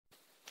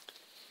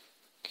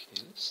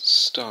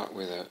start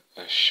with a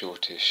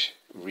shortish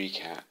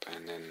recap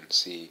and then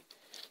see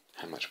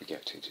how much we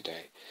get to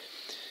today.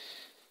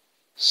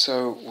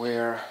 So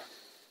we're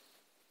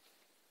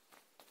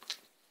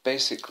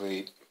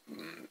basically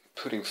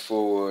putting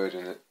forward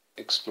and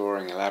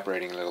exploring,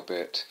 elaborating a little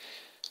bit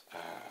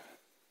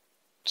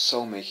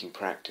soul-making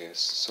practice,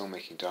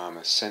 soul-making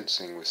dharma,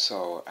 sensing with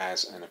soul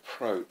as an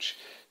approach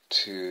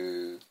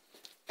to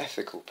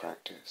ethical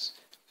practice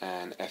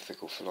and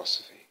ethical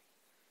philosophy,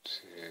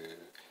 to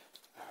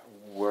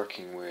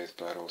working with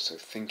but also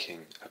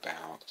thinking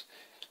about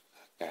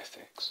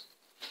ethics.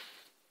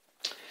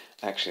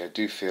 Actually, I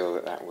do feel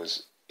that that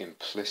was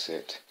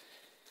implicit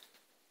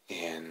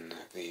in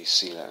the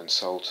Sila and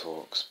Soul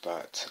talks,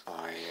 but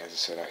as I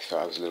said, I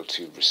felt I was a little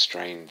too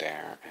restrained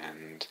there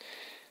and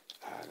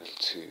a little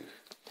too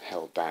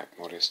held back,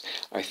 modest.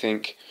 I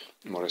think,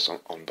 modest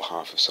on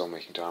behalf of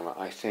soul-making dharma,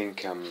 I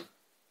think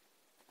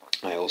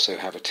I also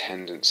have a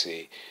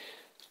tendency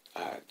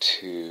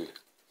to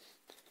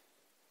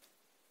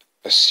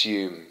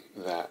assume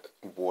that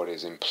what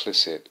is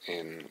implicit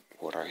in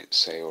what I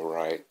say or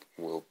write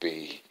will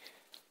be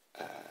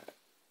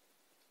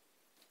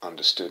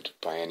understood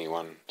by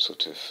anyone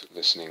sort of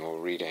listening or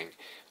reading,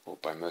 or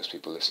by most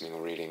people listening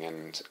or reading,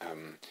 and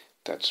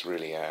that's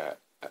really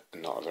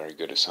not a very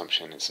good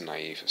assumption. It's a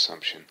naive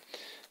assumption.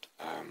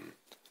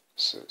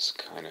 So it's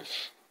kind of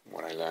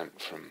what I learned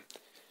from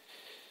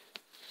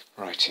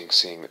writing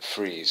Seeing That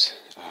Frees.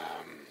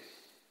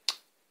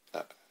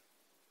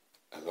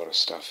 A lot of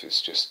stuff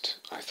is just,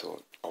 I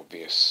thought,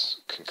 obvious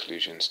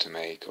conclusions to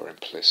make, or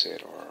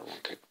implicit, or one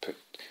could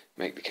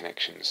make the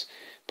connections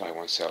by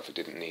oneself. It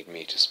didn't need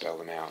me to spell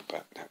them out,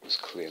 but that was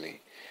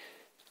clearly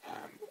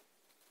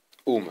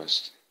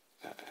almost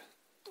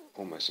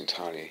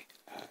entirely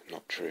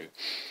not true,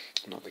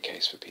 not the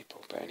case for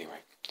people. But anyway,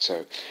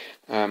 so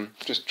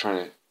just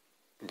trying to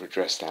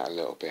redress that a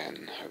little bit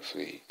and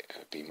hopefully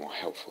be more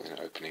helpful in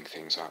opening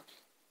things up.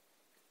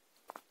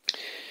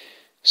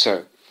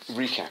 So,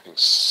 recapping,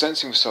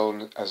 sensing with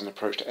soul as an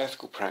approach to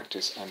ethical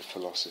practice and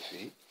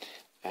philosophy,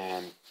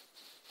 and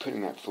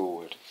putting that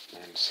forward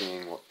and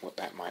seeing what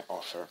that might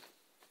offer.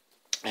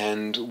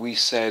 And we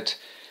said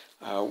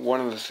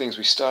one of the things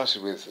we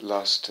started with in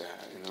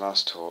the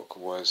last talk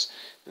was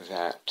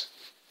that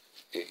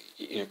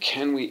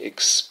can we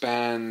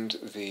expand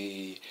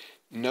the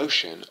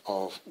notion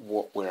of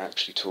what we're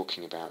actually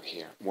talking about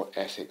here, what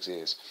ethics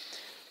is,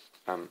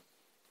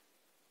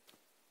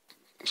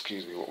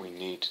 what we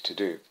need to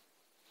do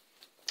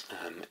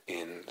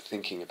in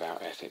thinking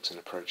about ethics and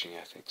approaching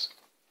ethics.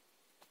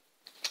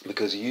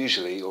 Because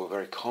usually, or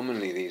very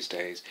commonly these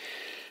days,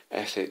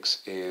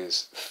 ethics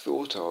is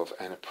thought of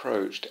and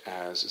approached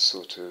as a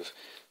sort of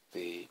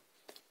the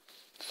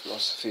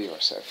philosophy or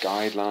a set of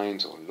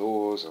guidelines or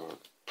laws or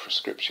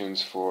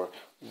prescriptions for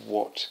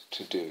what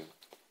to do.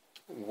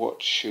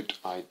 What should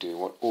I do?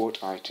 What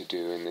ought I to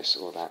do in this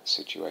or that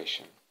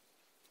situation?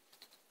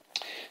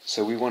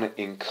 So we want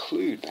to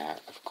include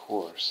that, of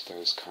course,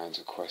 those kinds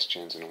of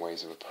questions and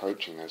ways of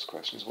approaching those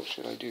questions. What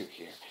should I do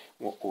here?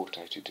 What ought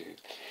I to do?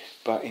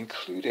 But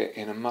include it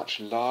in a much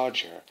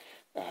larger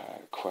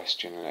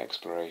question and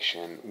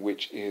exploration,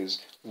 which is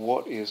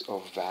what is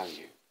of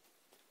value.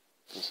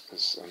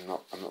 Because I'm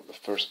not the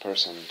first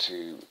person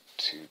to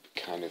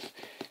kind of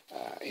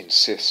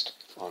insist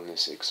on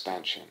this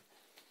expansion.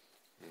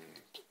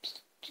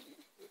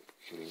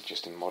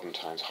 Just in modern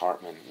times,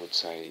 Hartmann would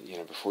say,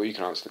 before you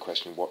can answer the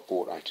question, what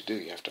ought I to do,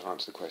 you have to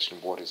answer the question,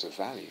 what is of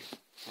value,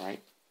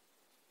 right?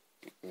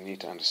 You need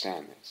to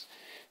understand this.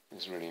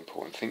 It's really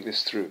important. Think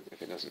this through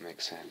if it doesn't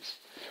make sense.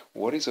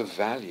 What is of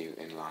value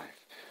in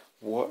life?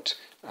 What,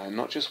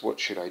 not just what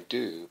should I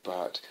do,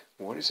 but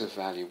what is of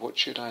value? What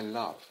should I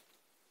love?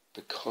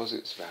 Because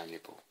it's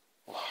valuable,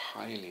 or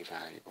highly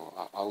valuable,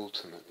 or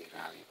ultimately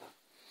valuable.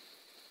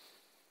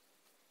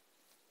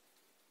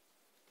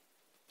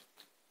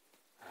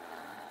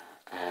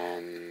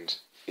 And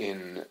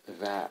in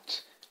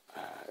that,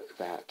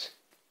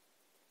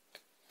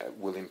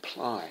 will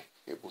imply,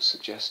 it will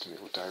suggest to me,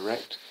 it will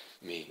direct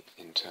me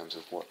in terms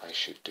of what I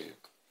should do,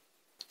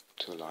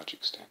 to a large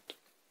extent.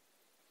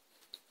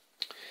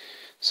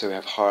 So we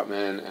have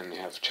Hartmann and we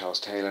have Charles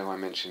Taylor, who I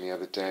mentioned the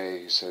other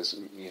day, who says,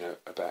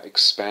 about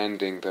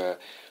expanding the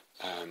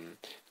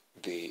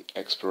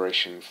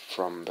exploration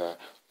from the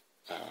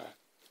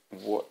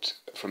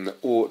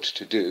ought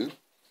to do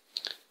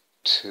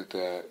to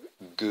the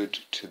good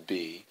to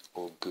be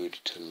or good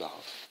to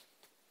love.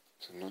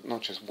 So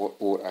not just what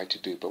ought I to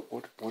do, but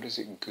what is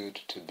it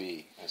good to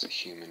be as a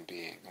human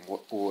being, and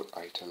what ought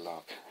I to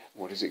love?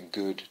 What is it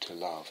good to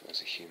love as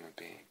a human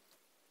being?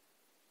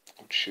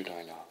 What should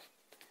I love?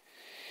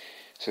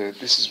 So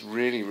this is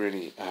really,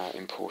 really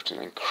important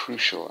and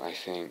crucial, I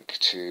think,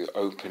 to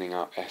opening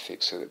up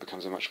ethics so that it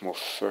becomes a much more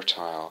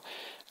fertile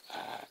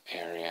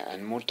area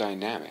and more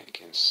dynamic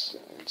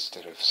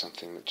instead of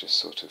something that just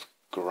sort of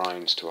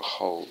grinds to a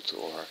halt,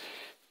 or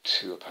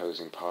two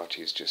opposing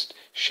parties just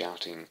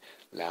shouting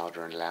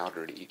louder and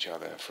louder at each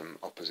other from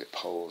opposite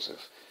poles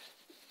of,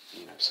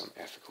 some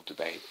ethical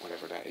debate,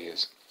 whatever that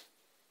is.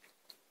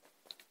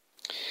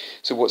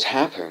 So what's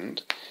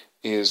happened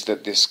is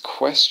that this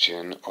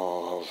question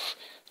of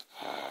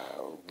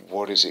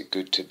what is it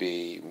good to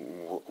be,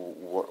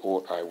 what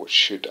ought I, what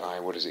should I,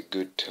 what is it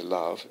good to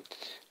love,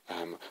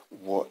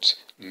 what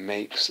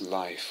makes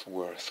life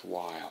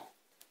worthwhile,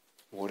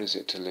 what is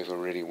it to live a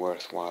really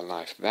worthwhile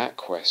life, that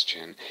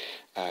question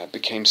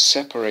became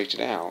separated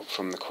out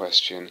from the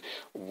question,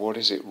 what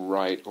is it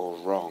right or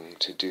wrong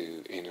to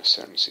do in a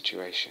certain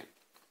situation,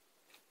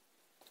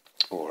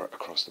 or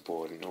across the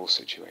board in all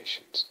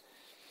situations.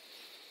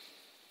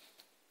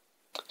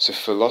 So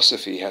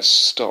philosophy has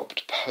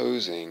stopped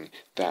posing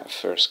that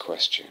first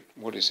question.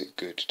 What is it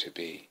good to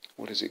be?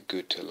 What is it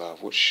good to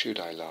love? What should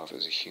I love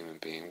as a human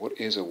being? What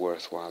is a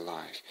worthwhile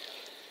life?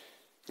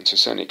 And so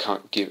certainly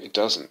it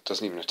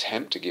doesn't even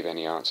attempt to give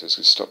any answers.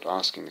 It's stopped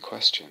asking the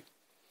question.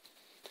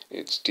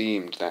 It's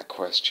deemed that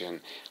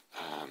question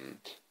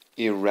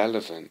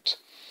irrelevant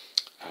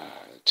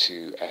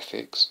to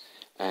ethics,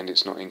 and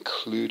it's not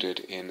included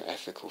in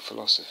ethical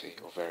philosophy,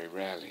 or very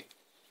rarely.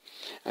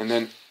 And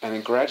then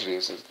gradually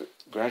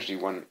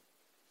one,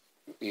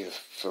 either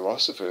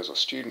philosophers or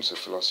students of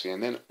philosophy,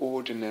 and then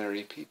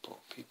ordinary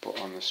people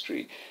on the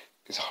street,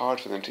 it's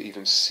hard for them to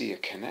even see a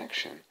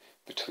connection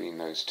between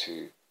those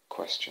two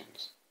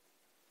questions.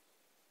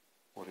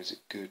 What is it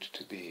good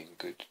to be and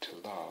good to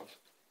love,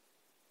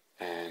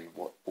 and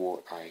what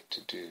ought I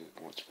to do,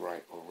 what's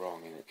right or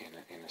wrong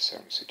in a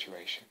certain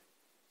situation?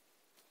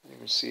 You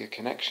can see a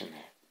connection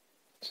there.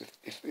 So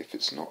if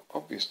it's not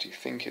obvious to you,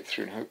 think it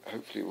through, and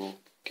hopefully it will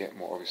get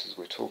more obvious as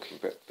we're talking.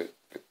 But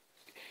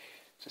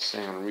just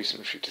saying on a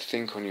recent retreat, to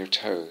think on your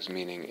toes,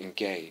 meaning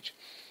engage.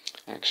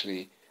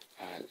 Actually,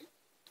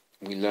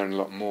 we learn a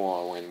lot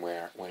more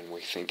when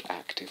we think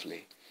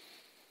actively.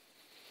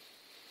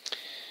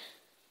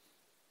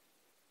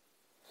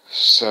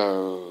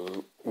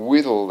 So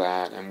with all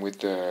that, and with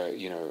the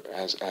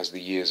as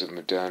the years of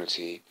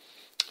modernity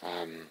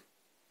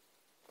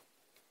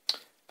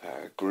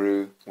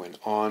grew, went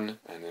on,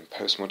 and then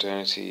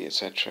postmodernity,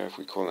 etc., if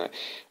we call that,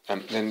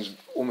 then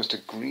almost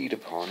agreed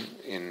upon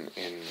in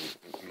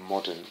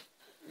modern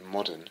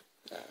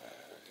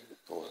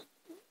or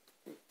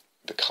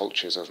the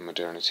cultures of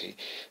modernity,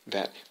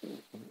 that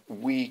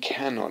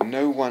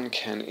no one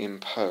can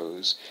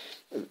impose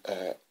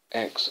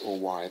X or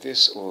Y,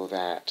 this or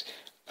that,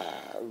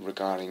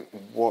 regarding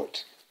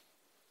what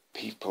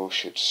people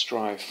should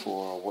strive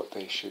for or what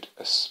they should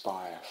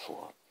aspire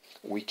for.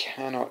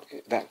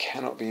 That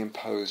cannot be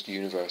imposed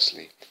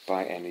universally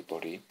by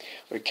anybody,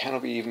 or it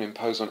cannot be even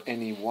imposed on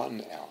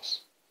anyone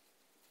else.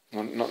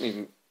 Not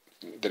even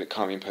that it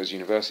can't be imposed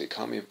universally, it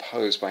can't be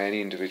imposed by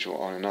any individual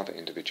on another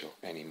individual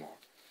anymore.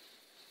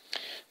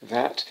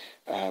 That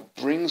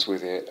brings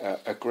with it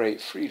a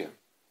great freedom.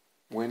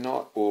 We're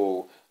not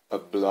all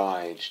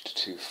obliged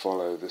to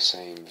follow the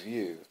same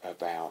view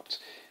about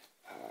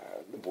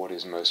what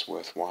is most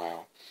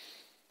worthwhile.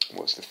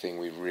 What's the thing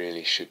we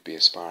really should be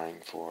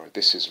aspiring for?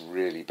 This is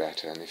really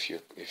better, and if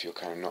you're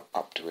kind of not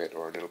up to it,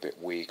 or a little bit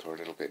weak, or a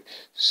little bit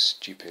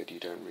stupid, you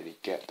don't really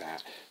get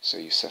that, so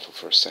you settle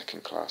for a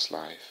second-class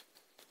life,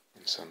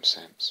 in some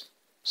sense.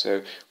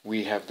 So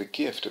we have the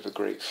gift of a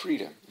great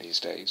freedom these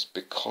days,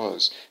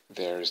 because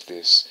there is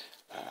this,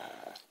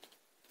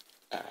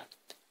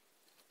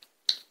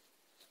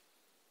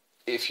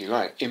 if you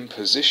like,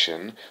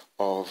 imposition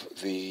of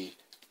the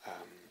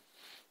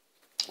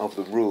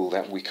rule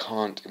that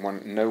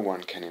no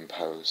one can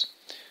impose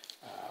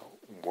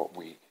what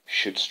we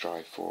should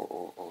strive for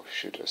or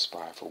should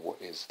aspire for,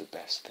 what is the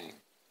best thing.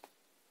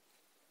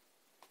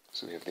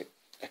 So we have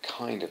a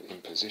kind of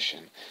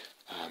imposition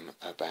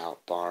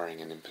about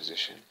barring an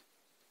imposition.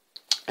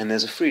 And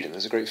there's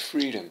a great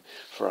freedom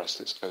for us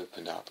that's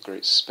opened up, a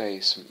great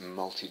space,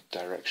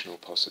 multi-directional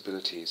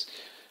possibilities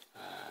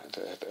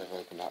that have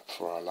opened up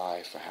for our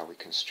life, for how we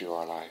construe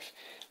our life,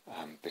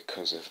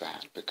 because of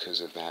that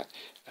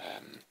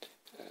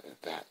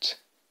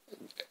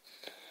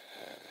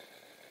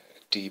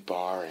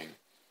debarring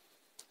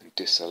and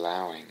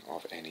disallowing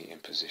of any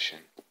imposition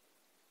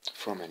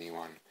from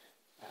anyone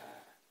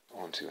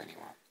onto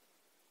anyone.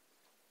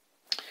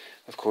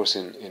 Of course,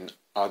 in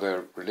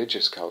other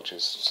religious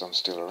cultures, some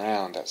still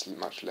around, that's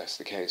much less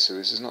the case. So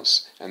this is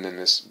not, and then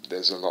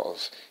there's a lot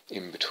of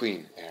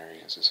in-between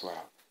areas as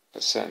well.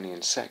 But certainly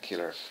in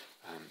secular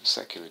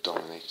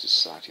dominated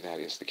society, that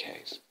is the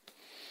case.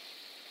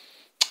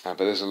 But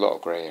there's a lot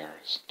of grey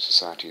areas,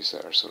 societies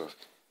that are sort of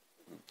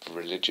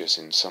religious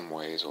in some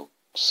ways, or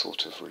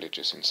sort of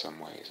religious in some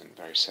ways, and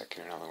very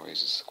secular in other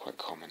ways. Is quite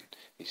common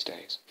these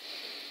days.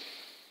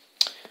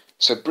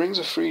 So it brings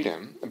a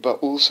freedom, but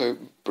also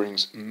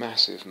brings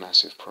massive,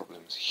 massive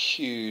problems,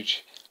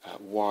 huge,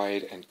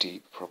 wide and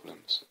deep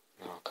problems.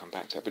 And I'll come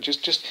back to that. But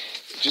just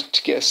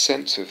to get a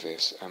sense of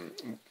this,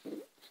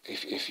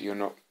 if you're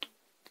not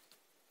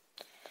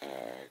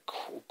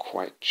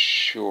quite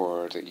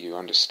sure that you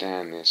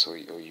understand this, or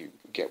you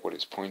get what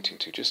it's pointing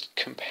to, just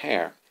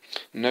compare,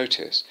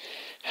 notice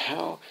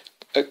how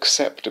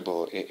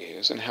acceptable it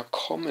is and how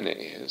common it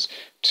is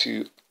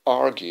to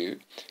argue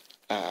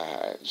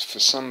for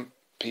some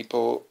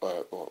people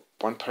or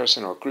one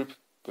person or a group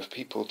of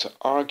people to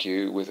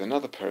argue with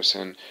another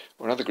person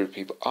or another group of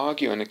people,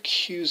 argue and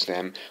accuse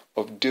them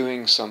of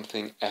doing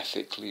something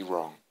ethically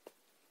wrong.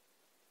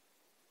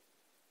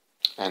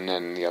 And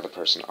then the other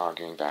person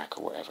arguing back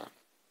or whatever.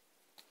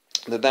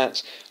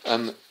 That's,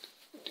 okay,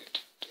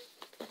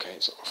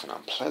 it's often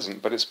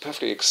unpleasant, but it's a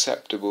perfectly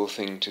acceptable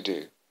thing to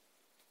do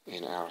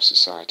in our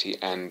society,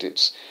 and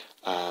it's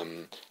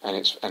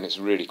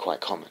really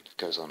quite common. It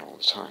goes on all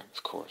the time,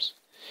 of course.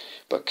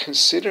 But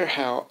consider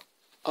how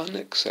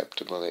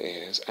unacceptable it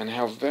is and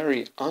how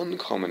very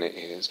uncommon it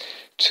is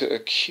to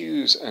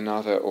accuse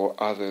another or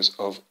others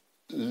of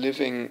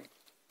living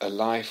a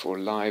life or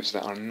lives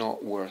that are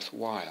not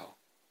worthwhile.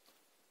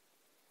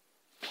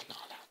 You're not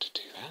allowed to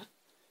do that.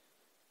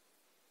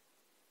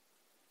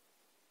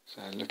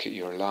 So look at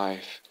your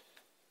life,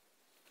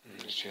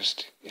 and it's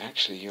just,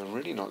 actually, you're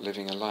really not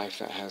living a life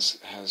that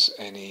has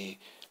any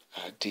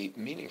deep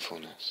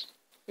meaningfulness.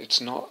 It's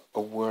not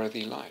a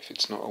worthy life.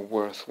 It's not a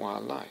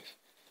worthwhile life.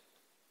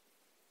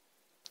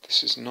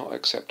 This is not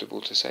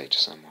acceptable to say to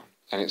someone,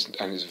 and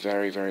it's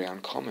very, very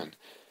uncommon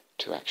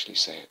to actually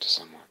say it to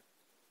someone.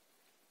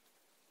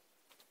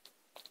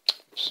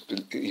 It's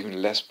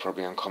even less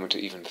probably uncommon to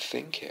even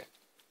think it,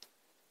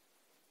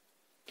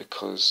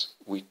 because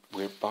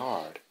we're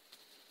barred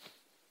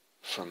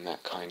from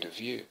that kind of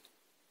view.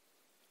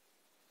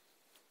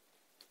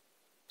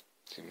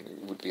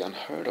 It would be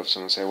unheard of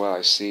someone say, well,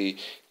 I see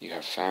you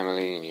have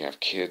family and you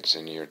have kids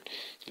and you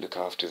look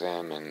after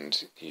them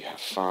and you have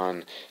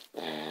fun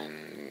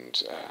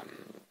and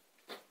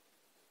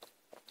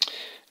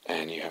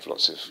you have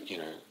lots of,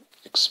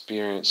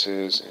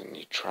 experiences and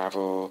you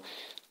travel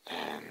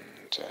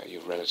and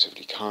you're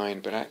relatively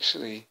kind, but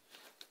actually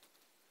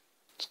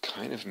it's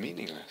kind of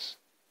meaningless.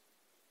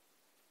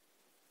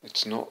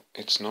 It's not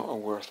a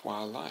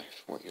worthwhile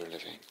life, what you're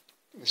living.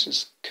 This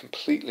is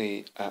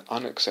completely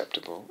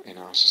unacceptable in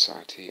our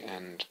society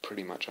and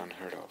pretty much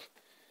unheard of.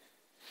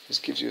 This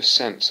gives you a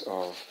sense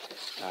of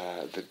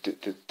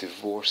the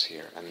divorce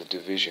here and the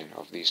division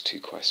of these two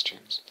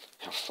questions,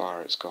 how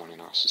far it's gone in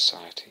our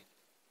society.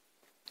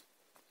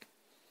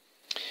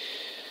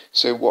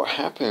 So what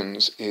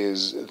happens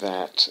is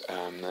that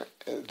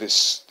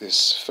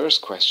this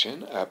first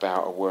question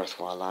about a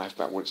worthwhile life,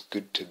 about what's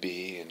good to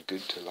be and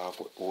good to love,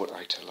 what ought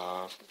I to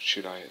love,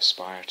 should I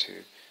aspire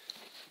to,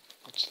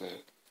 what's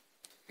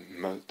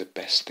the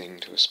best thing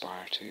to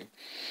aspire to?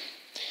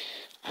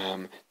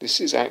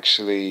 This is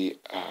actually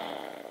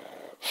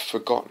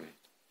forgotten,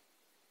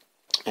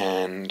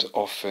 and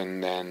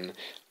often then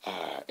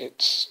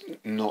it's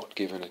not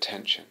given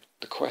attention.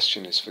 The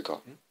question is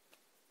forgotten,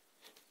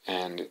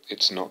 and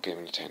it's not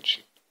given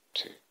attention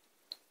to.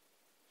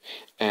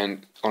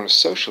 And on a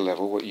social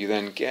level, what you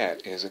then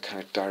get is a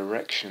kind of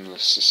directionless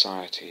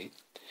society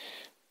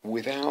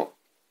without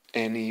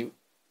any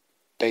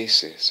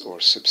basis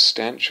or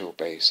substantial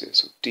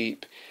basis or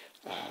deep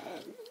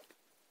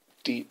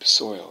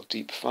soil,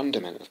 deep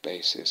fundament of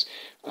basis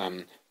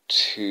on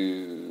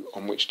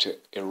which to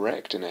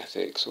erect an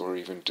ethics or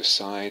even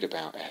decide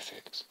about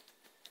ethics.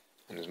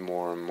 And as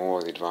more and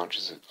more the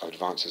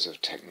advances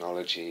of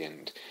technology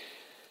and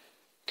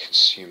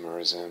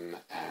consumerism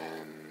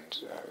and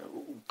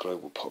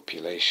global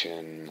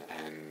population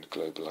and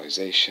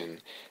globalization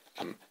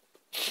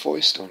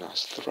thrust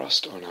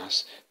on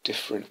us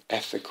different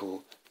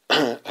ethical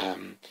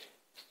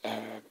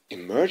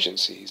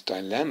emergencies,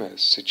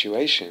 dilemmas,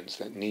 situations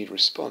that need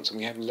response, and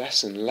we have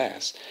less and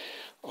less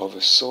of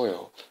a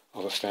soil,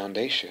 of a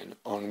foundation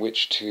on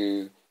which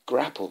to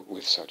grapple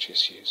with such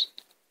issues.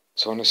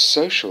 So on a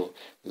social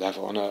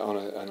level, on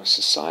a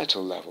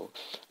societal level,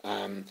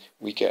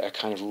 we get a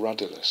kind of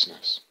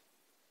rudderlessness.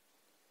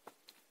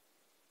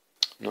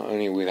 Not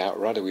only without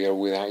rudder, we are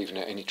without even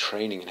any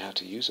training in how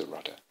to use a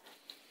rudder.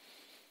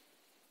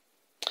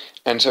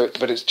 And so,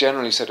 but it's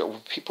generally said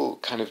that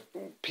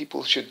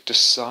people should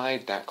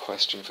decide that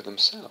question for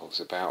themselves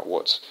about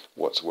what's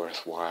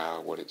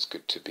worthwhile, what it's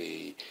good to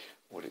be,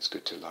 what it's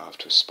good to love,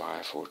 to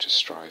aspire for, to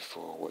strive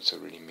for, what's a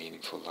really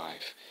meaningful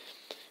life.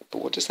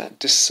 But what does that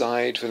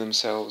decide for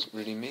themselves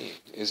really mean?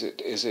 Is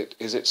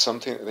it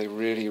something that they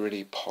really,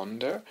 really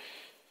ponder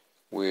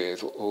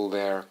with all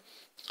their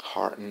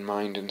heart and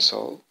mind and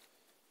soul?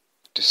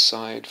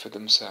 Decide for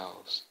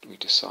themselves. We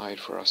decide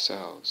for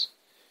ourselves.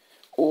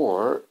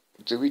 Or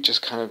do we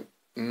just kind of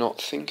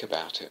not think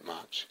about it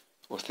much?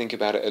 Or think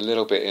about it a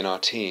little bit in our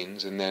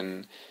teens and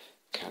then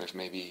kind of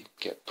maybe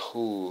get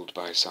pulled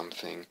by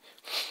something,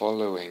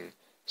 following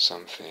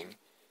something.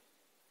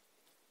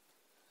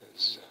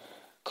 As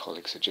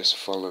colleagues are just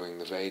following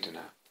the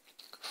Vedana,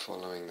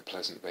 following the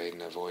pleasant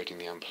Vedana, avoiding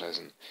the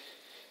unpleasant.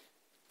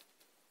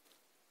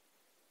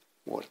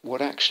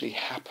 What actually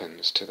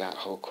happens to that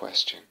whole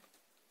question?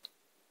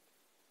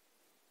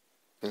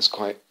 It's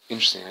quite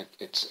interesting.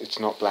 It's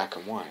not black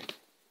and white.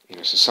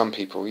 So some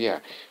people, if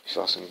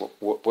you ask them,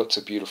 what's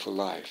a beautiful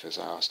life, as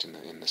I asked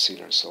in the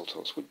Sila and Soul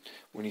talks,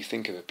 when you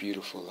think of a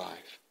beautiful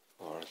life,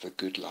 or the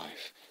good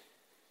life,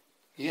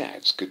 yeah,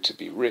 it's good to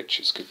be rich,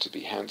 it's good to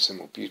be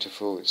handsome or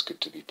beautiful, it's good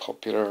to be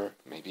popular,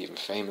 maybe even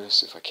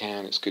famous if I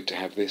can, it's good to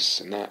have this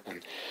and that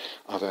and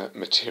other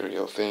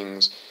material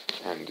things,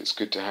 and it's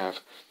good to have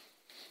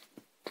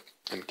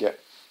and get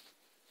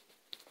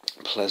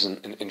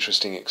pleasant and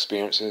interesting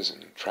experiences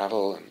and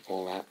travel and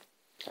all that.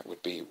 That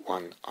would be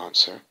one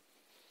answer.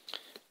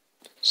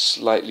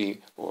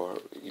 Slightly, or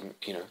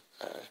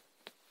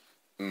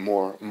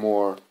more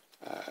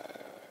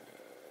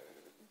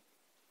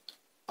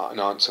an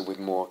answer with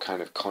more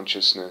kind of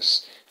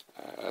consciousness,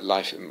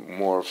 life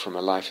more from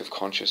a life of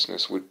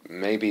consciousness would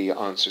maybe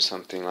answer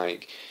something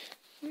like,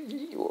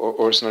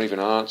 or it's not even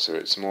an answer,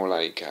 it's more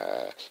like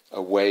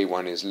a way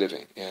one is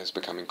living. It has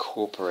become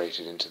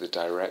incorporated into the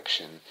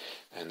direction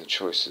and the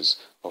choices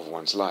of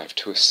one's life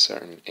to a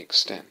certain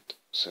extent.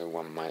 So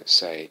one might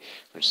say,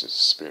 for instance,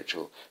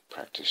 spiritual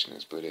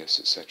practitioners, Buddhists,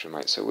 etc.,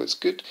 might say, well, it's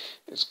good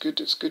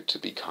to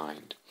be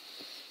kind.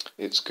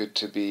 It's good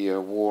to be a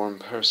warm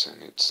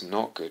person. It's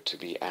not good to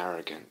be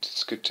arrogant.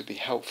 It's good to be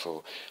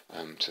helpful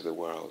to the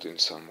world in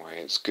some way.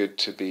 It's good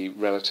to be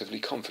relatively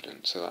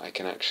confident so that I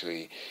can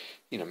actually,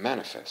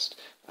 manifest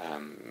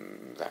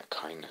that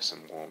kindness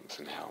and warmth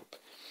and help.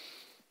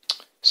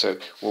 So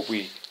what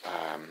we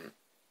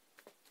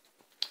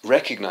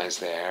recognize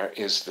there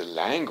is the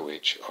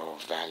language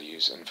of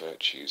values and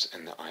virtues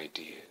and the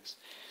ideas.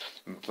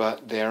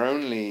 But they're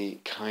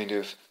only kind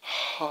of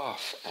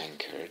half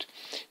anchored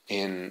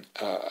in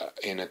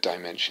a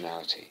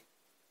dimensionality.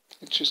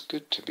 It's just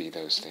good to be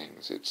those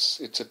things.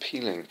 It's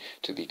appealing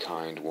to be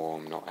kind,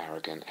 warm, not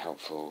arrogant,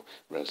 helpful,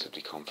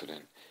 relatively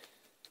confident.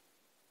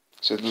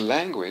 So the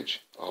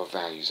language of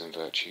values and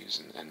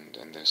virtues and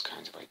those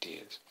kinds of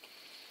ideas.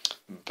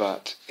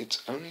 But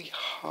it's only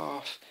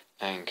half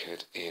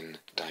anchored in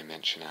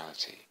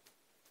dimensionality.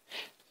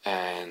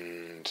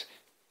 And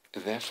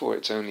therefore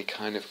it's only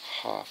kind of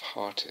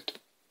half-hearted.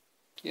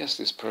 Yes,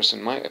 this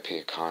person might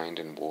appear kind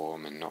and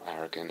warm and not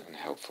arrogant and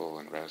helpful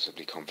and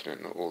relatively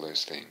confident and all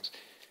those things.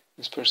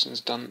 This person has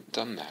done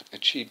that,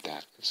 achieved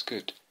that. It's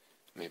good.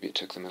 Maybe it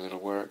took them a little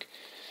work.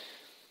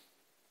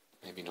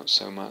 Maybe not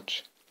so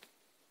much.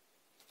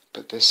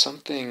 But there's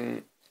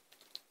something,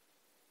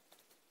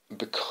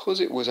 because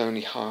it was only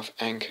half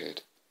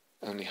anchored,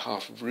 only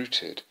half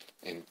rooted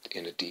in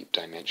a deep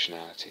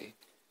dimensionality,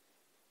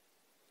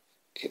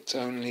 it's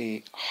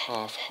only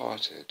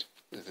half-hearted,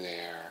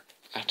 their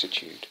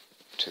attitude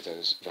to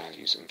those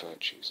values and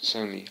virtues. It's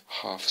only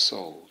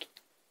half-souled.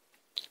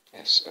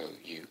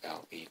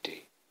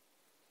 S-O-U-L-E-D.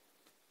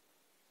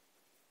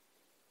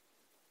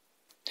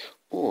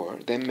 Or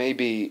there may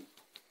be,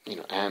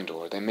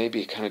 or there may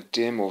be a kind of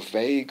dim or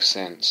vague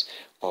sense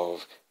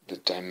of the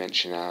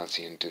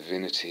dimensionality and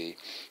divinity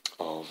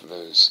of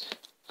those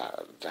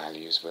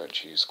values,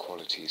 virtues,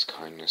 qualities,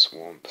 kindness,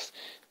 warmth.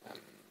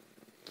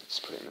 Let's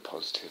put it in the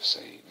positive,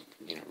 say,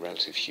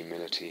 relative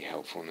humility,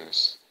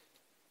 helpfulness,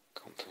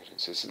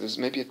 confidence. So there's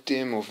maybe a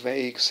dim or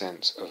vague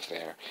sense of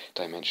their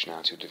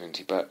dimensionality or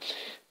divinity, but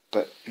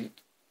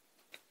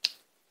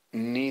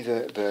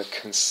neither the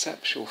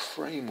conceptual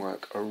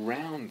framework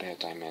around their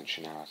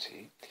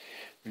dimensionality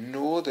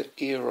nor the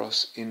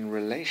eros in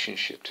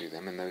relationship to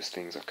them, and those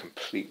things are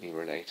completely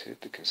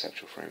related, the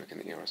conceptual framework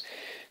and the eros,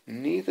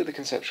 neither the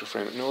conceptual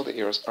framework nor the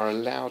eros are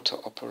allowed to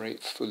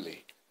operate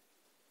fully,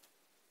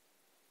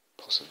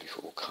 possibly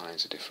for all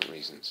kinds of different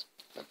reasons.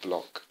 A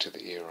block to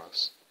the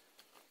eros,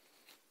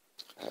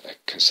 a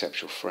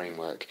conceptual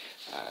framework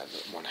that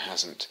one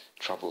hasn't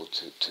troubled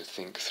to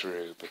think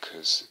through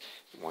because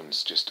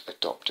one's just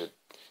adopted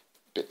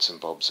bits and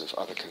bobs of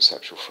other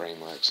conceptual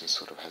frameworks and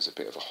sort of has a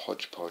bit of a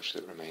hodgepodge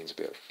that remains a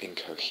bit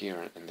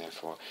incoherent and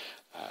therefore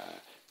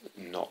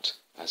not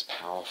as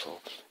powerful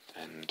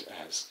and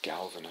as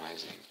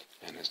galvanizing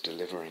and as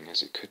delivering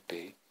as it could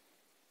be.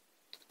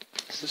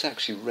 This is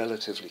actually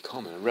relatively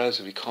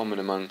common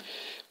among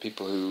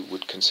people who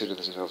would consider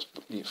themselves,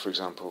 for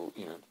example,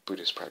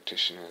 Buddhist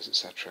practitioners,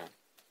 etc.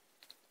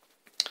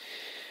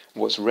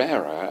 What's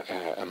rarer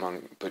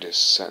among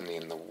Buddhists, certainly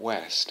in the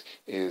West,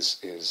 is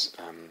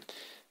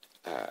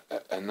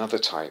another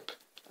type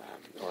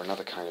or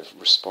another kind of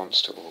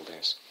response to all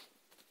this.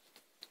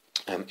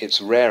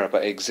 It's rarer,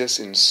 but exists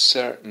in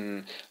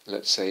certain,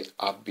 let's say,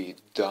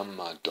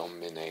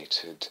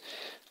 Abhidhamma-dominated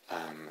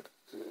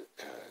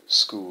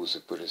schools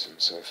of Buddhism.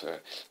 So if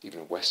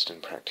even a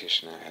Western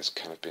practitioner has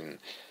kind of been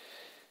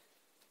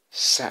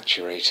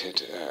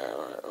saturated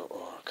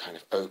or kind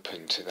of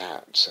open to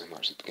that so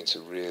much that it begins to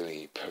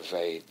really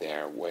pervade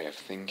their way of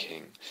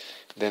thinking,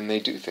 then they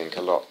do think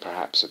a lot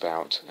perhaps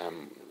about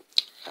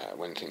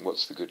when think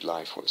what's the good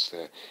life, what's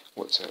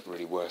a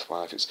really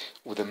worthwhile life. It's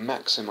with a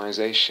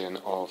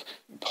maximization of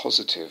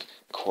positive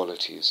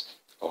qualities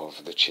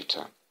of the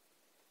citta.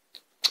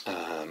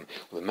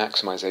 The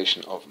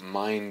maximization of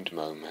mind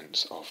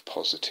moments of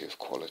positive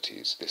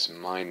qualities, this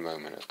mind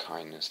moment of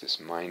kindness, this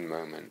mind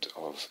moment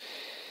of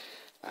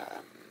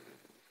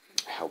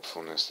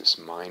helpfulness, this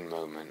mind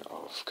moment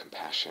of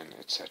compassion,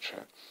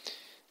 etc.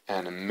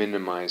 and a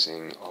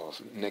minimizing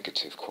of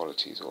negative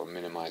qualities, or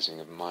minimizing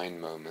of mind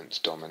moments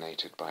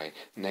dominated by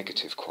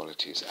negative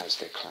qualities as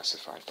they're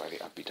classified by the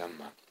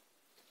Abhidhamma.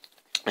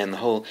 And the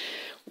whole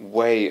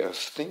way of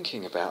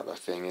thinking about the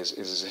thing is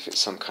as if it's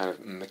some kind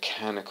of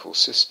mechanical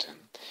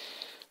system.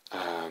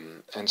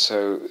 And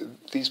so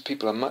these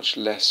people are much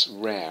less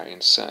rare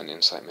in certain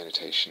insight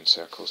meditation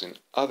circles. In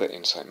other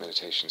insight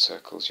meditation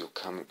circles, you'll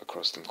come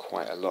across them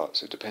quite a lot.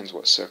 So it depends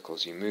what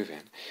circles you move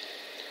in.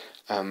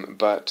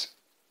 But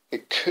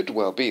it could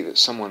well be that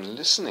someone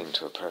listening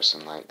to a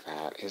person like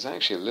that is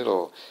actually a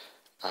little...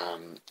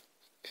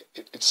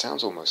 It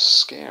sounds almost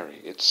scary.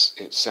 It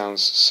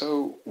sounds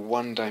so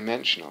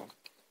one-dimensional.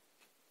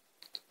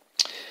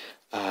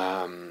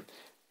 A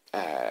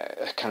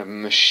kind of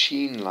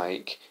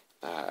machine-like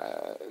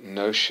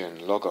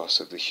notion, logos,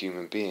 of the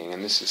human being,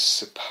 and this is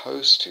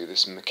supposed to,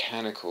 this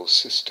mechanical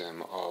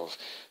system of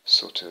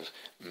sort of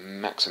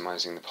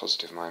maximizing the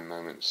positive mind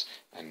moments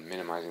and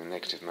minimizing the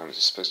negative moments,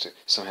 is supposed to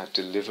somehow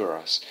deliver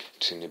us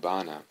to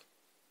Nibbana.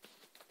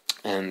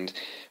 And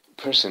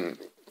a person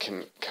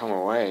can come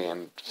away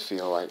and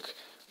feel like,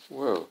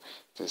 whoa,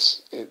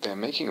 they're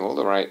making all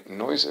the right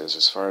noises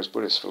as far as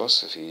Buddhist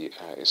philosophy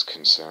is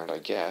concerned, I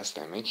guess.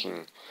 They're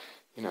making,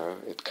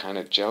 it kind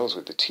of gels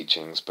with the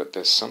teachings, but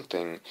there's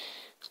something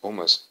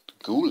almost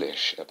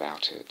ghoulish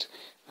about it,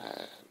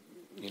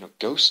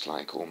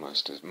 ghost-like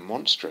almost,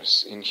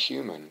 monstrous,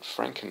 inhuman,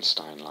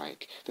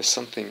 Frankenstein-like. There's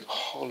something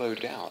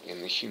hollowed out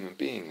in the human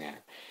being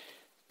there.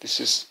 This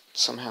is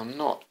somehow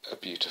not a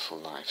beautiful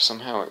life.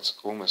 Somehow it's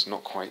almost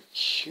not quite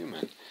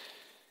human.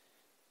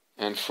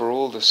 And for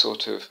all the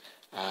sort of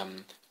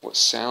what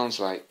sounds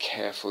like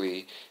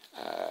carefully,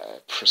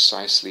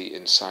 precisely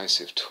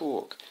incisive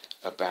talk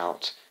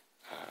about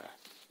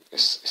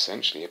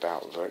essentially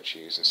about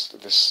virtues,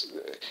 and this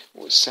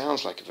what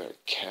sounds like a very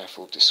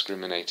careful,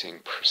 discriminating,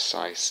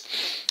 precise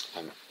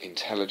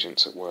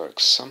intelligence at work,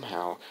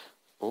 somehow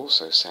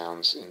also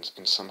sounds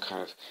in some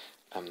kind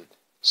of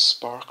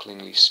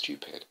sparklingly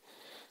stupid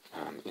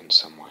in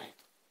some way.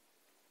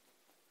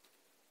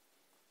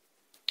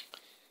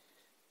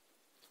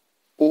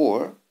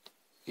 Or,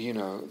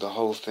 the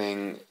whole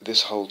thing,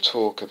 this whole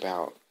talk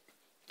about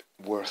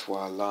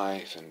worthwhile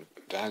life and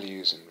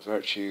values and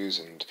virtues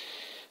and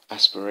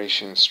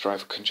aspirations,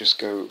 strive, can just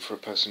go for a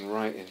person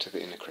right into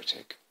the inner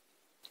critic.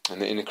 And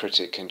the inner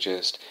critic can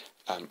just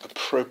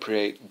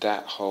appropriate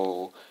that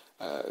whole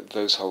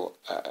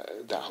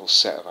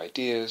set of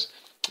ideas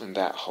and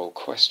that whole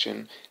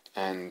question,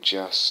 and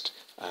just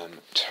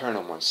turn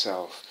on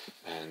oneself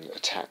and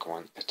attack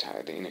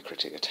the inner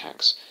critic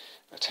attacks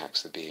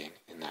the being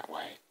in that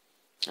way.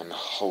 And the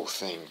whole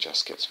thing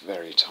just gets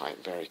very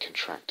tight, very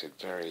contracted,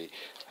 very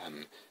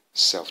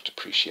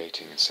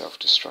self-depreciating and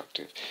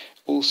self-destructive.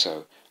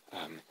 Also,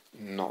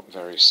 not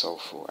very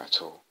soulful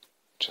at all,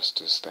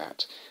 just as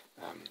that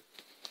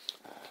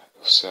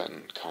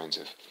certain kinds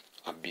of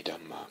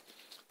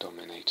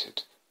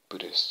Abhidhamma-dominated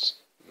Buddhists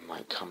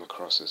might come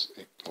across as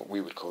what we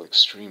would call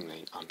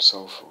extremely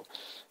unsoulful.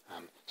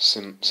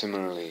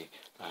 Similarly,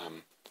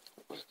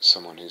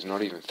 someone who's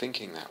not even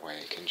thinking that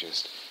way can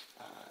just,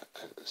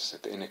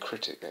 the inner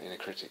critic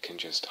can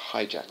just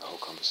hijack the whole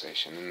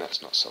conversation, and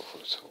that's not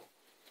soulful at all.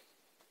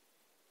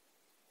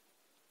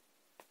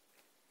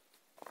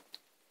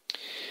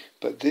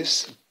 But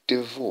this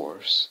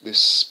divorce, this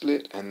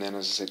split, and then,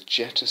 as I said,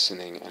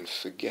 jettisoning and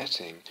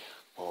forgetting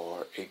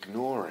or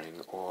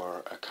ignoring,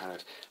 or a kind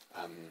of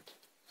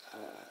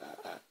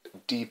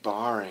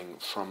debarring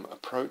from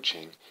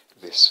approaching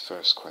this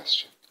first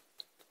question.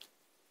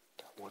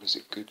 What is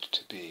it good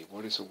to be?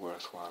 What is a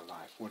worthwhile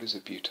life? What is a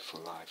beautiful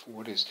life?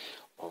 What is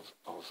of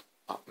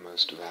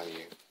utmost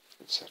value,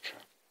 etc.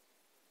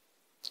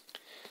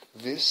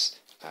 This,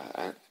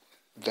 as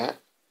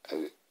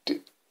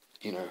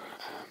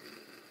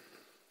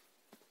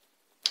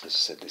I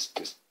said,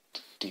 this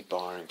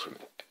debarring from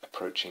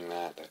approaching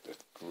that, the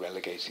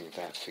relegating of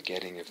that,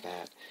 forgetting of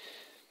that,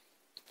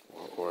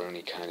 or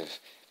only kind of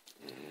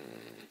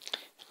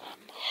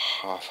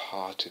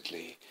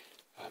half-heartedly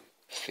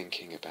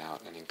thinking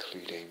about and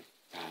including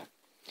that.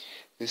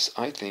 This,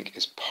 I think,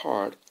 is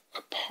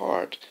a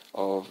part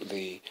of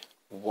the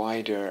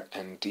wider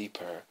and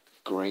deeper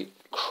great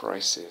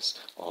crisis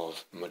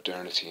of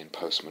modernity and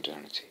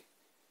postmodernity.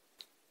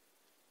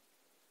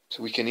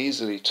 So we can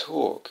easily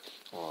talk,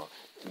 or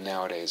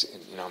nowadays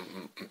in our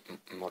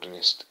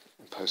modernist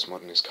and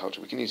postmodernist culture,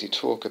 we can easily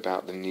talk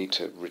about the need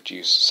to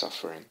reduce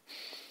suffering.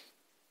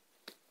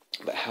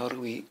 But how do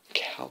we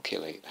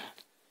calculate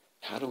that?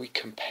 How do we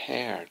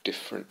compare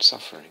different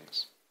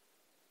sufferings,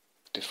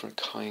 different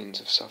kinds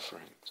of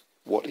sufferings?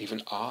 What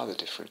even are the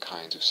different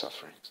kinds of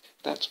sufferings?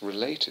 That's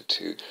related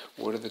to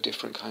what are the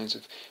different kinds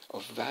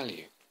of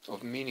value,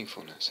 of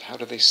meaningfulness. How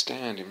do they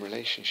stand in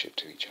relationship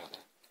to each other?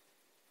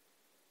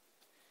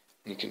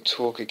 And you can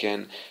talk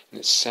again, and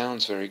it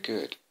sounds very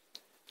good,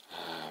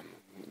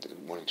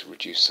 wanting to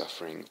reduce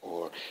suffering,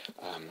 or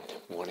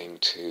wanting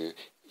to,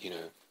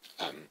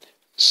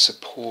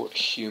 support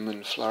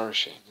human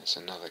flourishing. It's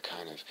another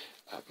kind of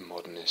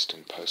modernist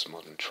and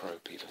postmodern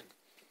trope even.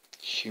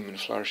 human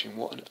flourishing.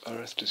 What on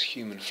earth does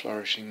human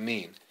flourishing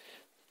mean?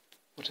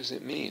 What does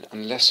it mean?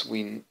 Unless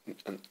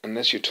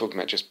you're talking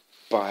about just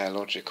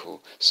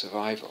biological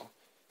survival,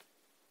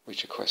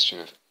 which a question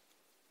of,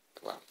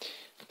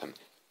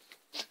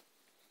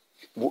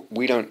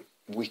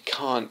 we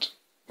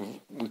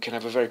can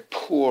have a very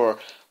poor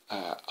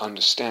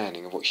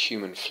understanding of what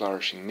human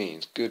flourishing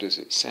means, good as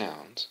it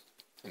sounds,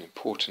 and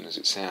important as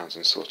it sounds,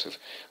 and sort of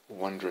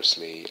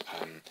wondrously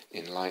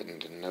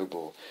enlightened and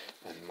noble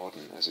and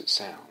modern as it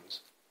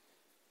sounds.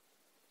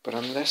 But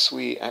unless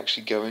we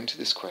actually go into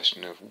this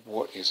question of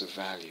what is of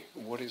value,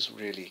 what is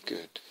really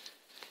good,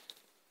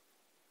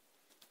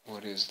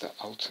 what is the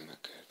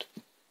ultimate good,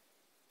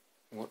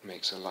 what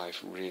makes a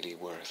life really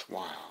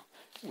worthwhile,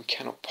 we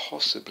cannot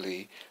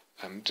possibly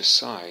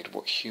decide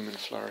what human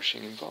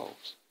flourishing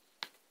involves.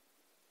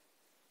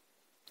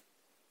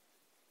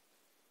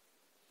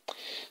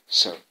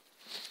 So,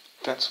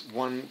 that's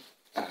one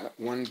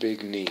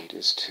big need,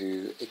 is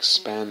to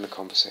expand the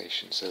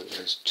conversation. So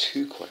there's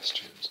two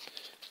questions,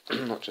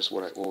 not just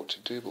what I ought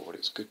to do, but what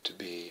it's good to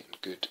be,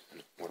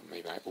 and what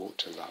maybe I ought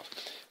to love,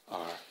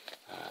 are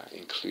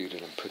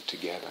included and put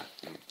together,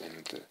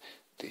 and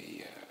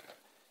the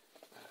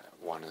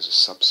one as a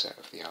subset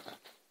of the other.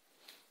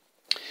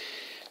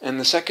 And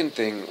the second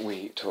thing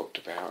we talked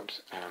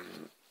about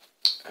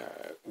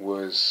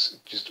was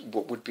just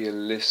what would be a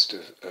list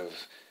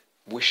of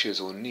wishes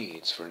or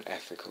needs for an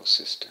ethical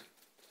system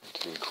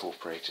to be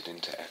incorporated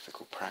into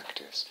ethical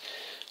practice.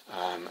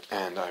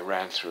 And I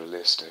ran through a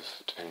list of,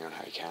 depending on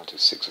how you count, of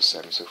 6 or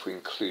 7. So if we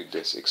include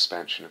this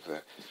expansion of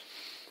the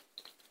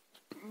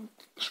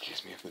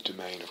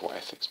domain of what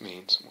ethics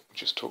means, what we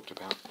just talked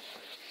about.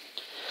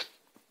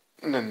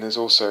 And then there's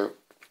also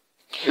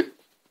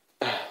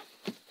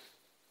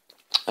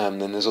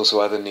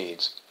other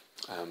needs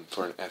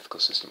for an ethical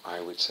system.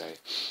 I would say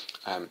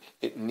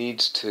it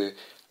needs to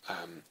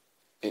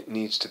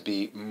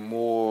be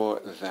more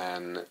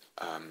than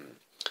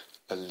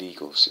a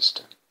legal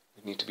system.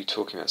 We need to be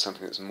talking about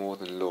something that's more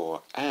than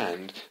law,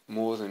 and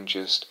more than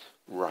just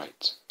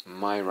rights.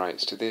 My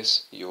rights to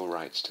this, your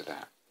rights to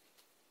that.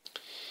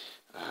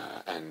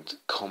 And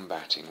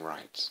combating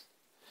rights.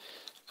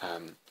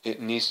 It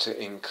needs to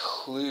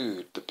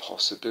include the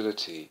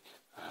possibility,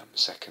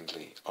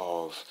 secondly,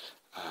 of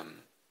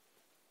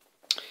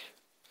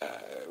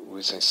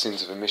we say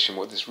sins of omission.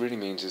 What this really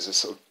means is a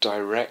sort of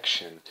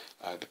direction,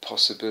 the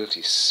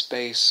possibility,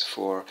 space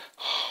for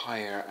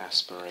higher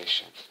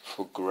aspiration,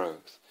 for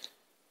growth,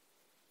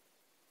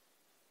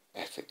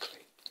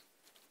 ethically.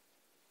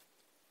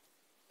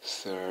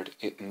 Third,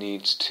 it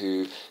needs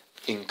to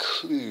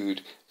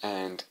include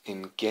and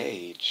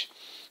engage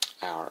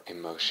our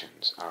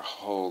emotions, the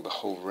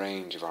whole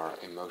range of our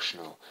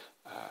emotional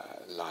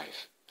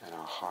life and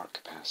our heart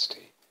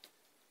capacity.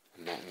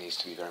 And that needs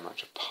to be very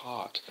much a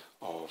part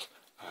of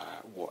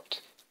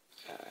what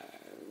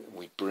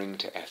we bring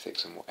to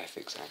ethics and what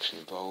ethics actually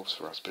involves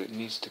for us. But it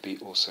needs to be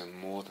also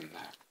more than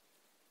that.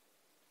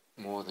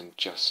 More than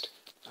just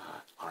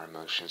our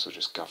emotions, or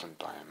just governed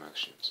by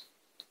emotions.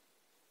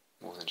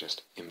 More than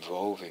just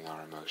involving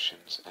our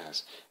emotions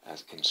as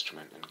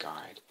instrument and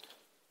guide.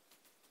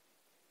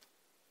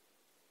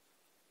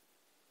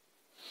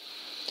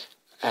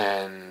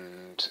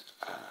 And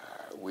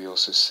we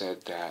also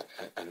said that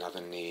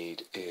another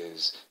need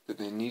is that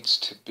we need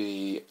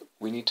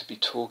to be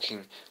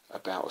talking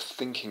about, or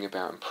thinking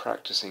about, and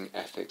practicing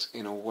ethics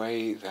in a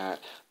way that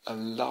a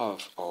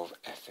love of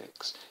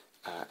ethics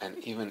and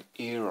even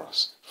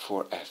eros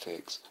for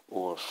ethics,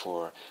 or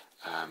for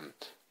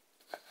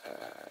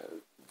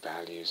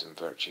values and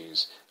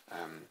virtues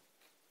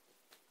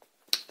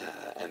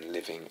and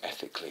living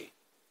ethically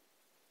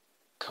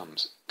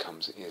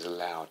is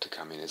allowed to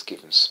come in, is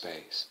given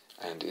space,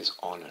 and is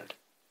honoured.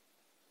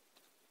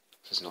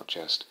 So it's not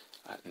just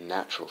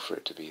natural for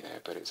it to be there,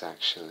 but it's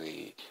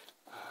actually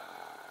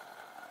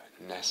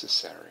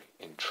necessary,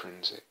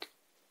 intrinsic.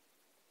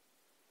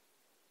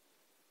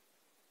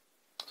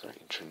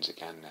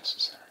 Intrinsic and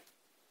necessary.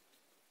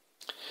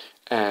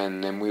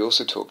 And then we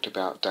also talked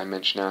about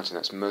dimensionality, and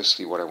that's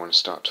mostly what I want to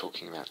start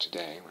talking about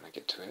today when I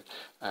get to it.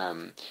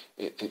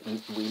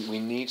 We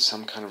need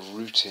some kind of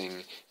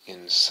rooting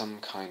in some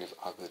kind of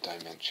other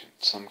dimension,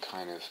 some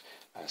kind of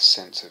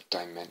sense of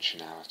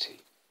dimensionality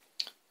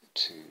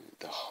to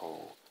the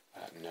whole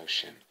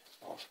notion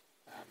of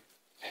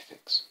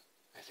ethics.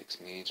 Ethics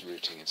needs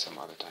rooting in some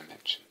other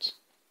dimensions.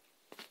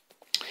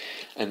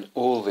 And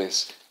all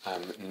this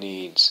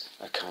needs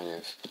a kind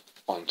of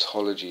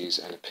ontologies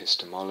and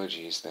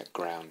epistemologies that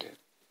ground it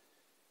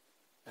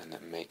and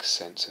that make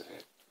sense of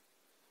it.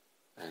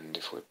 And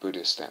if we're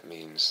Buddhist, that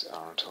means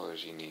our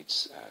ontology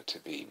needs to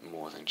be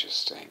more than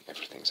just saying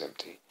everything's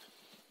empty.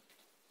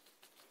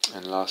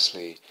 And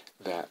lastly,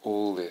 that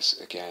all this,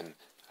 again,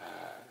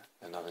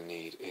 another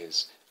need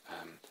is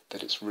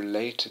that it's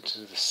related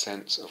to the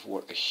sense of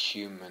what a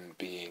human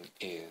being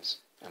is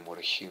and what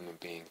a human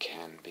being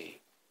can be.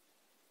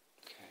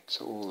 Okay,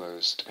 so all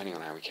those, depending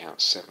on how we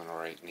count, 7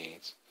 or 8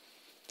 needs.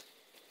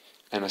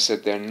 And I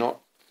said they're not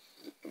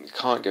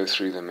can't go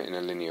through them in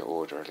a linear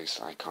order, at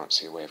least I can't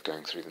see a way of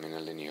going through them in a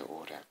linear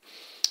order.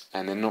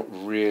 And they're not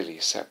really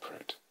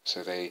separate,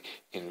 so they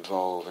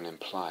involve and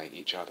imply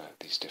each other,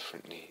 these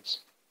different needs.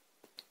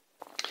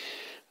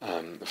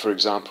 For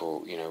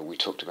example, we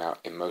talked about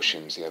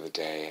emotions the other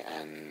day,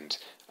 and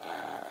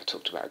I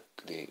talked about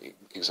the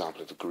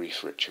example of a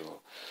grief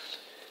ritual.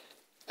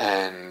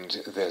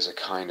 And there's a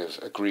kind of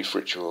a grief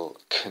ritual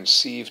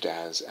conceived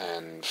as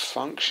and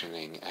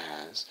functioning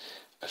as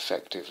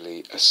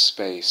effectively a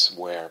space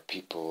where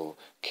people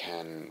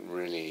can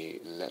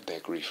really let their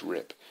grief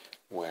rip,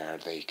 where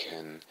they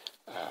can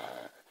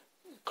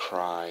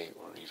cry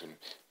or even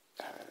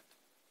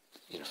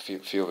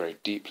feel very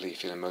deeply,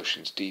 feel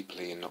emotions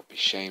deeply and not be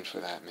shamed for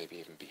that, maybe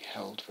even be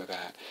held for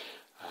that.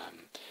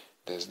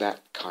 There's that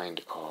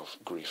kind of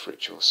grief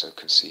ritual, so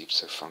conceived,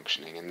 so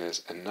functioning. And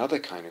there's another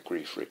kind of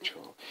grief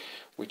ritual,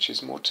 which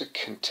is more to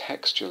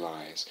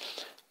contextualize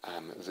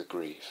the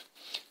grief.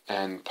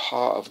 And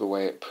part of the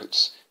way it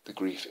puts the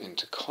grief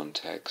into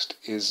context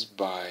is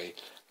by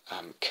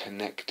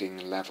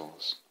connecting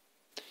levels.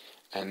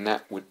 And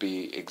that would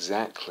be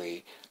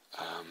exactly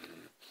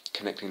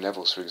connecting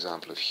levels, for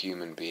example, of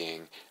human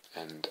being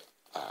and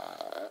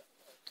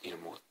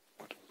more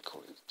what do we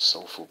call it,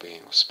 soulful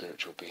being or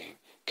spiritual being,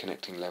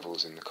 connecting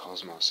levels in the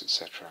cosmos,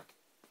 etc.,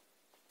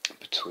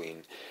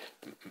 between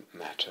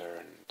matter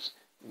and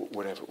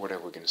whatever we're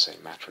going to say,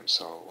 matter and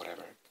soul,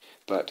 whatever.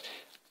 But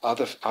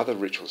other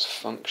rituals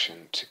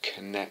function to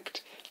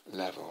connect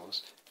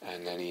levels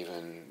and then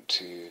even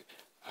to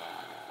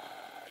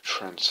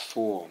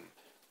transform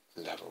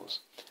levels.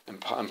 And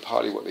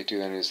partly what they do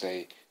then is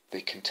they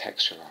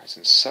contextualize.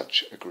 And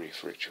such a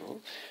grief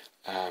ritual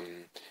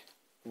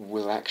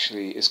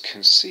is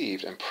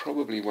conceived and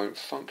probably won't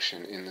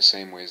function in the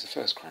same way as the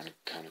first kind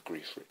of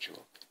grief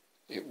ritual.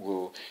 It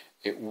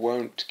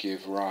won't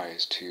give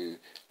rise to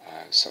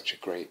such a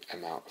great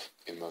amount of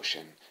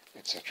emotion,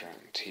 etc.,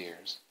 and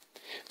tears.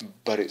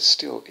 But it's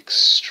still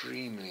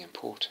extremely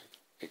important,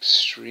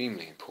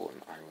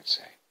 I would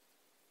say.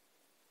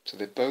 So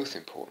they're both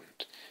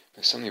important.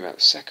 There's something about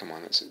the second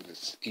one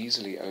that's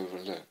easily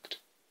overlooked.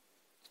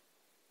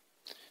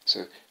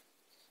 So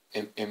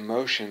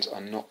emotions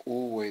are not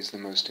always the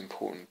most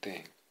important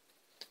thing.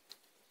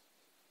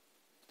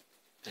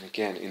 And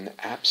again, in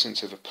the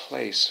absence of a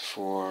place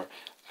for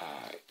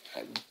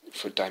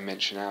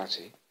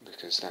dimensionality,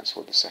 because that's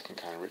what the second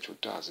kind of ritual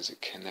does, is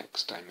it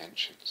connects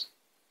dimensions,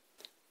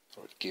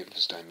 or it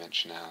gives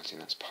dimensionality,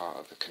 and that's part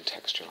of the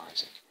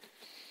contextualizing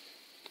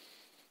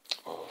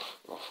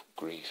of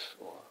grief,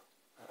 or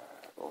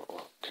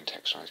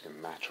contextualizing of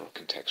matter, or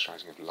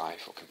contextualizing of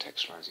life, or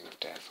contextualizing of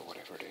death, or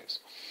whatever it is.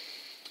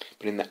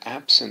 But in the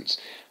absence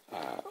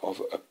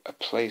of a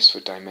place for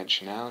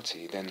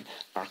dimensionality, then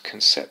our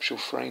conceptual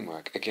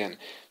framework, again,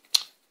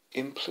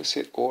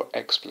 implicit or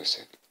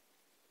explicit,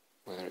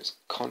 whether it's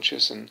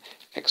conscious and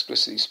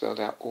explicitly spelled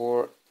out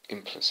or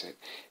implicit,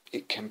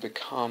 it can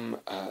become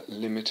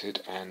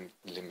limited and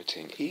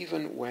limiting,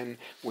 even when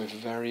we're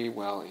very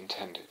well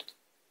intended.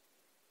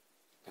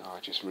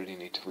 We really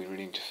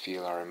need to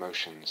feel our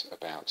emotions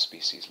about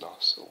species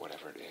loss or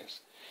whatever it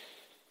is,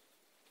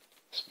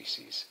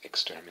 species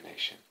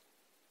extermination.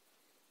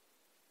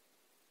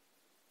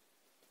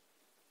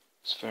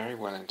 It's very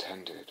well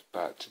intended,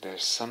 but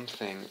there's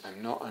something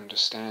I'm not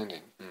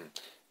understanding.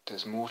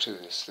 There's more to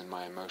this than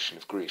my emotion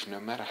of grief, no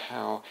matter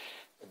how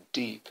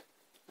deep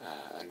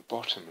and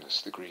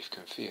bottomless the grief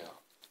can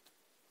feel.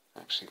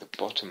 Actually, the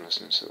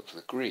bottomlessness of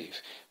the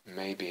grief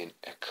may be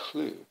a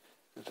clue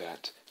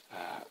that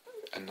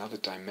another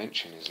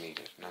dimension is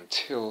needed. And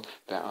until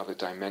that other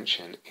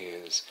dimension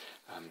is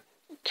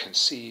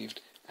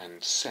conceived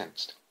and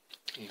sensed,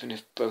 even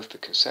if both the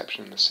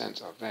conception and the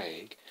sense are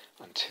vague,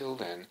 until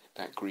then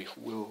that grief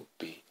will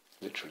be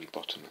literally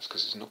bottomless,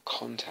 because it's not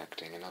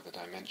contacting another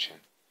dimension.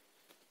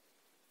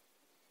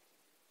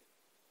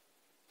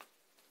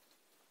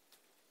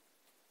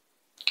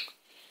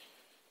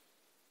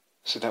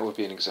 So that would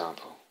be an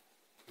example,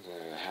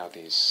 how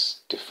these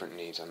different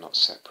needs are not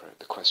separate.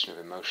 The question of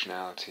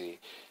emotionality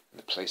and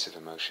the place of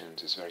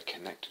emotions is very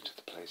connected to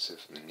the place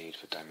of the need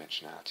for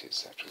dimensionality,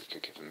 etc. We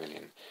could give a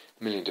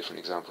million different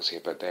examples here,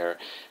 but they're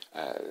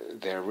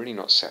really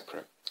not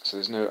separate.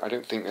 So I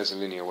don't think there's a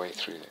linear way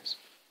through this.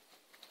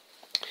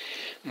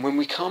 When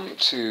we come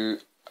to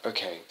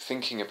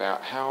thinking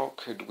about how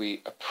could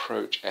we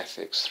approach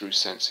ethics through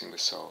sensing the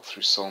soul,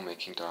 through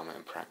soul-making dharma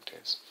and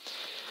practice.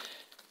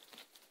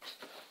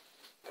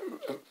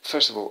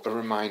 First of all, a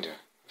reminder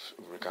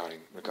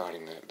regarding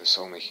the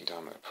soul-making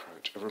dharma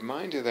approach. A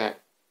reminder that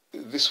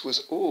this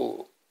was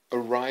all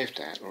arrived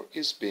at, or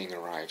is being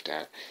arrived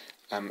at,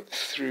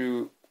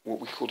 through what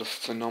we call a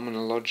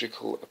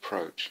phenomenological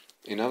approach.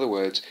 In other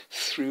words,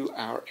 through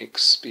our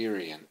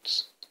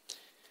experience.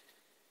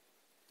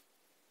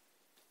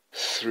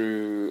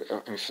 For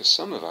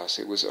some of us,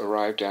 it was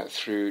arrived at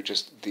through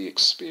just the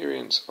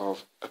experience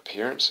of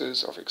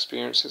appearances, of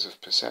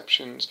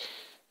perceptions,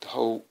 the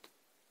whole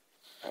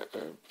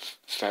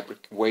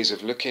ways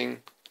of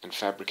looking, and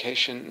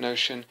fabrication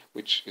notion,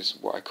 which is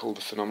what I call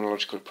the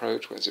phenomenological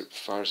approach, as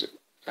far as it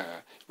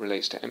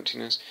relates to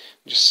emptiness.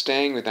 Just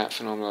staying with that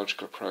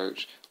phenomenological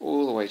approach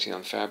all the way to the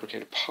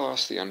unfabricated,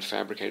 past the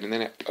unfabricated, and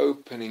then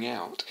opening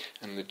out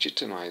and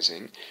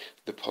legitimizing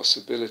the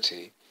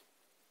possibility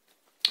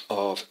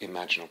of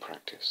imaginal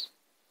practice.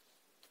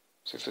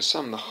 So for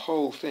some, the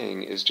whole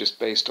thing is just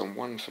based on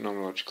one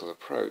phenomenological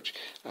approach,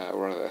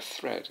 or rather a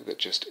thread that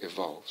just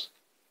evolves.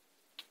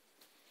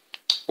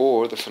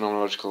 Or the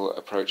phenomenological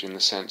approach in the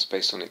sense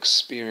based on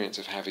experience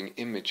of having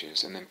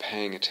images and then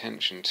paying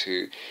attention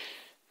to,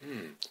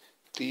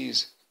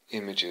 these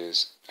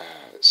images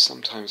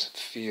sometimes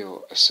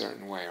feel a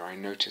certain way, or I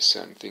notice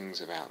certain things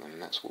about them,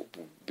 and that's what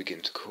we'll begin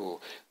to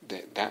call,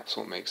 that's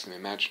what makes them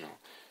imaginal.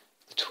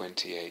 The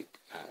 28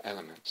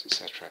 elements,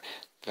 etc.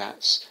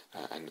 That's,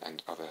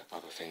 and other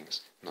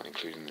things, not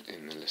included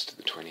in the list of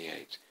the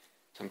 28.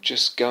 So I'm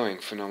just going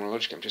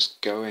phenomenologically, I'm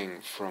just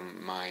going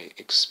from my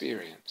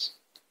experience,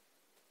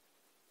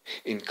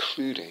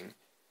 including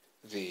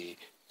the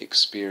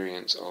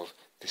experience of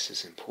this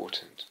is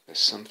important. There's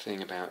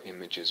something about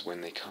images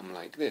when they come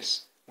like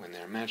this, when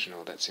they're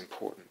imaginal, that's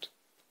important.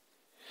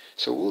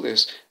 So all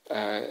this,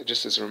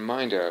 just as a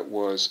reminder,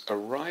 was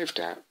arrived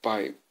at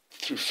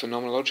through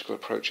phenomenological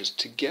approaches,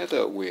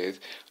 together with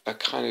a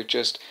kind of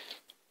just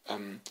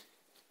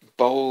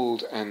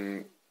bold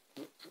and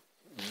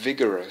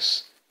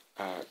vigorous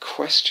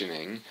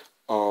questioning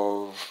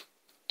of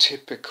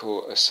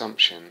typical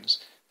assumptions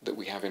that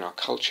we have in our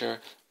culture,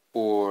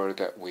 or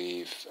that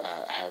we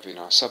have in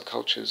our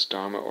subcultures,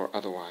 dharma or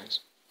otherwise.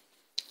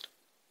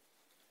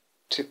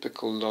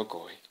 Typical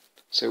logoi.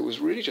 So it was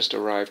really just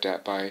arrived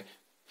at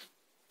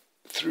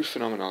through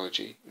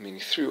phenomenology, meaning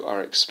through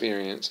our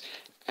experience,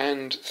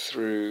 and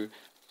through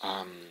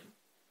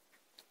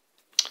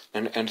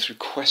and through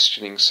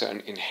questioning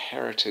certain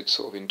inherited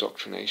sort of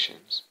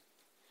indoctrinations.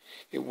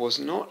 It was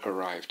not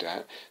arrived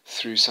at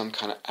through some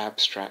kind of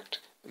abstract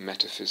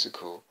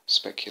metaphysical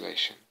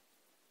speculation.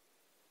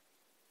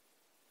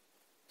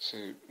 So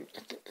I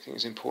think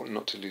it's important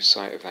not to lose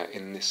sight of that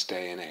in this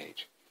day and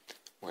age,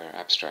 where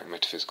abstract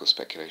metaphysical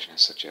speculation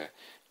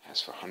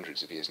has for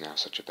hundreds of years now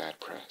such a bad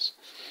press.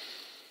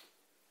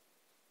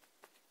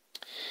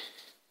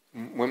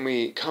 When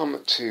we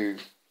come to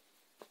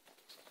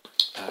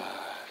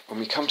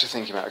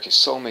thinking about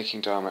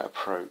soul-making dharma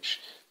approach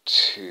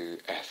to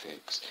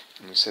ethics,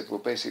 and we said, well,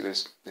 basically,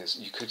 there's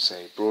you could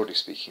say, broadly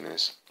speaking,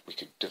 we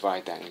could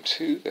divide that in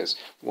two.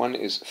 One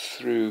is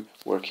through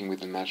working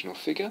with the imaginal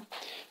figure,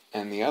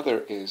 and the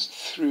other is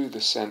through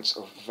the sense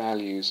of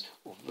values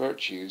or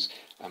virtues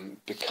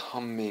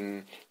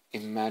becoming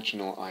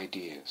imaginal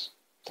ideas,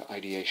 the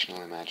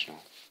ideational-imaginal.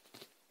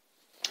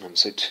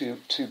 So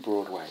two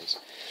broad ways.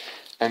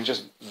 And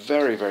just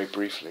very, very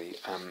briefly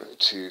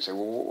to say,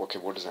 well, okay,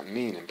 what does that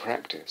mean in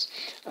practice?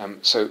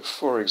 So,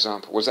 for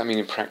example, what does that mean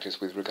in practice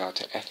with regard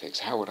to ethics?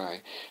 How would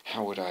I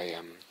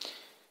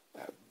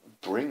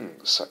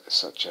bring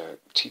such a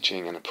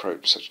teaching and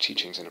approach, such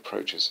teachings and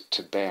approaches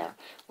to bear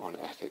on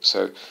ethics?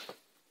 So,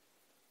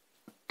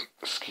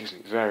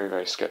 very,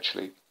 very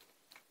sketchily,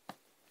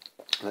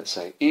 let's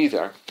say,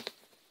 either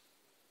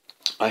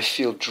I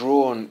feel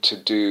drawn to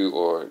do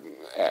or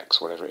X,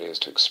 whatever it is,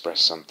 to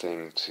express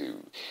something,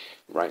 to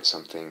write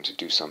something, to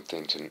do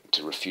something,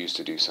 to refuse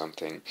to do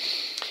something,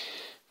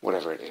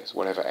 whatever it is,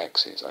 whatever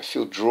X is. I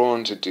feel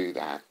drawn to do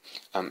that,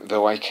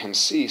 though I can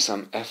see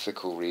some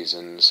ethical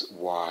reasons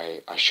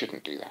why I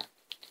shouldn't do that.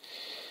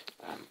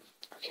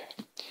 Okay,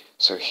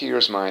 so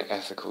here's my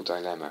ethical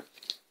dilemma.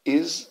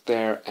 Is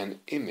there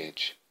an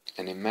image,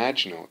 an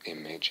imaginal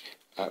image,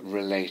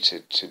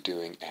 related to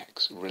doing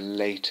X,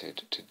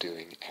 related to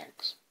doing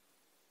X?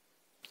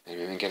 And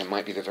again, it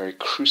might be the very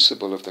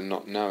crucible of the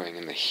not knowing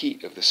and the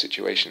heat of the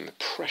situation, the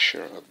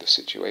pressure of the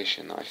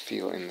situation that I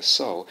feel in the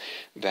soul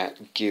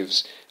that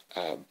gives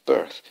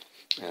birth,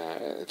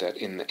 that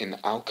in the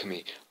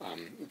alchemy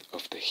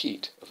of the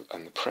heat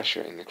and the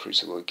pressure in the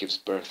crucible, it gives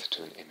birth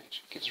to an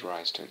image, gives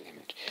rise to an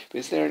image. But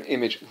is there an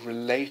image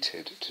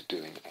related to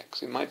doing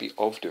X? It might be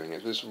of doing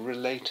it, but it's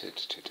related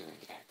to doing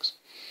X.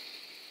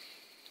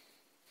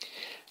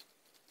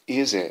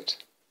 Is it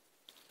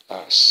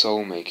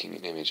soul-making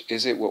an image?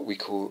 Is it what we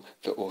call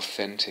the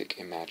authentic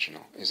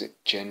imaginal? Is it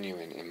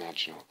genuine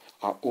imaginal?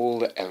 Are all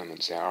the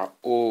elements there? Are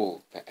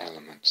all the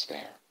elements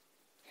there?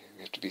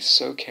 We have to be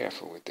so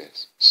careful with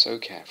this, so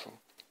careful.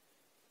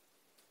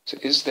 So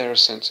is there a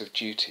sense of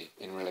duty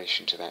in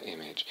relation to that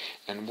image?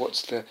 And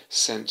what's the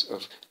sense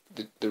of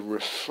the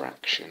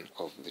refraction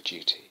of the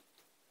duty?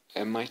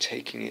 Am I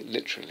taking it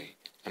literally?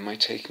 Am I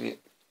taking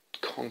it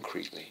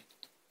concretely?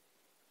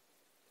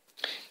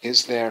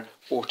 Is there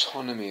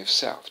autonomy of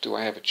self? Do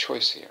I have a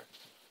choice here?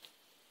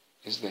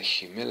 Is there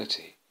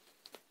humility?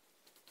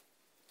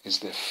 Is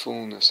there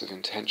fullness of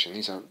intention?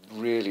 These are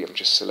really, I'm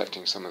just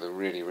selecting some of the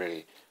really,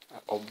 really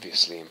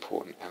obviously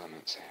important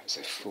elements here. Is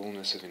there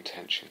fullness of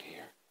intention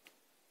here?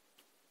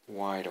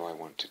 Why do I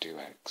want to do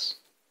X?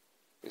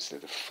 Is there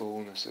the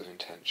fullness of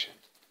intention?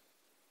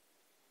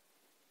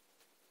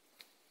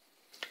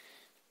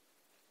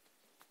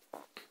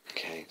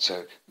 Okay,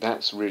 So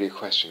that's really a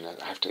question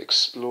that I have to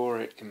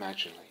explore it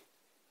imaginally.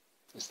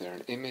 Is there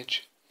an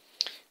image?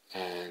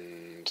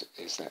 And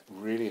is that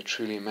really a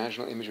truly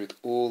imaginal image with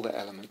all the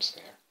elements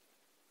there?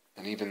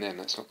 And even then,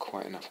 that's not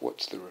quite enough.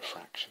 What's the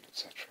refraction,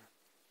 etc.?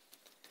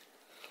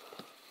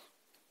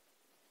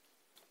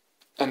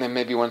 And then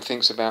maybe one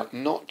thinks about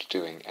not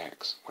doing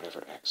X,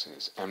 whatever X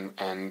is,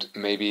 and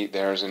maybe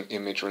there's an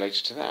image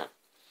related to that.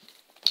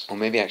 Or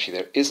maybe actually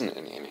there isn't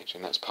an image,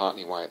 and that's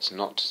partly why it's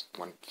not,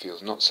 one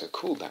feels not so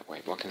called that way.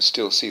 But one can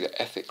still see that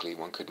ethically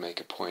one could make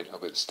a point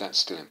of it, that's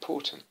still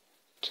important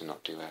to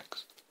not do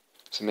X.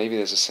 So maybe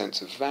there's a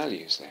sense of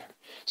values there.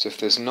 So if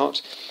there's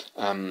not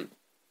an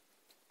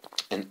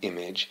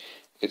image,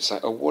 it's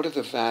like, oh, what are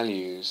the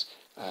values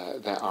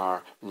that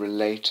are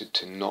related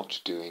to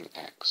not doing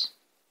X?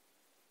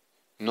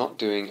 Not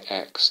doing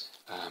X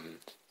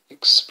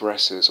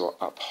expresses or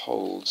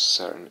upholds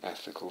certain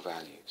ethical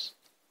values.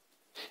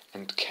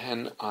 And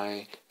can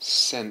I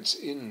sense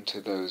into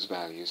those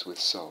values with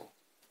soul?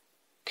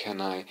 Can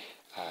I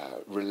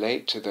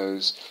relate to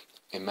those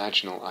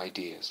imaginal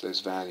ideas,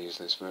 those values,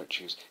 those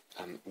virtues,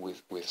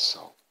 with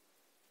soul?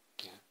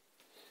 Yeah.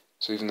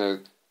 So even though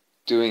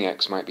doing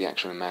X might be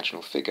actual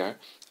imaginal figure,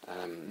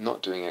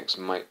 not doing X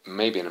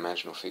may be an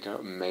imaginal figure,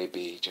 may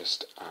be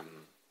just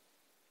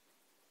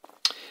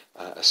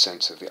a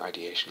sense of the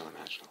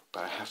ideational-imaginal.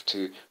 But I have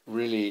to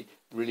really,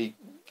 really,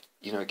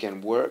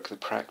 again, work the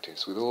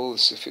practice with all the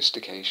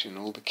sophistication,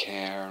 all the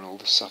care, and all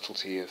the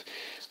subtlety of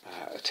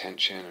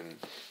attention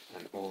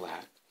and all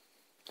that,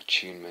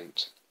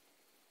 attunement.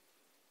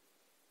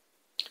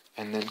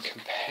 And then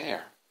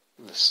compare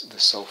the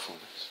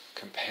soulfulness,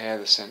 compare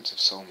the sense of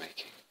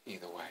soul-making,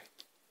 either way,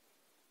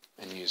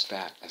 and use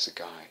that as a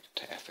guide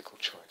to ethical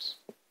choice.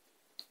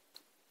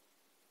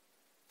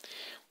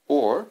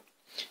 Or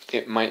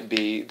it might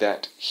be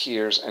that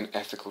here's an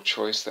ethical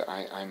choice that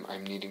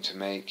I'm needing to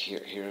make.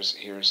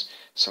 Here's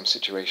some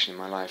situation in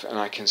my life, and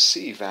I can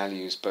see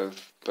values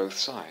both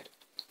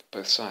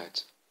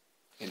sides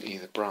in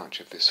either branch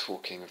of this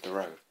forking of the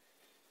road.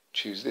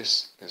 Choose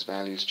this, there's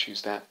values.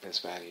 Choose that, there's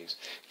values.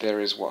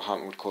 There is what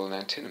Hartmann would call an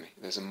antinomy.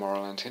 There's a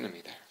moral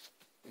antinomy there.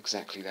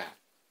 Exactly that.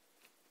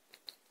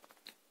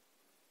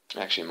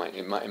 Actually,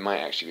 it might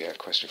actually be a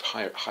question of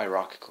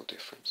hierarchical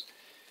difference.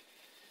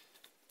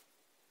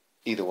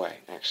 Either way,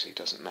 actually, it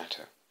doesn't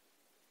matter.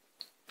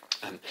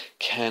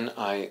 Can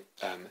I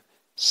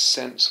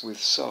sense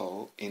with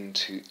soul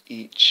into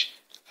each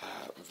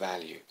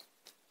value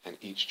and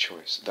each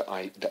choice,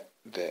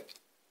 the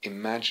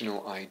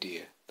imaginal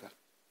idea,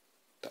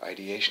 the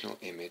ideational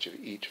image of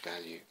each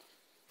value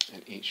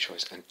and each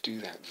choice, and do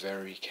that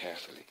very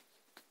carefully.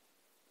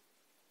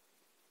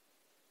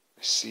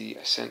 I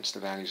sense the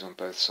values on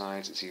both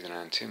sides. It's either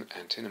an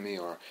antinomy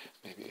or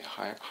maybe a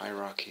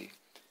hierarchical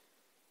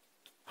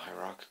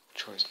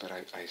choice, but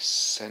I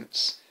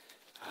sense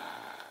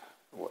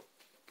what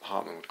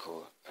Hartmann would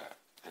call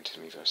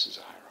antinomy versus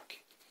a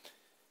hierarchy,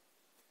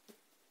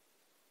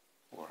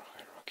 or a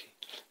hierarchy.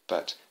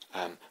 But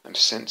I'm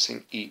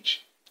sensing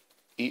each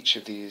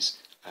of these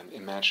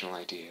imaginal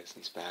ideas,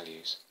 these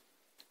values,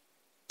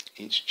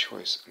 each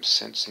choice. I'm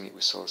sensing it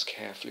with soul as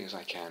carefully as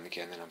I can.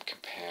 Again, then I'm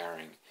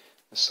comparing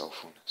the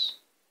soulfulnesses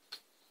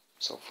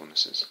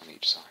on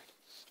each side.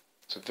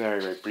 So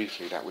very, very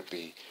briefly, that would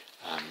be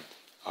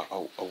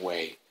a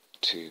way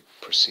to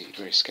proceed,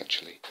 very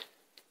sketchily.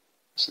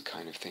 It's the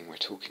kind of thing we're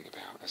talking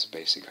about as a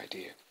basic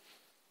idea.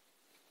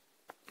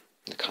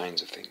 The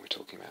kinds of thing we're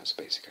talking about as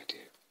a basic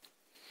idea.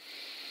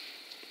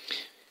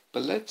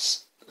 But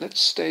let's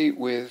stay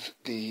with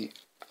the.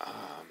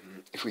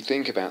 If we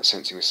think about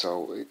sensing with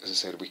soul, as I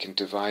said, we can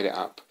divide it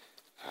up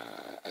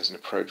as an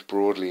approach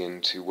broadly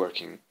into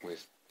working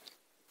with.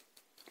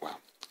 Well,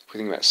 if we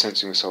think about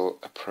sensing with soul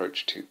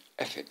approach to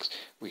ethics,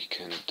 we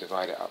can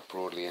divide it up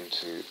broadly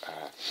into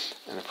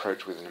an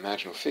approach with an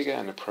imaginal figure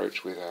and an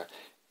approach with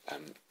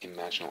an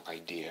imaginal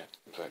idea,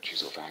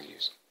 virtues or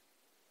values.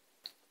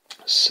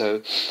 So,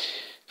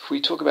 if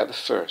we talk about the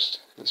first,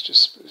 let's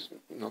just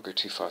not go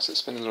too fast.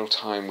 Let's spend a little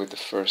time with the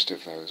first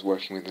of those,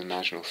 working with an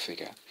imaginal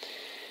figure.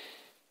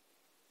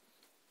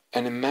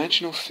 An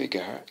imaginal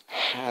figure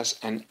has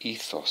an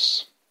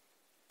ethos.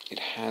 It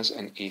has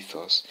an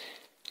ethos,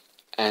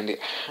 and it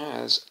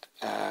has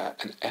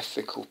an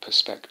ethical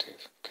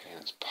perspective. Okay,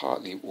 that's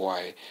partly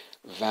why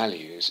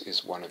values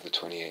is one of the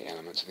 28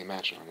 elements of the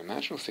imaginal. An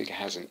imaginal figure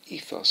has an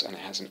ethos and it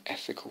has an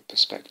ethical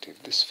perspective.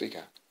 This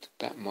figure,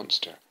 that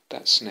monster,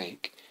 that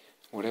snake,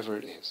 whatever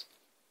it is,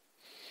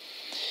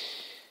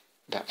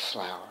 that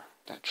flower,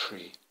 that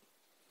tree.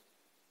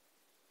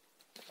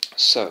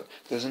 So,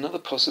 there's another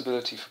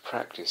possibility for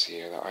practice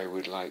here that I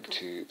would like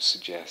to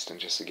suggest and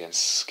just again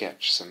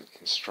sketch some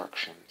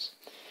instructions.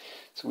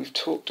 So we've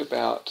talked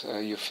about,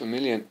 you're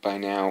familiar by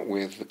now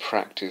with the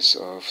practice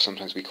of,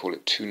 sometimes we call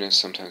it twoness,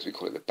 sometimes we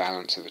call it the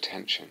balance of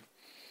attention.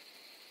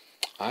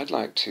 I'd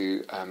like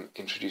to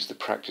introduce the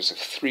practice of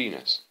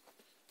threeness,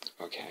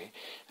 okay,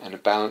 and a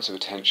balance of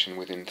attention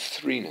within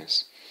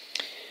threeness.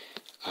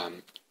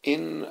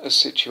 In a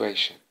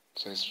situation,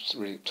 so it's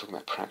really talking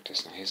about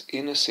practice now, here's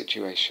in a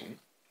situation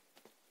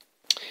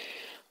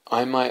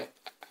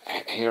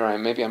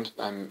maybe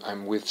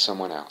I'm with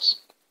someone else,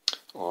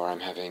 or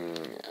I'm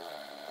having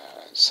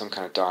some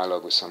kind of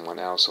dialogue with someone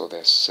else, or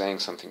they're saying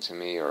something to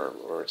me,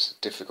 or it's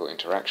a difficult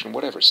interaction,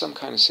 whatever, some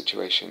kind of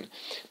situation.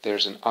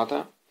 There's an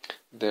other,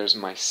 there's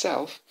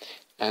myself,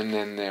 and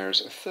then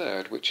there's a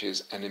third, which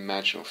is an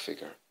imaginal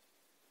figure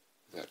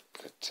that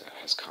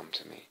has come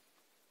to me.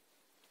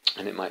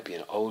 And it might be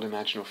an old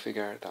imaginal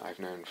figure that I've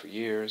known for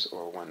years,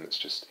 or one that's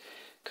just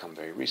come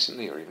very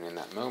recently, or even in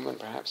that moment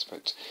perhaps.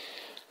 But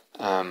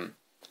and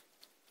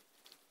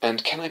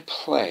can I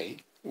play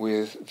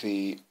with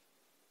the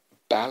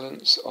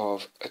balance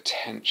of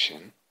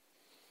attention,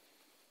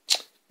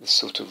 the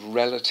sort of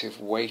relative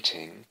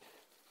weighting,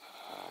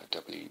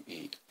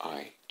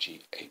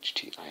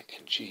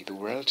 weighting, the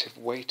relative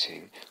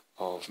weighting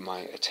of my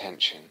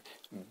attention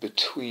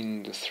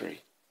between the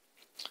three.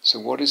 So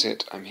what is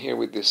it? I'm here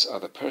with this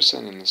other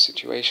person in this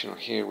situation, or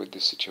here with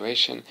this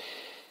situation.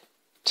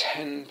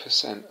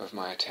 10% of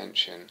my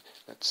attention,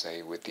 let's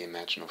say, with the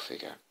imaginal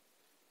figure,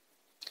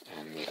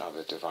 and the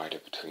other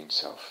divided between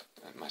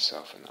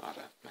myself and the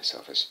other,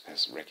 myself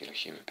as regular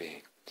human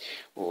being.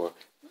 Or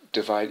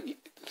divide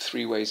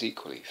 3 ways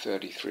equally,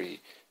 33%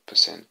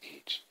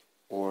 each.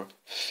 Or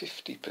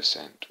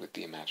 50% with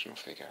the imaginal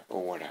figure,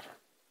 or whatever.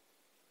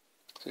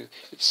 So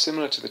it's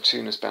similar to the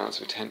twoness balance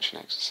of attention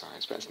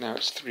exercise, but now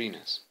it's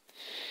threeness.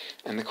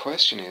 And the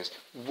question is,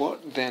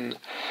 what then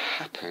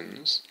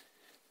happens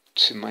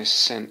to my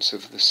sense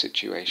of the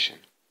situation?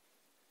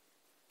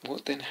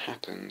 What then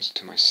happens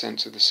to my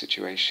sense of the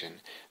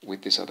situation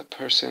with this other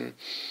person,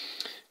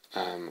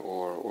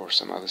 or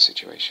some other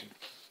situation?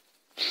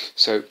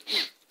 So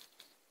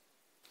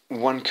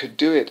one could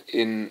do it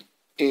in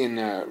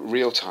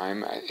real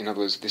time. In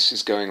other words, this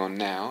is going on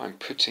now. I'm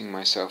putting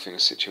myself in a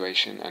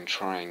situation and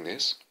trying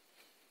this.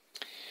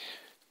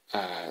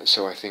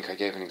 So I think I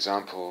gave an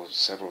example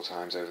several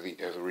times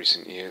over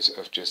recent years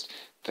of just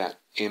that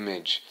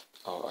image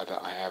that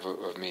I have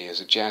of me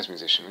as a jazz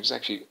musician, which is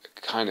actually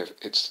kind of,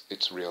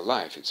 it's real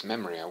life, it's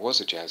memory. I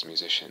was a jazz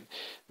musician,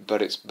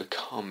 but it's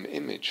become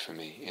image for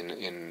me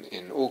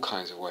in all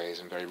kinds of ways,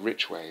 in very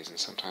rich ways, and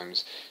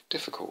sometimes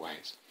difficult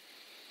ways.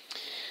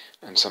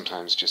 And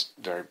sometimes just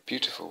very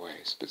beautiful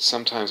ways. But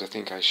sometimes, I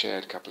think I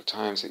shared a couple of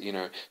times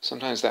that,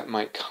 sometimes that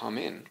might come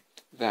in,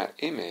 that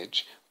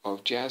image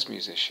of jazz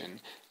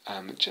musician,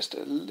 just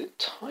a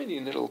tiny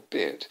little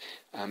bit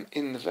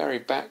in the very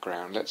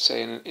background, let's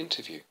say in an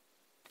interview,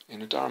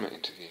 in a dharma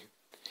interview.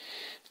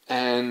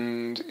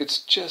 And it's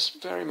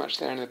just very much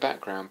there in the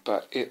background,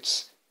 but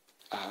it's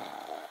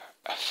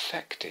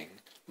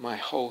affecting my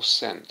whole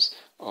sense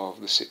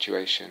of the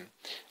situation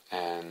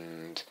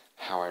and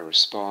how I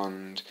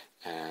respond,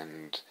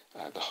 and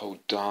the whole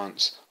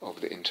dance of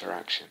the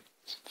interaction.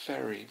 It's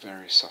very,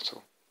 very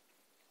subtle.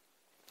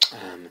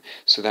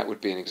 So that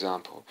would be an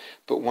example.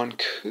 But one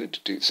could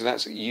do, so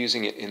that's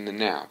using it in the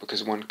now,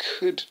 because one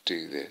could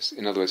do this.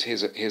 In other words,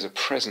 here's a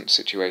present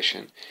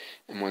situation,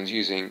 and one's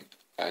using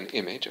an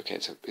image. Okay,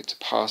 it's a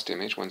past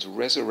image. One's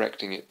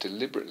resurrecting it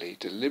deliberately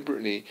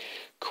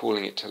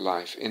calling it to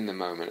life in the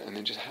moment, and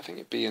then just having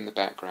it be in the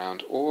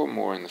background, or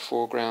more in the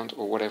foreground,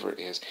 or whatever it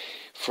is,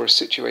 for a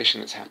situation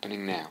that's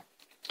happening now.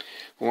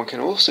 One can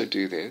also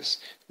do this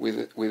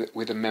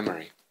with a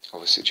memory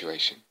of a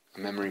situation. A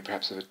memory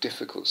perhaps of a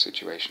difficult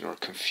situation, or a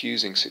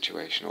confusing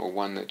situation, or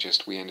one that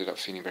just we ended up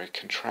feeling very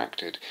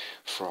contracted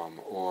from,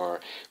 or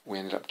we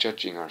ended up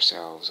judging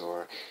ourselves,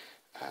 or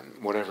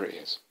whatever it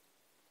is.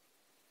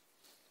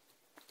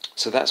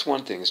 So that's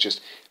one thing, is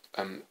just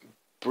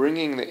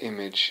bringing the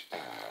image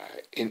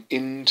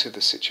into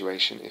the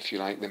situation, if you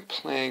like, then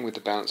playing with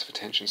the balance of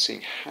attention,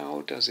 seeing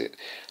how does it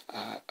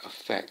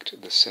affect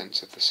the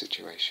sense of the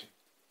situation.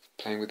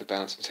 Playing with the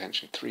balance of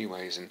attention 3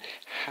 ways, and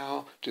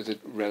how do the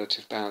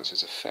relative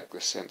balances affect the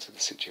sense of the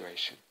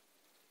situation?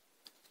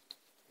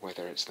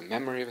 Whether it's the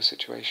memory of a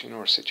situation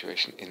or a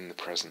situation in the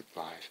present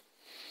live.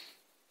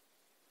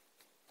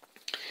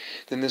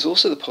 Then there's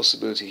also the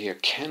possibility here,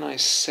 can I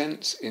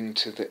sense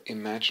into the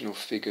imaginal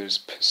figure's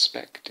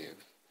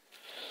perspective,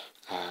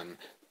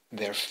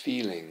 their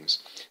feelings,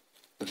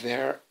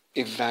 their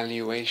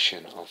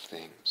evaluation of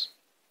things?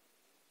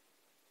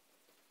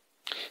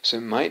 So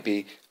it might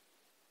be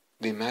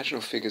the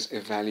imaginal figure's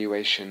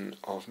evaluation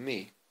of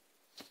me,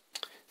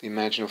 the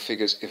imaginal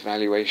figure's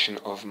evaluation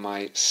of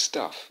my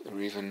stuff, or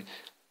even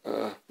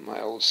my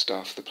old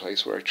stuff, the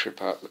place where I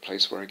trip up, the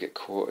place where I get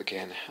caught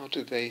again. How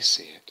do they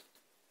see it?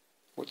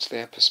 What's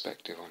their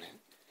perspective on it?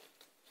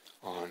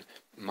 On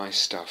my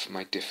stuff,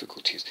 my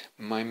difficulties,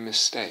 my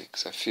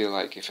mistakes. I feel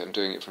like if I'm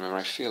doing it from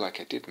memory, I feel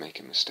like I did make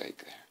a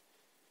mistake there.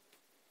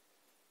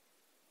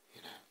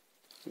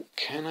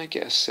 Can I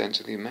get a sense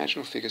of the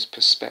imaginal figure's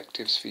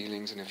perspectives,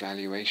 feelings, and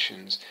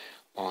evaluations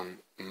on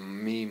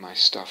me, my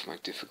stuff, my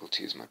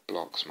difficulties, my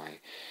blocks, my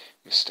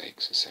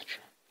mistakes, etc.?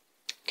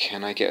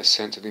 Can I get a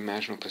sense of the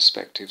imaginal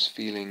perspectives,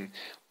 feeling,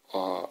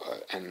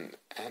 and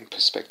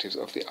perspectives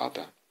of the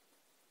other?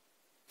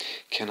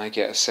 Can I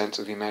get a sense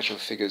of the imaginal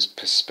figure's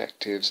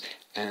perspectives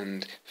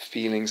and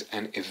feelings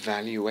and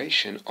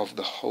evaluation of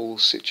the whole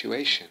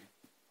situation?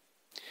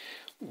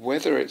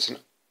 whether it's an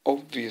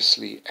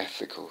obviously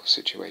ethical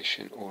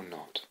situation or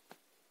not.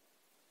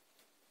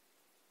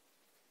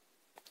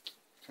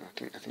 So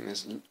I think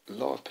there's a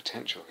lot of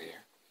potential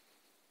here.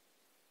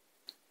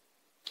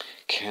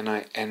 Can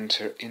I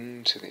enter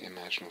into the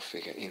imaginal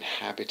figure,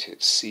 inhabit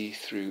it, see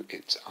through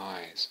its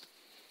eyes,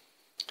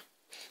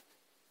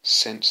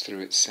 sense through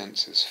its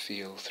senses,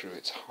 feel through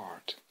its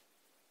heart?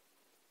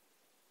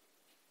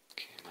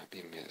 Okay, it might be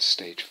a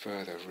stage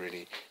further of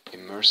really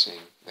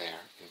immersing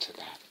there into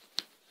that.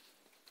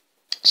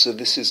 So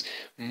this is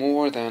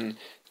more than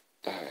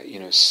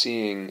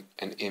seeing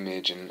an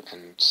image and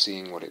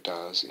seeing what it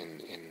does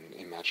in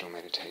imaginal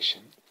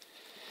meditation.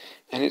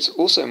 And it's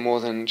also more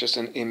than just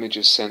an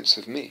image's sense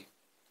of me.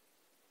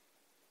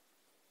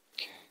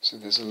 Okay, so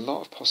there's a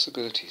lot of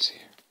possibilities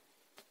here.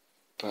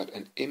 But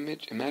an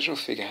imaginal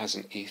figure has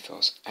an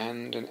ethos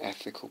and an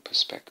ethical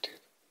perspective.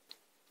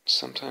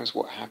 Sometimes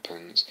what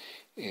happens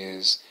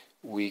is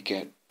we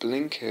get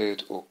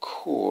blinkered or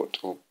caught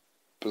or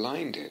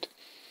blinded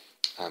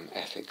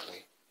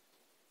ethically.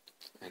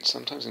 And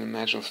sometimes an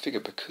imaginal figure,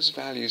 because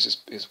values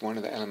is one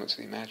of the elements of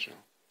the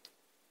imaginal,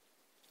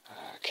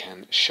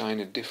 can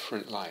shine a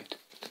different light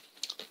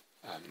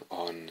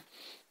on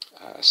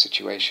a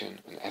situation,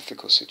 an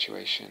ethical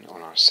situation,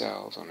 on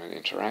ourselves, on an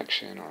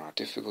interaction, on our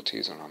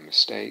difficulties, on our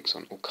mistakes,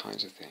 on all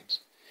kinds of things.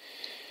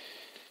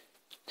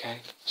 Okay,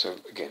 so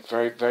again,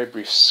 very, very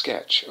brief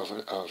sketch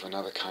of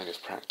another kind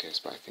of practice,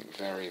 but I think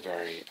very,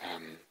 very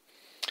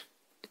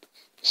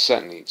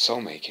certainly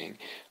soul-making,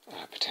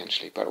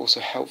 potentially, but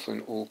also helpful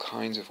in all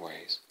kinds of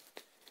ways.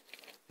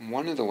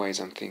 One of the ways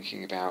I'm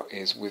thinking about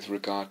is with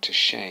regard to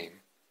shame,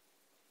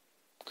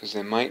 because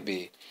there might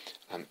be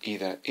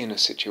either in a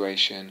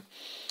situation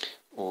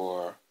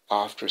or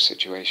after a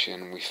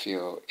situation we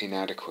feel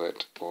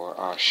inadequate, or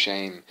our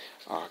shame,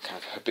 our kind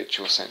of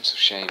habitual sense of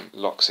shame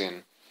locks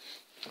in,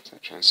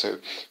 etc. And so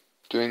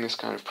doing this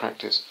kind of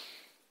practice,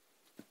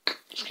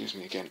 excuse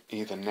me again,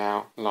 either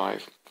now,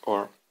 live,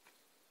 or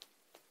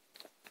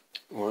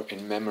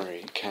in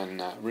memory,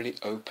 can really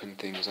open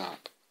things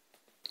up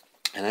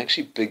and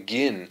actually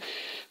begin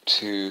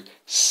to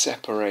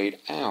separate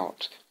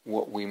out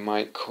what we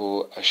might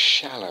call a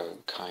shallow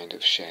kind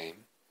of shame.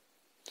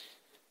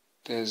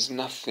 There's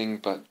nothing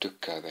but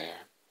dukkha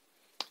there.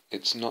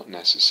 It's not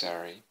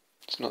necessary.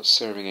 It's not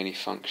serving any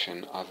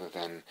function other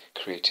than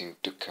creating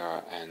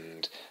dukkha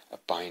and a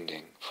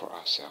binding for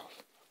ourselves.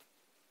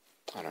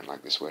 I don't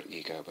like this word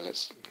ego, but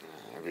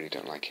I really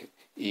don't like it.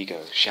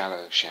 Ego,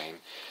 shallow shame.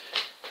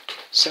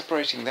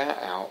 Separating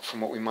that out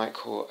from what we might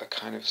call a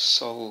kind of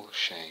soul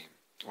shame,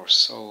 or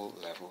soul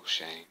level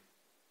shame,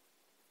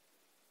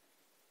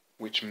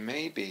 which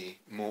may be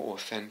more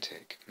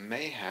authentic,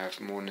 may have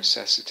more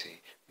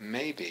necessity,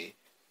 maybe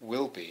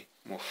will be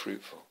more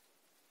fruitful.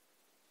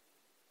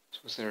 So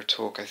was there a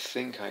talk I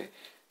think I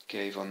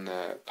gave on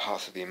the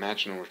Path of the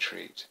Imaginal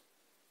retreat?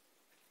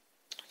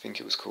 I think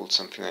it was called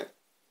something like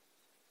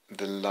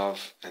The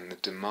Love and the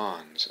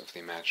Demands of the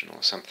Imaginal,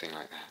 or something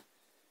like that.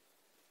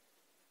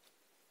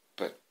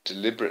 But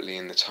deliberately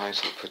in the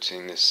title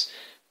putting this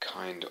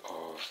kind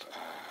of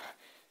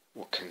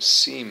what can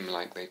seem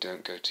like they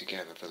don't go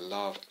together, the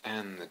love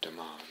and the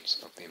demands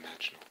of the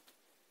imaginal.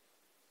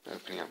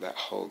 Opening up the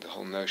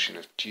whole notion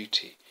of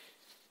duty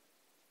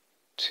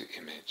to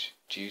image,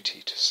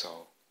 duty to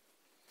soul.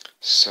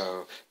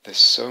 So there's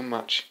so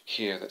much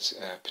here that's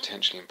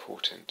potentially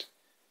important,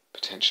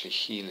 potentially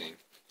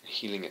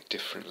healing at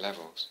different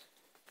levels,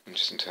 and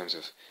just in terms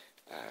of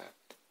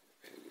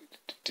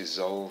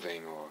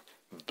dissolving or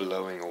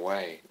blowing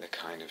away the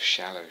kind of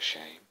shallow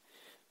shame,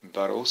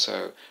 but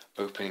also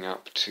opening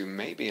up to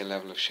maybe a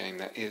level of shame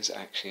that is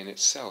actually in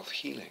itself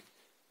healing,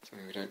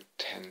 something we don't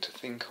tend to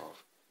think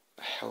of,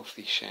 a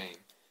healthy shame,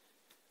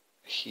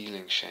 a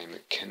healing shame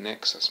that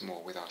connects us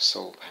more with our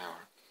soul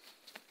power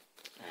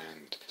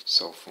and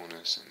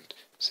soulfulness and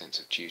sense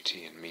of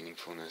duty and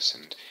meaningfulness,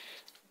 and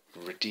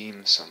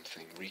redeems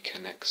something,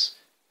 reconnects,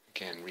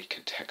 again,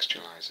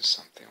 recontextualizes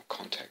something or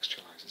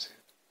contextualizes it.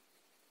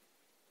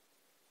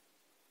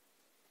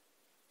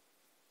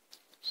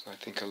 So I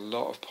think a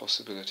lot of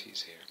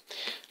possibilities here.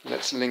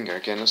 Let's linger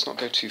again. Let's not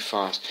go too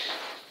fast.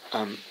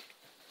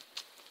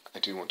 I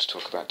do want to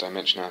talk about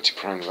dimensionality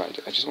primarily,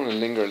 but I just want to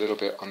linger a little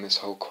bit on this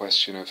whole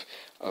question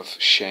of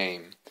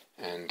shame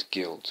and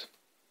guilt.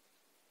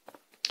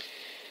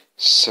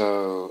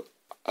 So,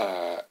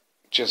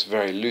 just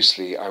very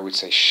loosely, I would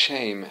say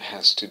shame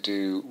has to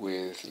do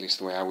with, at least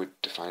the way I would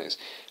define it, is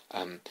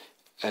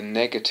a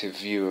negative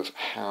view of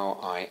how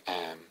I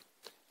am.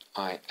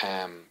 I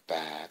am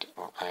bad,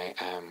 or I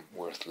am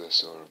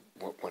worthless, or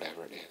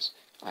whatever it is.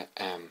 I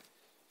am.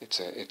 It's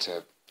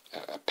a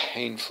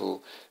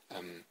painful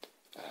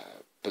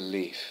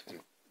belief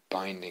and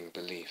binding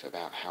belief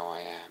about how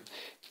I am.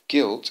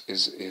 Guilt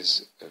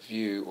is a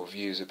view or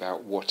views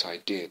about what I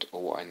did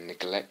or what I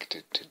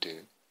neglected to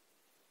do.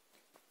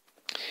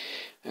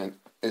 And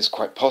it's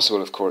quite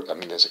possible, of course,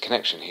 there's a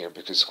connection here,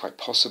 because it's quite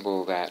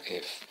possible that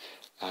if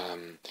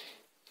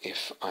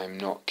I'm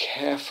not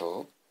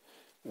careful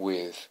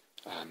with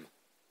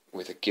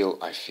with a guilt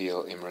I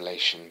feel in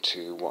relation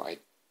to what I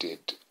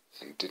did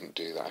and didn't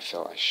do that I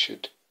felt I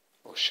should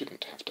or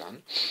shouldn't have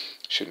done,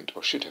 shouldn't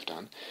or should have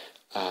done,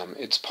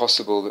 it's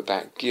possible that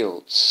that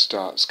guilt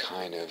starts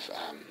kind of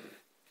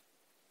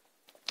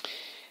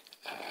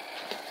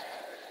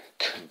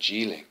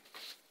congealing,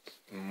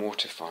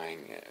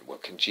 mortifying,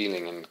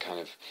 congealing and kind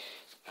of,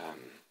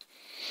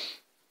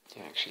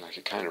 actually like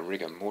a kind of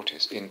rigor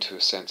mortis into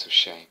a sense of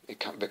shame.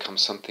 It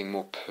becomes something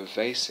more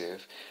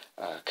pervasive,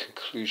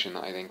 conclusion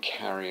that I then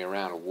carry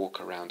around or walk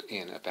around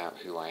in about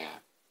who I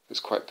am. It's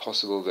quite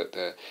possible that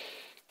the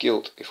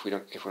guilt, if we're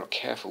not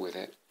careful with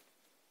it,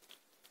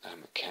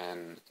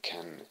 can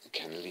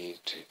lead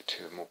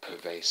to a more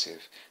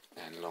pervasive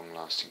and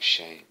long-lasting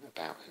shame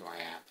about who I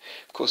am.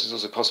 Of course, it's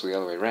also possible the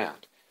other way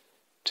around.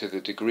 To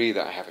the degree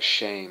that I have a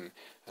shame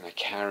and I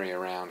carry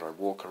around or I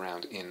walk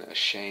around in a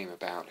shame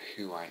about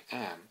who I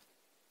am,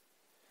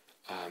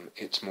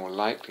 it's more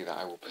likely that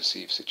I will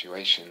perceive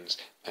situations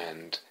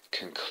and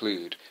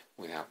conclude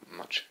without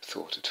much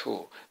thought at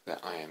all that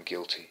I am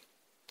guilty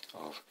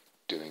of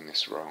doing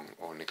this wrong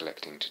or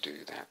neglecting to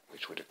do that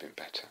which would have been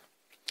better.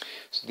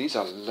 So these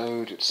are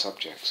loaded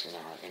subjects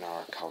in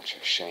our culture,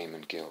 shame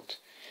and guilt.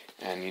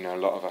 And a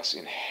lot of us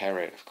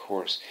inherit, of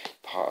course,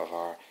 part of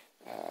our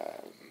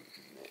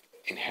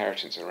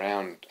inheritance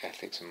around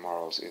ethics and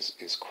morals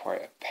is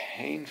quite a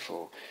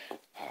painful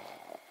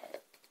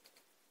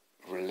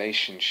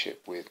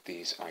relationship with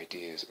these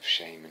ideas of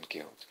shame and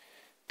guilt,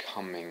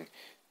 coming,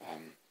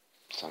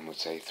 some would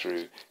say,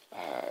 through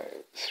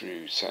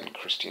certain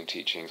Christian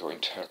teachings or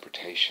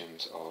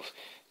interpretations of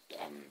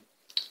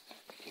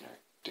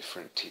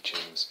different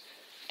teachings,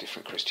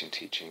 different Christian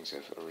teachings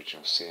of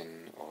original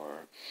sin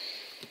or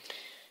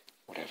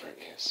whatever it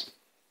is.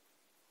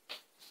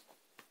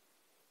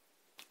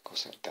 Of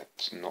course,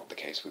 that's not the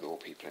case with all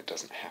people. It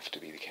doesn't have to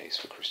be the case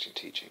for Christian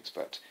teachings,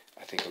 but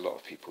I think a lot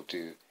of people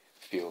do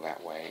feel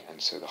that way,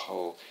 and so the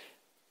whole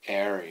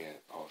area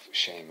of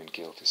shame and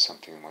guilt is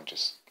something one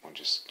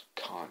just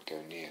can't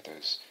go near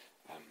those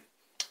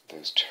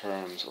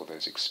terms or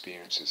those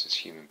experiences as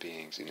human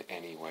beings in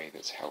any way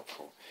that's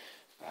helpful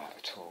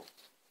at all,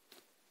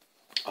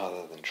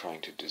 other than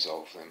trying to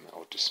dissolve them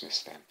or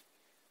dismiss them.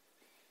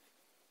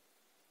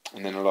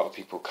 And then a lot of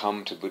people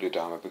come to Buddha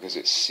Dharma because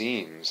it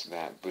seems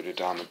that Buddha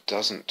Dharma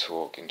doesn't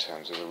talk in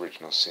terms of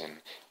original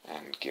sin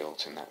and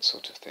guilt and that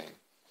sort of thing.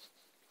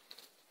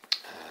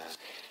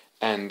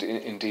 And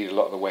indeed, a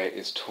lot of the way it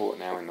is taught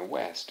now in the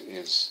West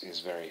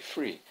is very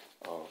free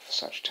of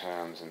such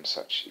terms and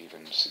such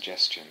even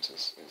suggestions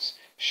as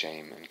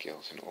shame and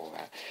guilt and all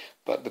that.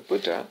 But the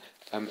Buddha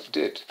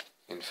did,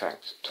 in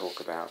fact, talk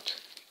about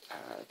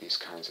these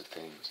kinds of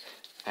things.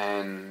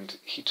 And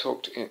he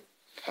talked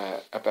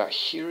about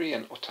hiri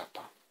and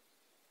ottappa.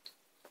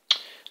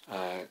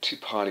 Two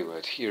Pali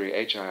words, hiri,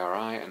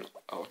 H-I-R-I, and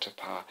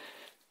ottappa,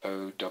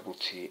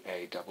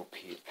 O-T-T-A-P-P-A.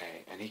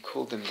 And he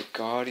called them the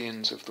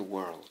guardians of the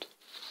world.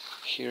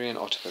 Hiri and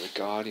ottappa, the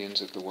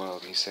guardians of the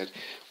world. And he said,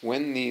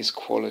 when these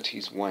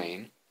qualities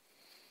wane,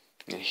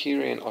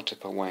 hiri and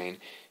ottappa wane,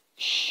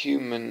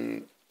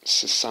 human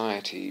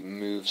society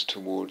moves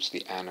towards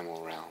the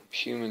animal realm.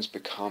 Humans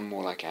become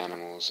more like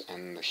animals,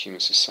 and the human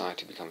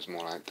society becomes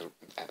more like the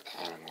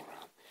animal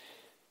realm.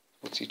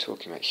 What's he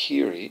talking about?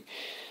 Hiri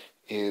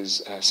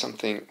is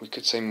something we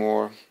could say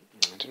more,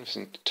 I don't know if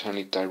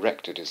internally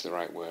directed is the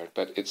right word,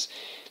 but it's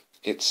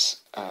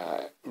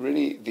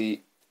really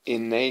the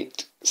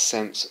innate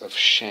sense of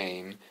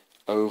shame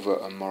over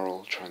a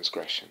moral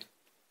transgression.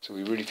 So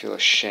we really feel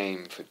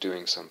ashamed for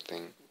doing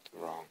something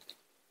wrong.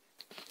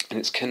 And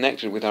it's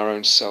connected with our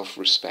own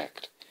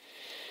self-respect.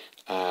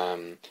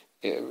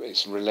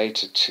 It's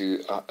related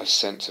to a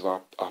sense of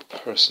our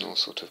personal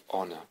sort of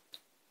honour.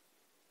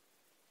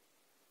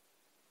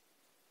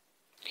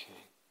 Okay.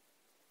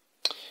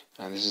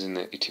 And this is in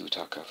the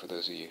Itiwutaka for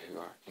those of you who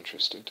are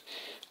interested.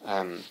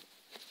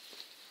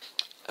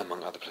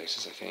 Among other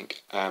places, I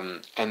think.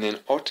 And then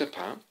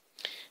ottappa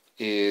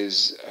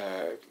is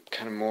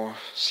kind of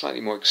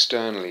slightly more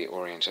externally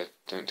oriented.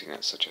 I don't think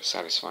that's such a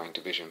satisfying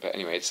division, but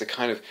anyway, it's the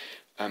kind of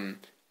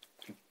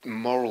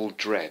moral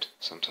dread,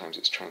 sometimes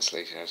it's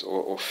translated as,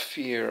 or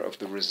fear of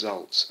the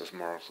results of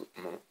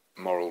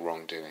moral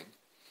wrongdoing.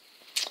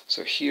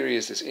 So hiri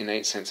is this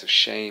innate sense of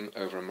shame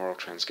over a moral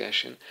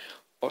transgression.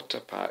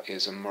 Ottappa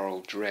is a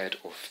moral dread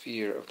or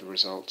fear of the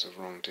results of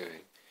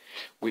wrongdoing,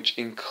 which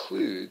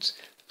includes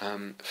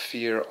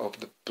fear of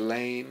the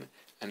blame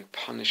and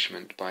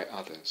punishment by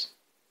others.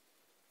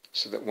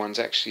 So that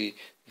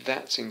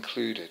that's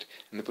included.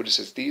 And the Buddha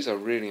says these are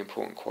really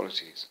important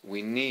qualities.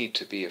 We need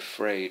to be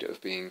afraid of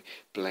being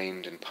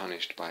blamed and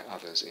punished by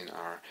others in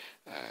our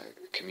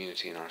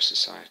community, in our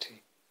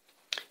society.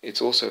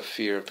 It's also a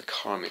fear of the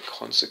karmic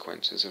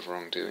consequences of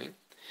wrongdoing.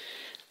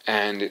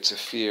 And it's a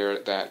fear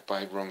that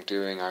by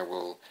wrongdoing I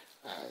will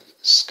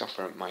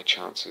scupper my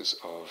chances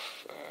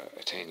of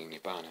attaining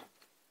Nibbana.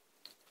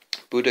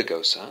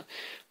 Buddhaghosa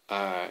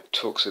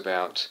talks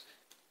about,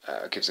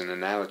 gives an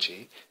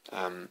analogy,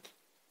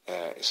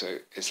 so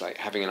it's like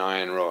having an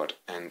iron rod,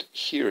 and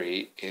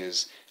hiri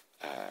is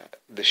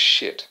the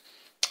shit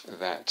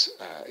that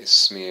is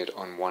smeared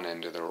on one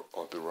end of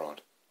the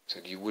rod. So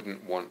you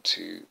wouldn't want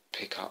to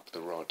pick up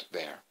the rod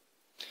there.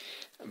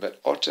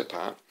 But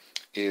ottappa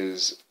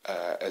is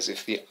as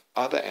if the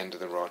other end of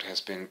the rod has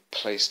been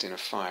placed in a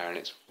fire and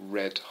it's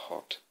red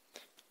hot,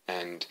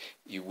 and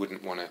you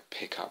wouldn't want to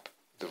pick up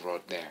the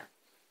rod there.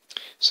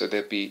 So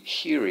there'd be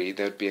hiri,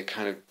 there'd be a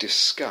kind of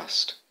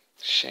disgust,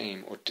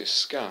 shame or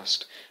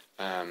disgust,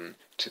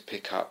 to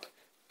pick up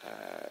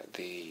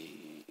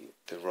the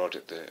rod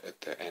at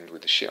the end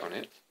with the shit on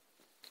it.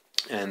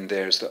 And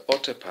there's the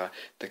ottappa,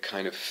 the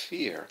kind of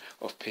fear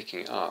of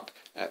picking up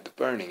at the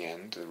burning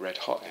end, the red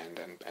hot end,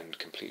 and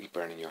completely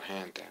burning your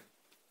hand then.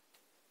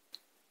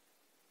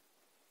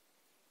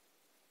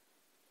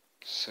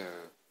 So,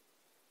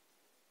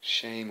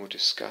 shame or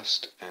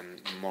disgust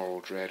and moral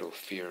dread or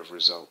fear of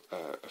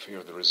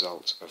the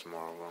results of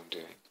moral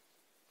wrongdoing.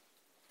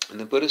 And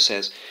the Buddha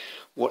says,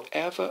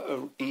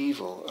 whatever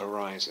evil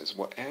arises,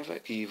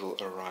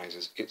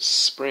 it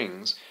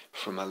springs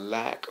from a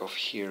lack of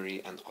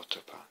hiri and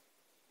ottappa.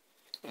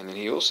 And then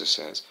he also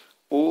says,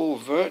 all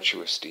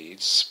virtuous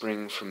deeds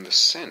spring from the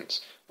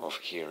sense of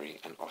hiri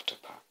and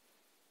ottappa,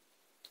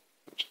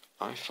 which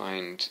I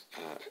find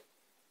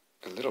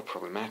a little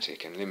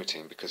problematic and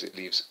limiting, because it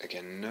leaves,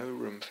 again, no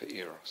room for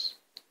eros.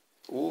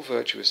 All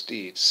virtuous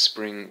deeds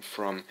spring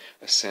from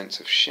a sense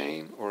of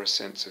shame or a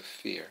sense of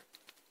fear.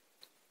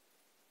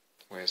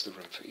 Where's the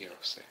room for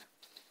eros there?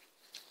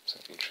 So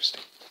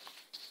interesting.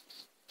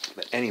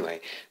 But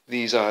anyway,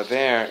 these are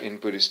there in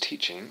Buddha's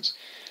teachings,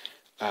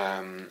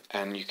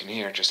 and you can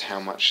hear just how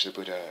much the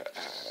Buddha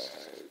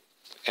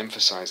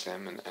emphasized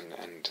them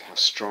and how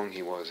strong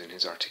he was in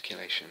his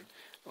articulation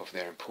of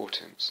their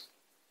importance.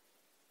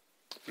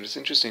 But it's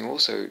interesting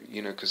also,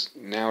 because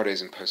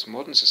nowadays in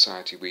postmodern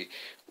society, we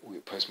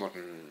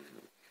postmodern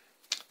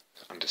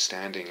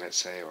understanding, let's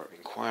say, or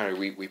inquiry,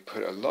 we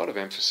put a lot of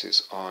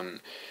emphasis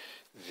on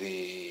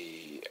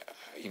the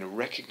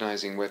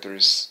recognizing whether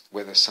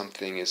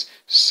something is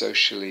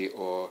socially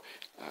or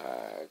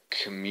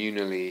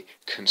communally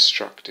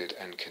constructed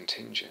and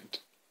contingent.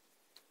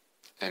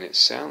 And it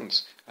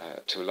sounds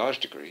to a large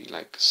degree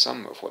like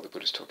some of what the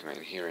Buddha is talking about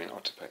in hiri and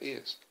ottappa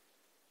is.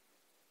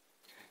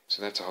 Okay.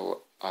 So that's a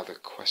whole other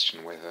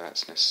question, whether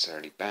that's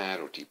necessarily bad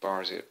or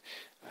debars it,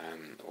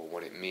 or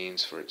what it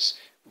means for its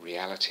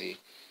reality,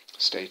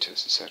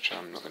 status, etc.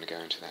 I'm not going to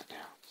go into that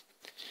now.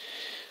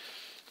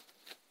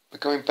 But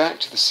going back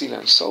to the Sila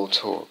and Soul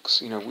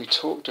talks, we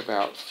talked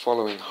about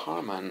following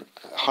hartmann,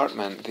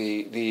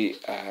 the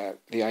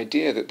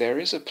idea that there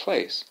is a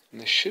place, and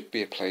there should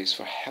be a place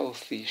for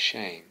healthy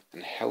shame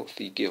and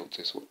healthy guilt,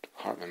 is what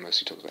Hartmann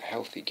mostly talks about,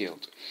 healthy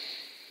guilt.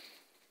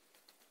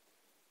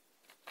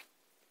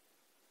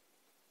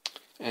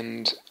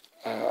 And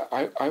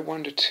I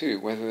wonder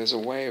too whether there's a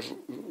way of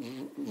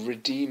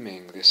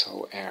redeeming this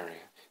whole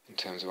area in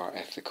terms of our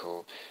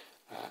ethical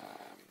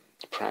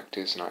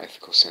practice and our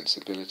ethical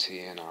sensibility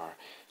and our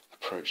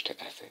approach to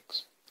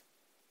ethics.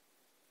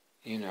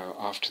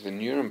 After the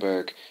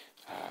Nuremberg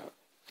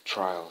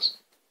trials,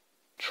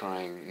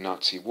 trying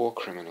Nazi war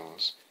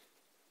criminals,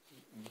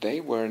 they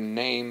were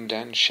named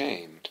and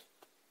shamed,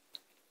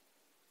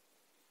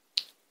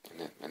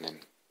 and then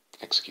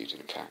executed,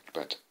 in fact,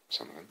 but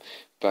some of them.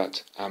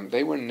 But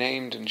they were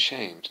named and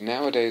shamed.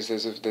 Nowadays,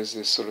 there's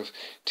this sort of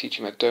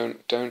teaching about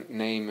don't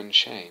name and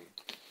shame.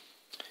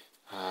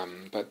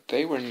 But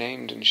they were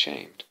named and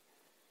shamed,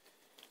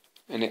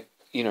 and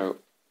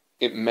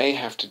it may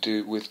have to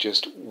do with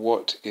just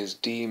what is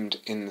deemed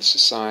in the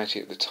society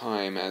at the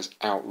time as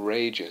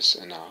outrageous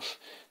enough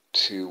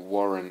to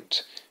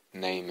warrant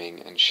naming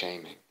and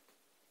shaming.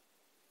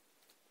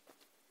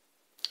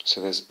 So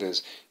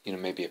there's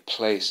maybe a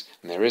place,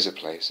 and there is a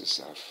place,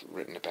 as I've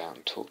written about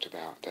and talked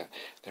about, that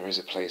there is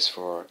a place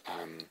for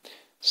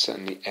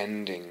certainly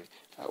ending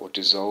or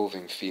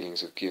dissolving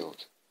feelings of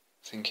guilt,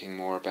 thinking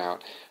more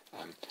about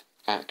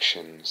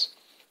actions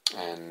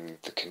and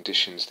the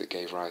conditions that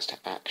gave rise to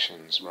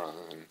actions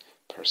rather than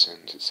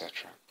persons,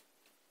 etc.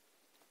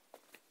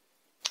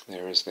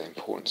 There is the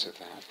importance of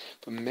that.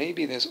 But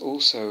maybe there's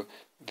also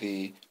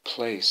the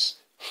place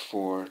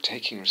for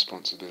taking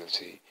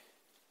responsibility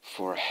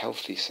for a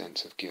healthy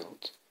sense of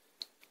guilt,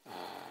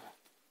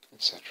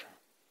 etc.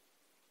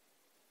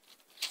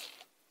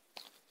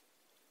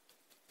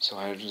 So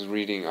I was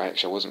reading, I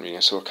wasn't reading,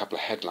 I saw a couple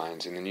of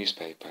headlines in the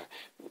newspaper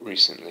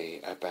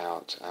recently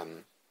about, I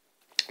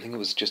think it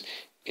was just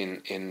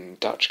in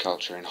Dutch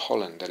culture, in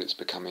Holland, that it's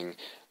becoming,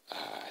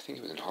 I think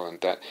it was in Holland,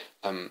 that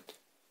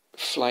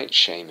flight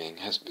shaming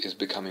is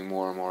becoming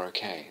more and more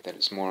okay, that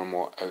it's more and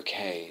more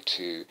okay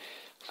to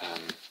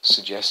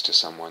suggest to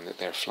someone that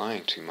they're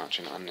flying too much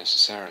and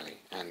unnecessarily,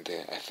 and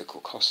the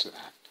ethical cost of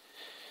that.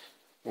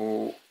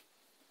 Well,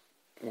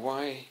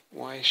 why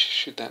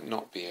should that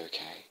not be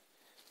okay?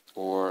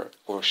 Or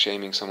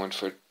shaming someone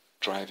for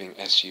driving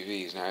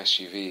SUVs. Now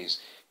SUVs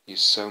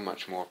use so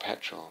much more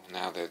petrol.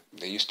 Now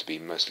they used to be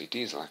mostly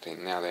diesel, I think.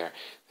 Now they're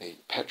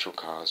petrol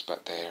cars,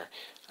 but they're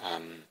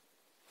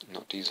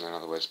not diesel in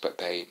other words, but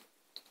they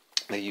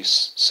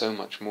use so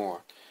much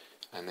more,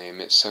 and they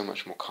emit so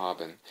much more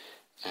carbon.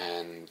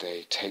 and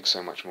they take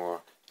so much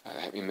more,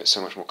 emit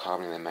so much more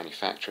carbon than they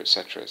manufacture,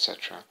 etc.,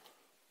 etc.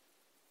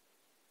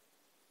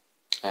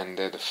 And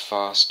they're the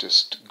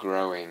fastest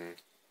growing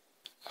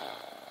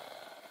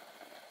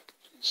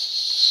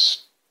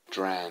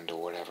strand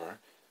or whatever,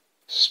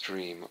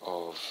 stream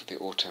of the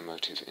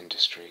automotive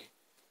industry.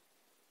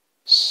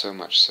 So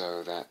much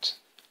so that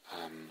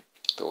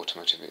the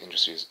automotive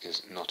industry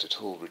is not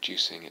at all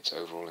reducing its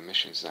overall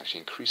emissions, it's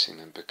actually increasing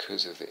them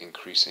because of the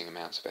increasing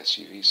amounts of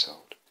SUVs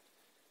sold.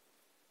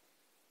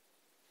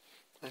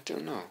 I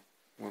don't know.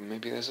 Well,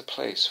 maybe there's a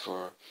place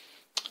for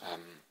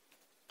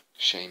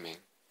shaming.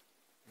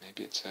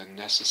 Maybe it's a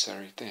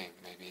necessary thing.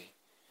 Maybe,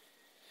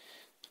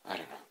 I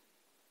don't know.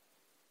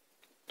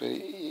 But,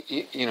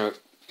 you know,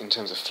 in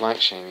terms of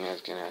flight shaming, I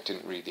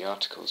didn't read the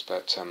articles,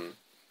 but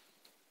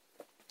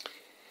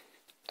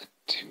I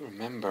do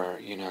remember,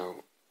 you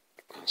know,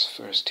 I was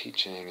first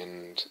teaching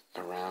and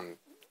around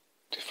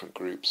different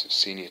groups of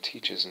senior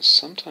teachers, and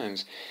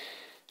sometimes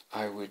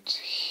I would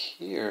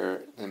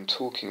hear them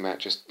talking about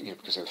just, you know,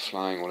 because they were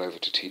flying all over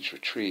to teach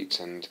retreats,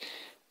 and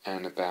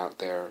about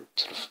their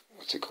sort of,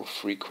 what's it called,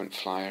 frequent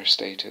flyer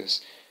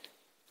status.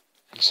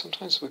 And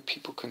sometimes when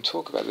people can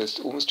talk about this,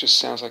 it almost just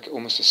sounds like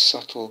almost a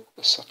subtle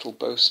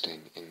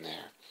boasting in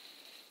there,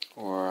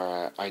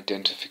 or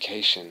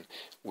identification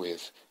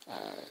with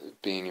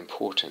being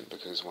important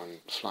because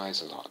one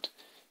flies a lot.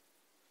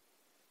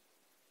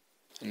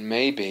 And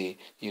maybe,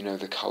 you know,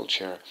 the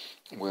culture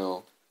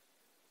will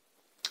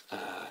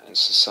and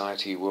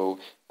society will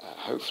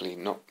hopefully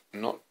not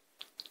in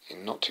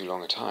not too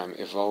long a time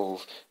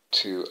evolve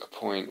to a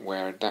point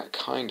where that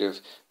kind of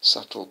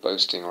subtle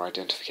boasting or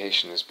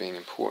identification as being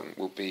important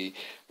will be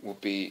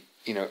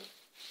you know,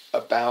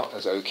 about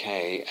as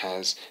okay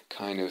as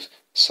kind of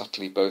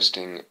subtly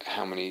boasting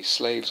how many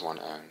slaves one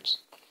owns.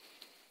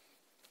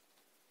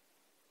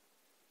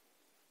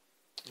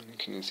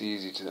 And it's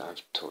easy to,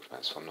 I've talked about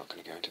this, so I'm not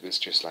going to go into this,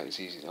 just like it's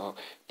easy to,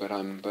 but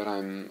I'm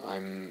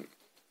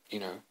you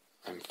know,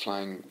 I'm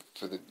flying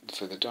for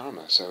the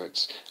dharma, so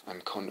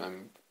I'm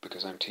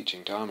because I'm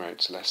teaching dharma,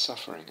 it's less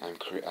suffering.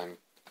 I'm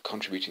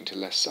contributing to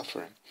less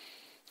suffering.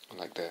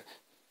 Like the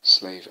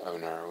slave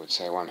owner would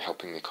say, well, I'm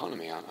helping the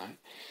economy, aren't I?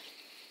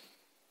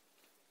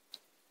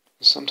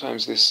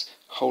 Sometimes this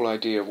whole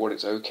idea of what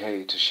it's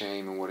okay to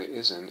shame and what it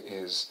isn't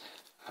is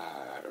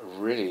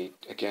really,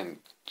 again,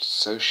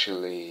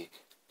 socially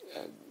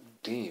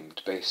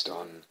deemed based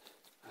on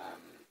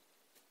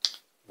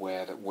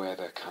where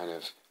the kind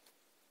of,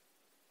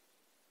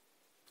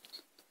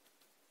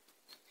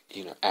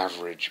 you know,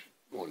 average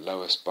or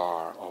lowest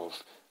bar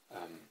of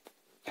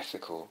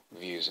ethical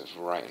views of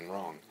right and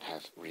wrong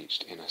have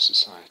reached in a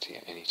society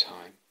at any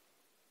time.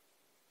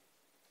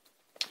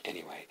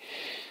 Anyway,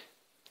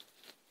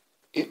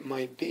 it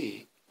might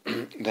be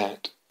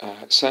that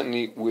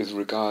certainly with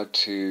regard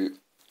to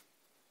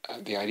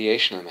the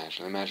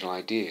ideational-imaginal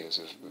ideas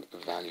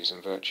of values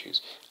and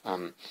virtues,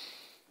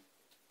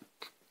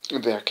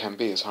 there can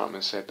be, as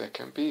Hartmann said, there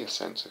can be a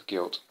sense of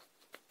guilt.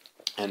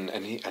 And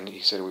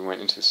he said, we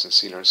went into this in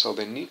Seeler and Soul,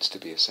 there needs to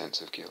be a sense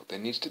of guilt. There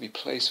needs to be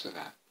place for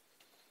that.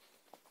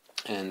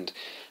 And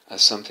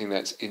as something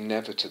that's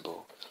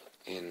inevitable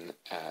in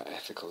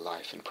ethical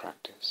life and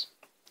practice.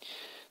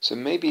 So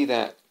maybe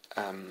that,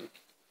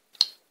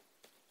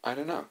 I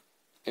don't know.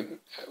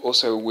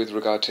 Also with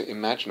regard to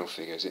imaginal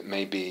figures, it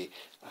may be,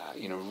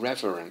 you know,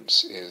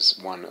 reverence is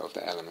one of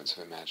the elements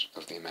of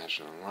the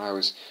imaginal. And when I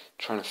was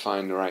trying to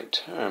find the right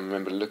term, I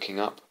remember looking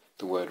up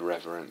the word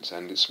reverence,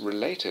 and it's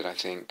related, I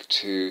think,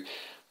 to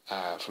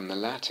from the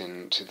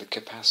Latin, to the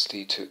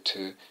capacity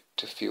to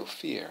feel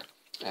fear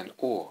and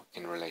awe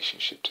in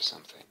relationship to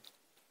something.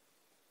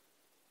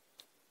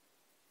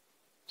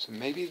 So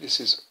maybe this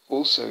is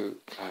also,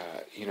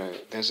 you know,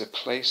 there's a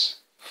place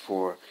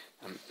for,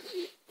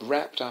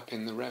 wrapped up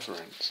in the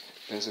reverence,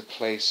 there's a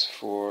place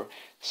for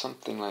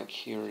something like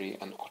hiri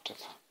and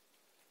ottappa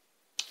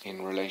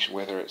in relation,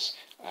 whether it's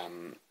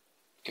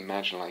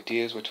imaginal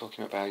ideas, we're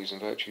talking about values and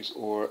virtues,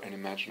 or an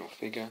imaginal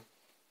figure,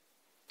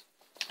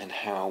 and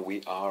how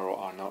we are or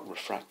are not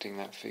refracting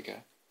that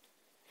figure.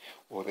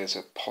 Or there's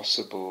a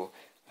possible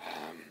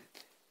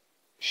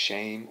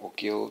shame or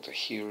guilt, a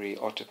hiri,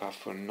 ottappa,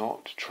 for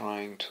not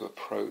trying to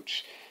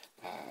approach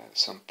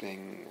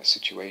something, a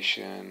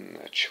situation,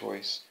 a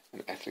choice,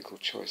 an ethical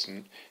choice,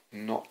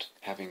 not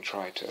having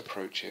tried to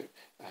approach it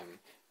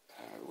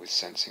with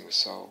sensing the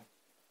soul.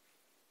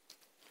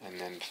 And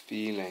then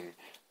feeling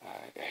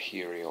a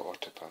hiri or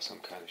ottappa, some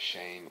kind of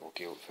shame or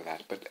guilt for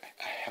that, but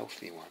a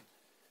healthy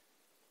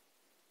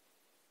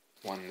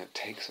one that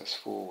takes us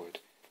forward,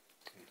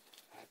 can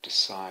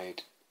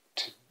decide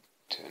to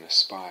and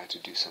aspire to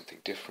do something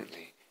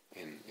differently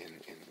in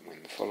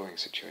when the following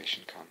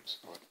situation comes,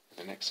 or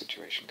the next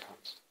situation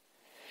comes.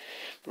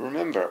 But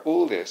remember,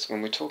 all this,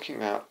 when we're talking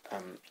about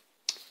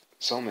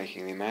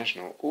soul-making, the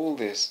imaginal, all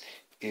this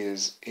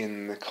is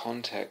in the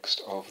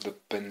context of the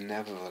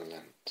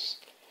benevolence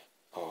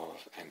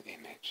of an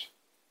image.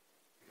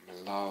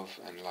 Love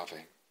and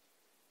loving.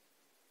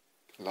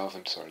 Love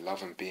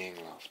and being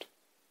loved.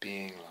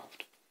 Being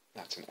loved.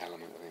 That's an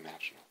element of the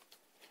imaginal.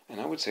 And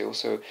I would say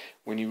also,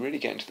 when you really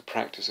get into the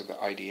practice of the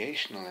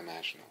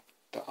ideational-imaginal,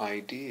 the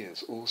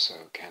ideas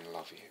also can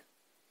love you.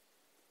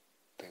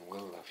 They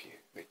will love you.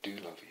 They do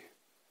love you.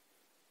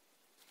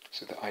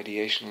 So the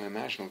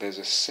ideational-imaginal, there's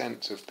a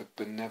sense of the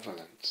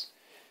benevolence.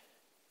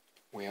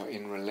 We are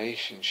in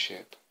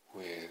relationship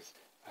with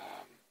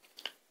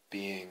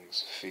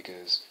beings,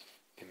 figures,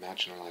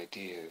 imaginal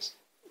ideas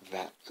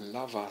that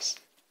love us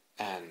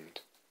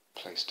and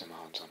place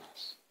demands on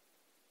us.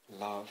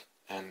 Love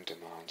and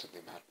demands of the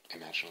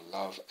imaginal.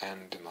 Love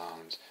and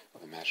demands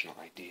of imaginal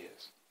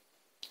ideas.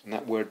 And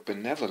that word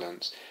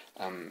benevolence,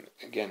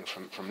 again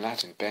from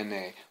Latin,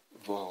 bene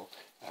vol,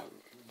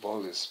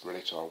 vol is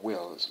related to our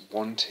will, it's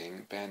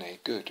wanting, bene,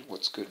 good,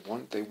 what's good.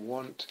 They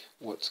want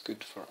what's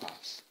good for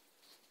us.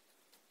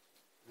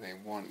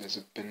 There's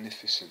a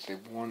beneficence, they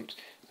want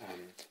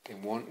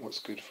what's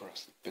good for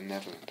us,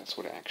 benevolent, that's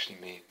what it actually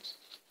means.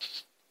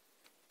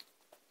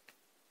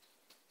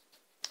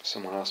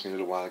 Someone asked me a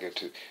little while ago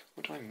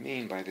what do I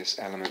mean by this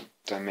element,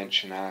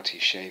 dimensionality,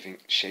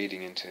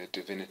 shading into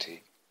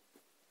divinity?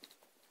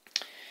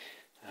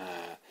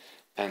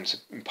 And so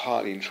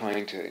partly in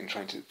trying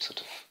to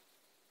sort of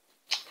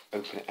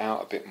open it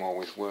out a bit more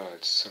with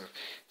words, sort of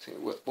think,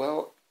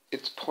 well,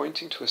 it's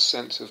pointing to a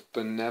sense of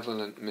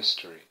benevolent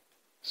mystery.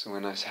 So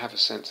when I have a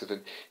sense of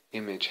an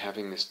image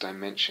having this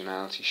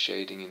dimensionality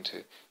shading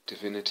into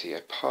divinity,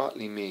 I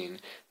partly mean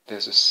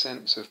there's a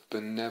sense of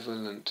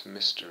benevolent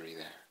mystery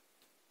there.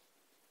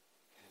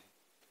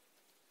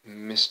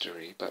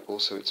 Mystery, but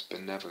also it's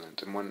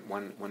benevolent, and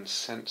one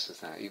senses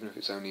that, even if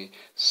it's only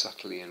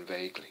subtly and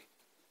vaguely.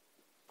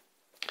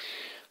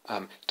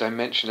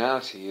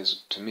 Dimensionality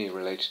is, to me,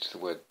 related to the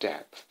word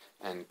depth,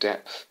 and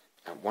depth,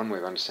 one way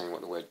of understanding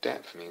what the word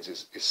depth means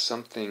is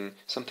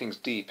something's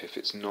deep if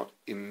it's not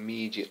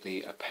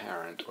immediately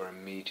apparent or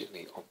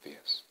immediately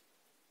obvious.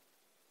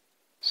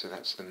 So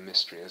that's the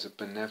mystery. There's a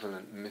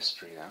benevolent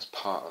mystery. That's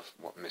part of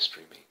what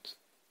mystery means.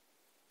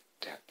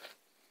 Depth.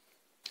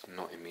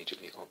 Not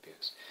immediately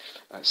obvious.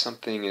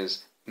 Something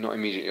is not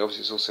immediately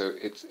obvious.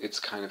 It's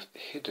kind of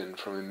hidden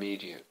from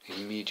immediate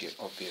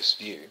obvious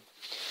view.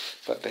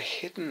 But the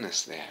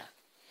hiddenness there,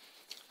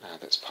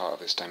 that's part of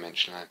this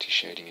dimensionality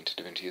shading into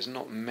divinity, is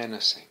not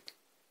menacing.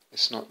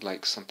 It's not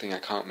like something I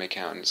can't make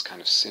out and it's kind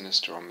of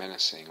sinister or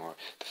menacing, or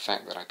the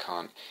fact that I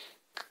can't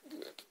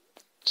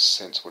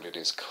sense what it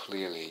is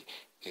clearly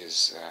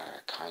is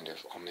kind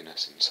of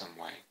ominous in some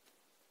way.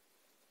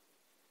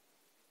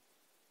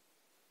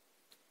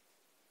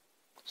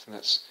 So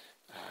that's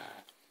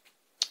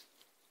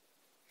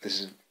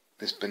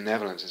this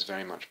benevolence is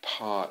very much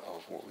part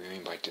of what we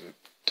mean by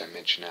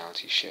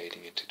dimensionality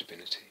shading into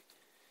divinity.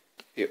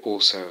 It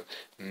also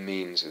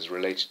means, is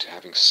related to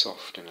having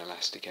soft and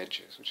elastic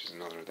edges, which is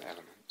another of the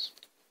elements.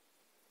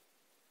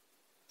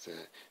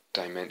 The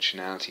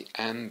dimensionality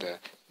and the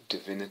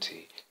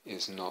divinity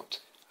is not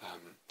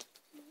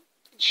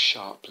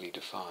sharply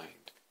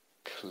defined,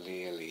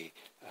 clearly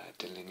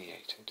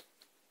delineated.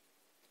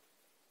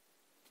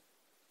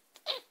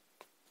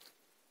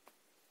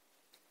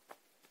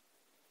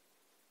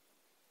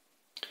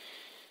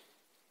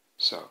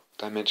 So,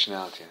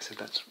 dimensionality, I said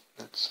that's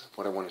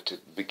what I wanted to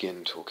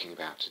begin talking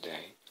about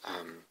today.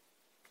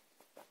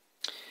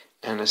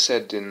 And I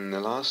said in the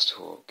last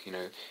talk,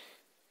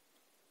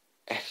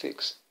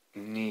 ethics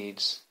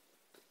needs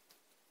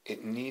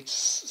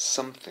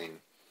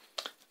something,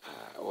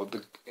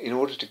 in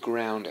order to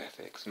ground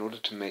ethics, in order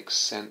to make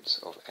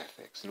sense of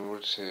ethics, in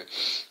order to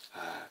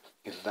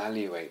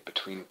evaluate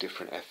between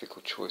different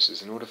ethical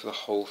choices, in order for the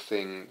whole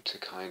thing to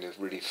kind of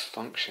really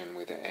function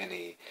with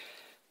any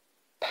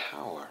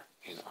power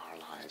in our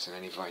lives and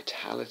any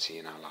vitality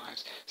in our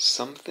lives,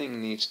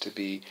 something needs to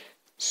be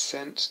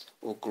sensed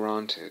or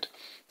granted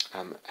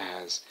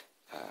as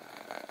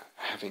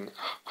having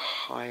a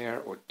higher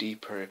or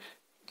deeper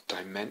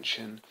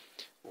dimension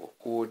or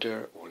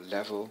order or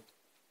level.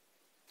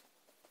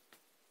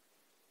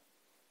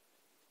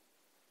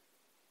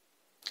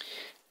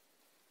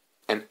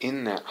 And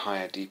in that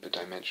higher, deeper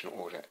dimensional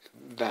order,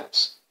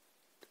 that's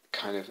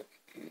kind of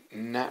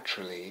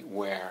naturally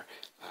where,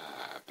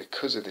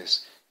 because of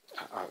this,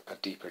 a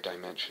deeper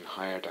dimension,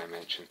 higher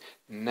dimension,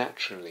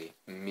 naturally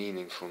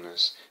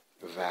meaningfulness,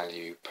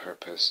 value,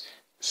 purpose,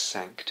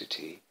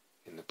 sanctity,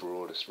 in the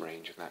broadest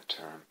range of that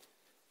term,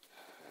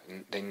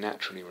 they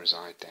naturally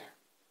reside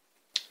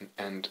there.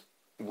 And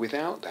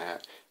without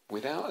that,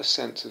 without a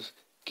sense of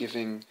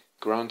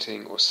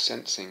granting or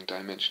sensing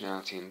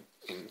dimensionality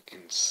in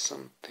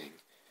something,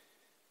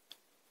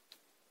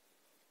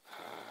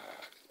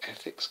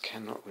 ethics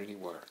cannot really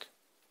work,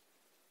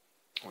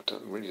 or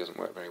really doesn't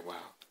work very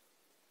well.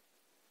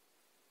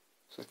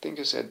 So I think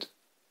I said,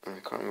 I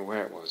can't remember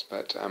where it was,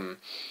 but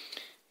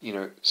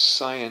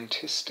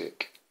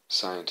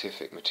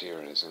scientific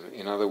materialism,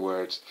 in other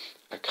words,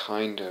 a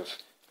kind of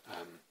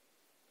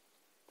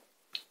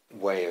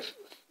way of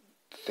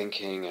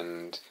thinking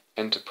and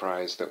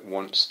enterprise that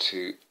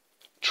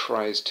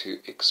tries to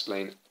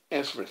explain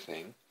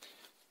everything,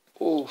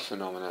 all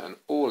phenomena and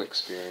all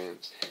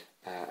experience,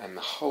 and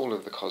the whole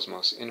of the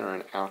cosmos, inner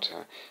and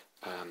outer,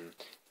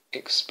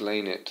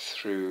 explain it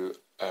through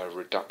a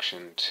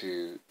reduction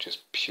to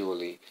just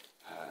purely,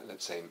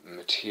 let's say,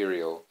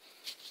 material,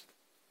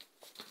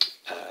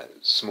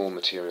 small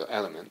material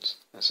elements.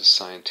 As a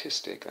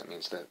scientistic, that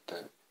means that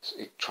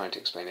trying to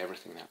explain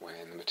everything that way,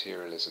 and the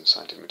materialism,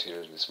 scientific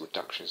materialism, is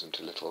reductionism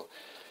to little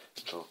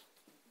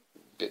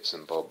bits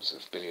and bobs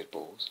of billiard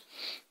balls.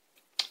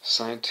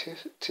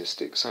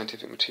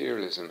 Scientific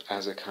materialism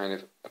as a kind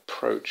of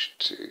approach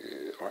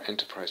to, or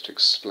enterprise to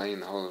explain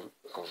the whole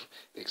of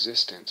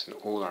existence and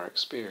all our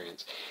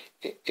experience,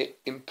 it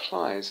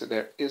implies that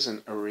there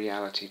isn't a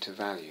reality to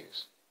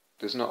values.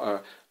 There's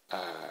not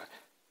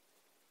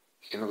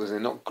in other words, they're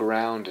not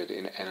grounded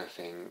in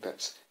anything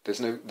there's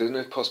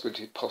no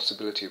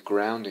possibility of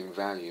grounding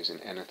values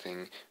in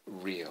anything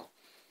real.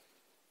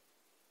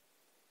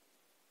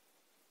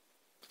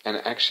 And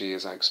actually,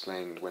 as I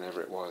explained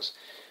whenever it was,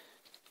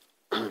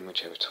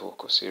 whichever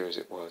talk or series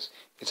it was,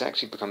 it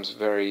actually becomes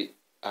very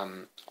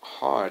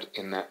hard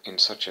in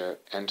such an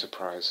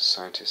enterprise as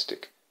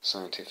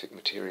scientific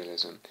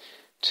materialism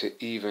to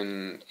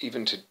even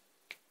to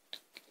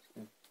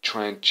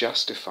try and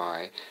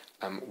justify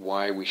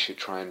why we should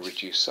try and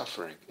reduce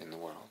suffering in the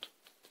world,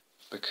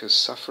 because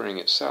suffering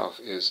itself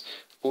is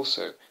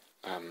also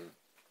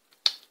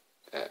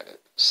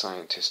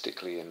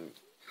scientifically and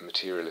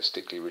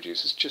materialistically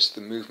reduced. It's just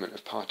the movement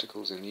of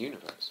particles in the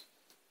universe.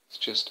 It's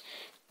just,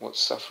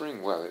 what's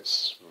suffering? Well,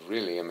 it's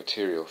really a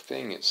material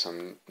thing. It's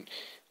some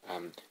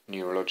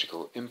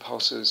neurological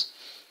impulses.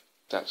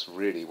 That's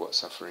really what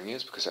suffering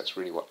is, because that's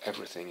really what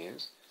everything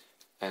is.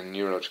 And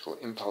neurological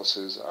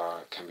impulses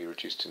can be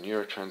reduced to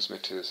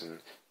neurotransmitters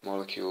and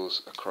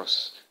molecules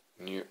across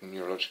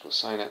neurological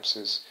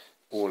synapses,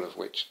 all of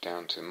which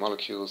down to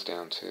molecules,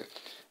 down to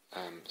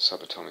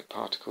subatomic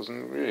particles.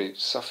 And really,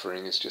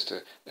 suffering is just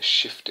a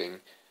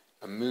shifting,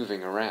 a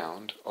moving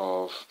around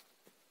of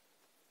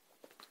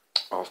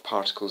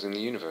particles in the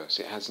universe.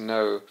 It has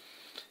no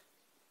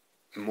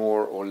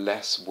more or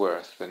less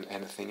worth than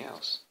anything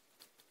else.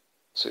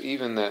 So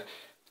even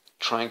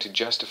trying to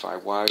justify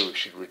why we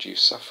should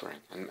reduce suffering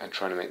and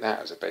trying to make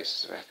that as a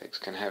basis of ethics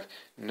can have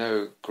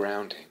no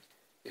grounding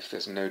if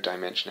there's no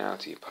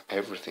dimensionality.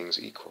 Everything's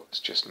equal. It's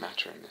just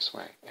matter in this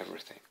way.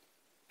 Everything.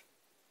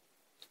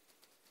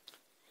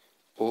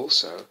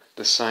 Also,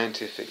 the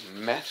scientific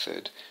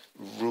method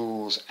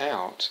rules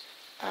out,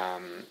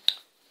 or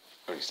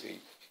at least it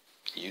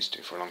used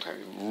to for a long time,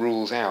 it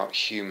rules out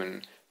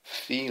human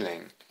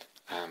feeling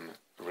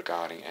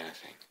regarding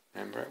anything.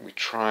 Remember, we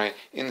try,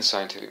 in the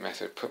scientific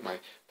method, put my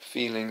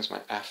feelings,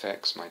 my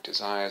affects, my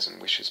desires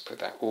and wishes, put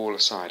that all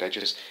aside.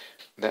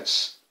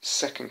 That's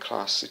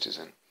second-class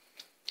citizen.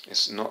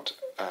 It's not,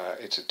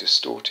 it's a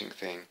distorting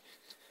thing,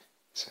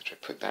 etc.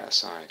 Put that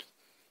aside.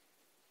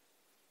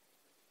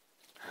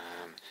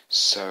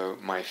 So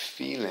my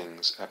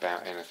feelings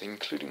about anything,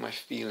 including my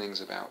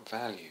feelings about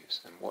values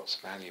and what's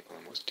valuable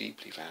and what's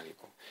deeply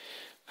valuable,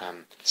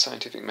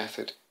 scientific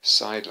method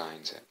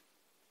sidelines it.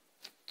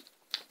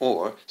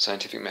 Or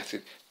scientific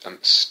method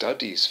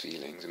studies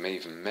feelings and may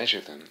even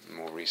measure them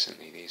more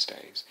recently these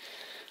days,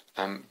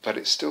 but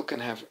it still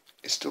can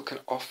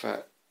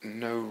offer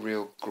no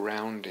real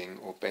grounding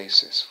or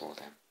basis for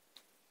them.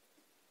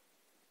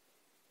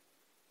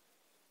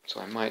 So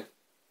I might,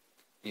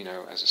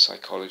 as a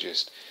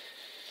psychologist,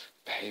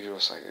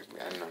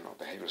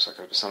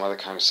 but some other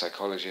kind of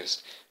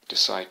psychologist,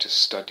 decide to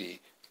study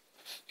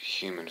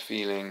human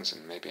feelings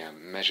and maybe I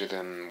measure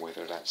them,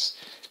 whether that's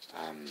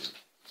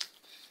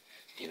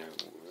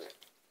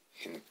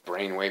in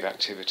brainwave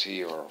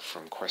activity or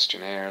from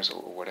questionnaires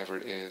or whatever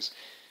it is.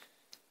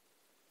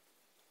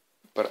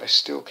 But I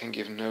still can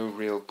give no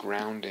real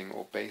grounding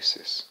or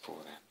basis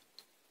for them.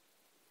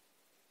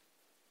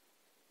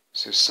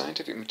 So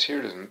scientific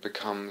materialism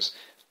becomes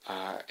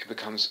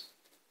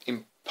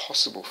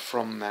impossible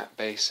from that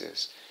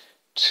basis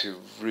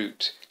to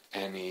root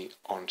any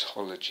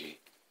ontology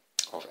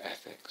of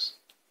ethics.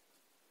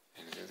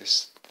 And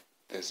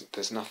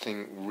there's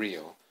nothing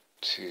real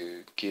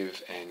to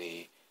give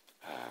any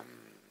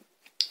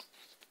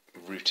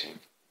rooting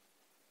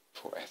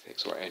for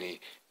ethics, or and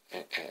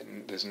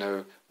there's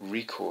no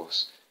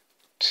recourse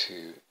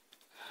to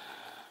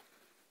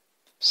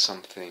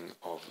something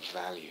of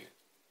value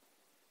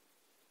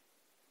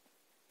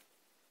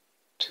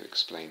to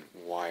explain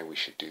why we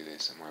should do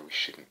this and why we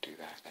shouldn't do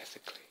that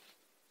ethically.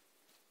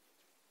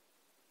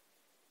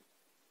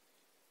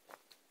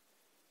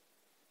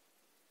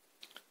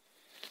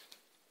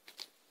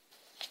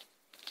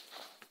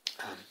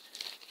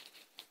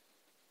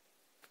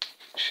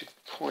 I should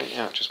point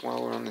out, just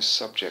while we're on this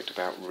subject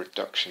about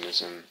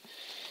reductionism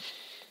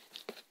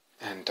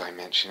and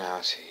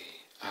dimensionality,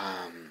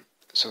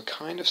 so a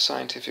kind of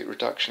scientific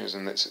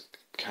reductionism that's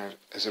kind of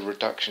as a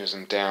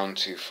reductionism down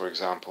to, for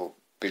example,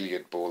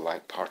 billiard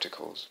ball-like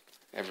particles,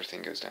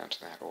 everything goes down to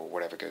that, or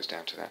whatever goes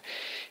down to that,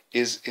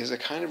 is a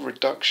kind of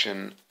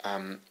reduction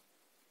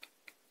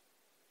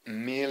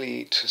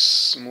merely to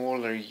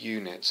smaller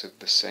units of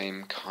the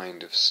same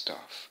kind of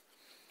stuff.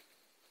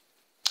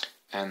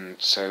 And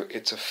so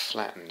it's a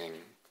flattening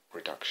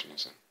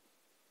reductionism.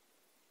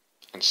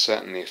 And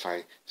certainly if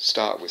I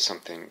start with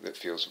something that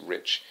feels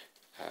rich,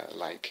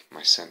 like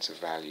my sense of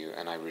value,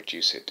 and I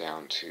reduce it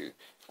down to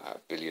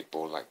billiard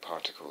ball-like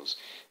particles,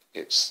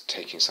 it's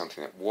taking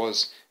something that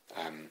was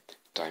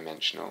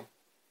dimensional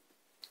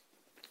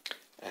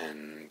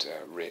and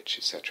rich,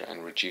 etc.,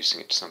 and reducing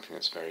it to something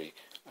that's very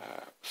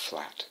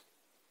flat.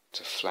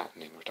 It's a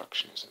flattening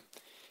reductionism.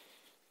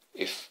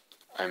 If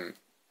I'm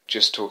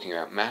just talking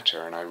about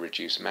matter and I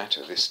reduce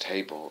matter, this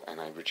table,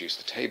 and I reduce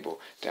the table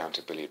down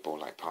to billiard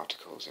ball-like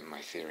particles in my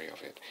theory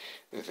of it,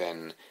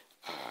 then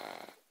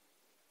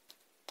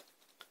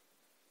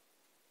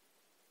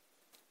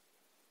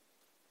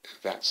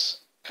that's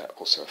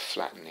also a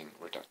flattening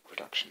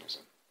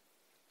reductionism.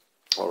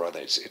 Or rather,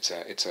 it's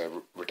a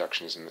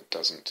reductionism that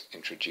doesn't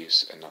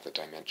introduce another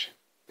dimension.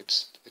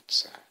 It's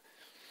a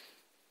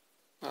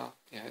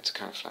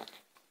kind of flattening.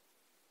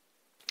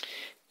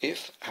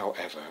 If,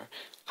 however,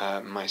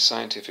 my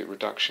scientific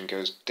reduction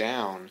goes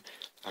down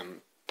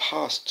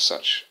past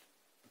such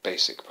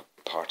basic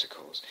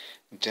particles,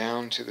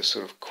 down to the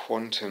sort of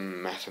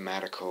quantum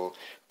mathematical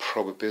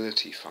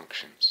probability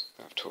functions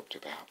that I've talked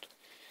about,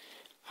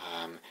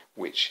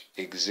 which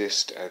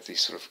exist as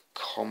these sort of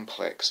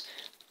complex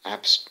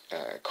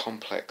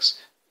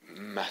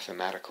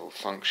mathematical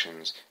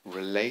functions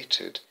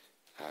related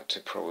to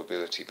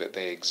probability, but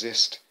they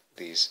exist,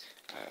 these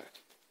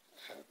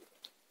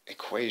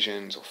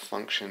equations or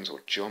functions or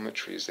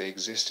geometries, they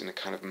exist in a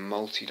kind of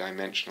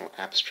multi-dimensional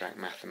abstract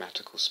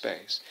mathematical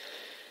space.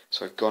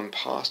 So I've gone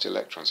past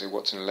electrons. So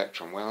what's an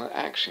electron? Well,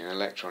 actually an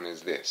electron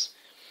is this.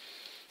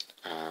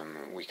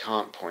 We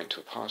can't point to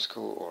a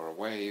particle or a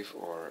wave,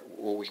 or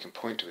all we can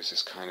point to is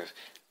this kind of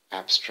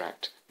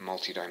abstract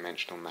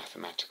multi-dimensional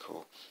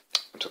mathematical,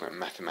 I'm talking about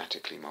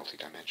mathematically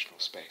multi-dimensional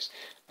space,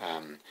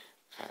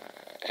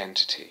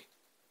 entity.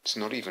 It's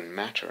not even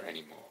matter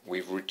anymore.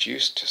 We've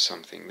reduced to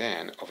something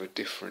then of a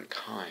different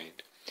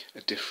kind,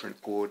 a different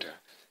order.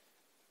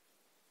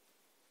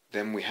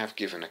 Then we have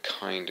given a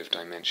kind of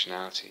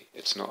dimensionality.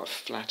 It's not a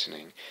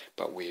flattening,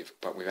 but we've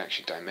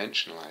actually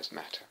dimensionalized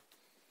matter.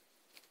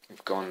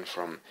 We've gone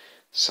from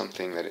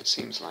something that it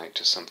seems like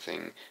to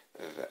something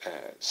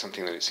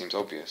that it seems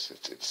obvious.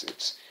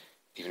 It's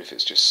even if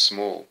it's just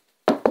small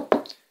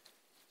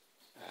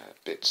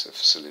bits of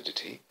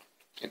solidity.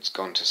 It's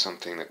gone to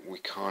something that we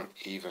can't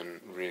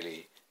even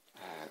really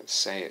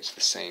say it's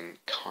the same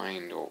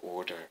kind or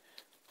order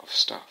of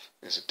stuff.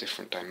 There's a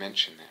different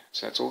dimension there.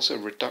 So that's also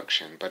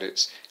reduction, but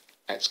it's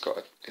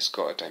got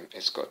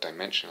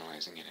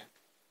dimensionalizing in it.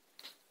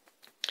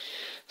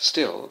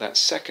 Still, that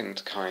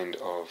second kind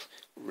of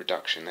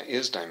reduction that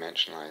is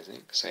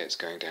dimensionalizing, say it's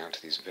going down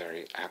to these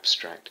very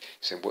abstract,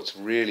 so what's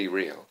really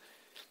real,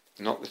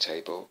 not the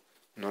table,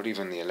 not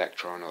even the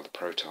electron or the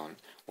proton,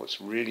 what's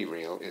really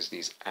real is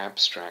these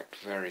abstract,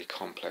 very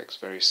complex,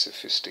 very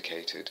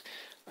sophisticated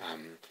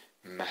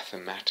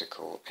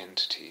mathematical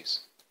entities,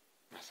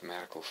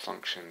 mathematical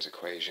functions,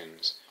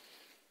 equations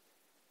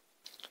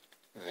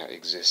that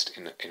exist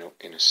in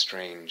a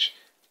strange,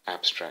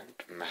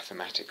 abstract,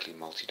 mathematically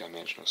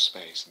multidimensional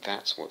space.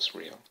 That's what's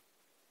real.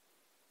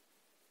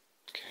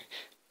 Okay,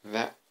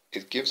 that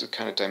it gives a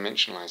kind of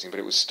dimensionalizing, but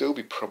it would still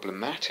be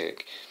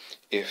problematic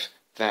if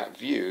that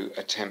view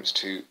attempts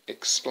to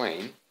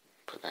explain,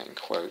 put that in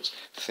quotes,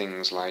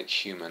 things like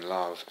human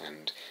love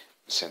and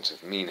the sense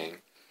of meaning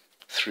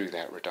through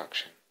that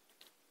reduction.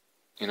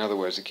 In other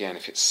words, again,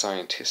 if it's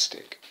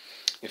scientistic,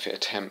 if it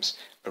attempts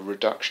a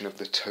reduction of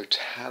the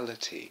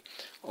totality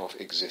of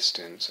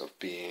existence, of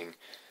being,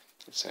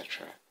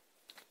 etc.,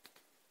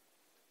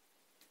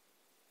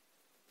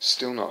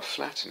 still not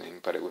flattening,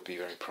 but it would be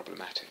very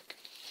problematic.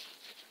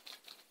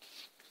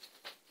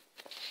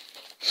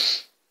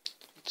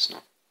 It's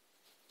not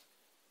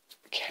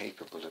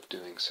capable of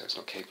doing so. It's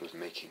not capable of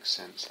making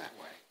sense that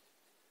way.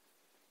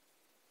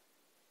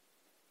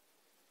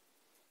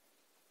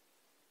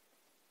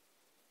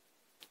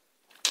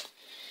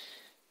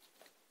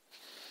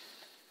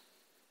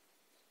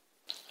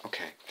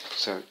 Okay,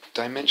 so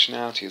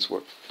dimensionality is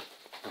what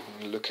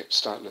I'm going to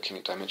start looking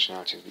at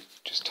dimensionality. We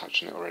just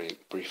touched on it already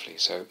briefly.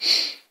 So,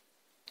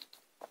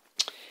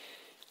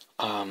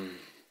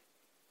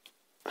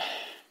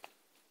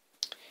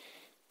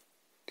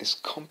 it's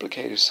a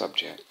complicated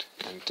subject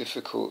and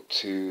difficult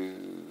to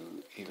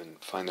even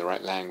find the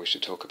right language to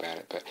talk about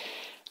it. But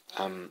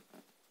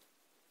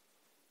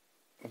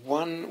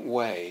one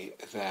way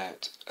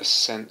that a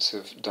sense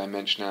of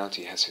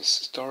dimensionality has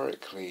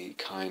historically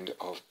kind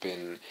of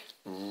been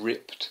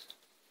ripped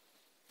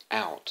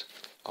out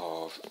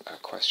of a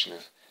question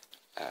of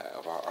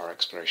our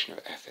exploration of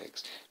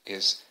ethics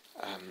is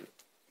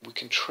we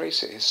can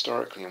trace it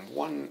historically, and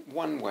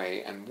one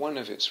way, and one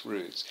of its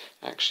roots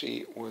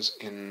actually was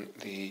in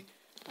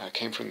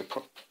came from the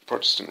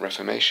Protestant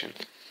Reformation.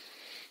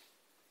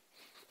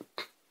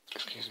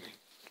 Excuse me.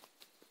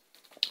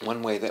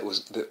 One way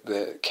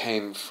that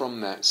came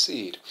from that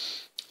seed,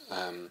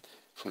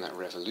 from that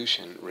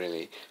revolution,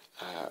 really,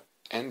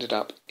 ended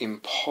up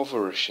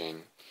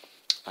impoverishing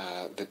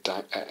the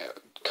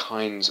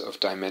kinds of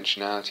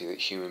dimensionality that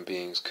human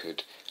beings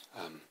could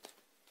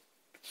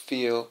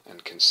feel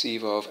and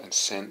conceive of and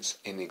sense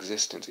in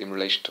existence in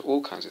relation to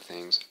all kinds of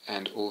things,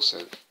 and also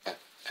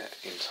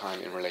in time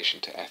in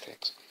relation to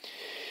ethics.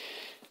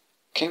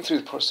 Came through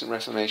the Protestant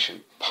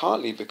Reformation,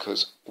 partly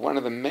because one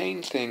of the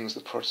main things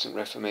the Protestant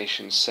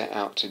Reformation set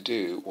out to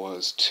do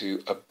was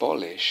to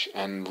abolish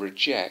and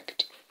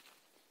reject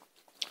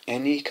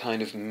any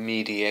kind of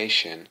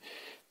mediation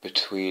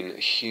between a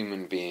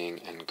human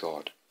being and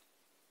God.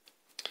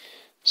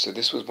 So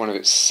this was one of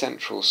its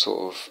central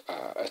sort of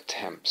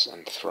attempts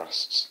and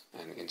thrusts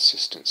and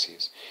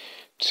insistencies,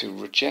 to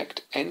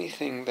reject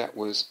anything that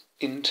was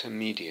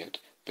intermediate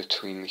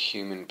between the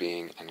human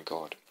being and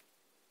God.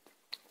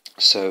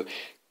 So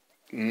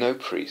no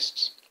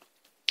priests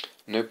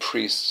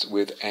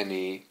with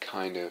any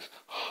kind of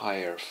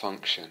higher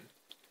function,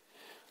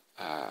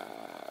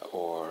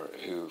 or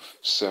who've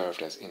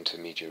served as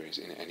intermediaries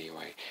in any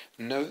way.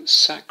 No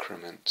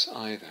sacraments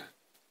either.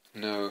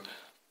 No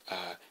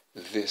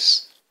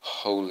this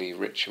holy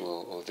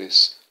ritual or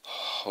this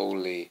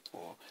holy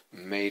or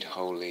made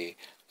holy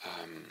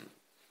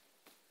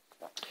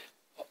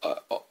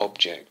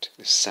object,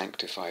 this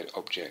sanctified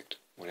object,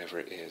 whatever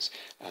it is,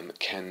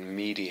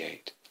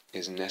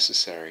 is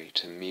necessary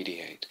to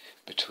mediate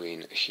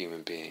between a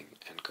human being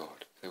and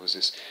God. There was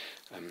this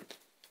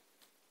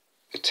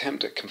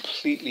attempt at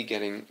completely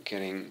getting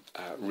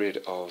rid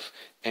of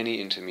any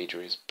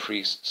intermediaries,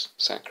 priests,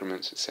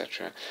 sacraments,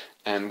 etc.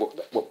 And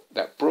what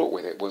that brought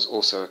with it was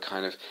also a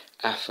kind of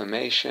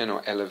affirmation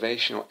or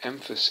elevation or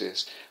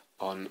emphasis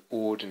on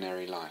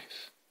ordinary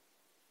life.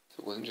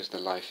 It wasn't just the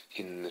life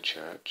in the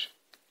church.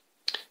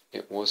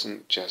 It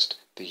wasn't just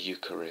the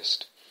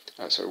Eucharist.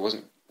 So it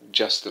wasn't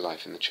just the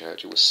life in the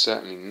church. It was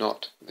certainly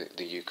not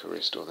the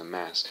Eucharist or the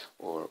Mass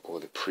or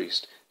the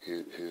priest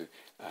who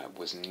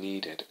was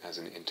needed as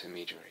an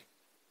intermediary.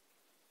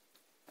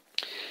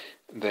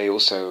 They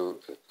also,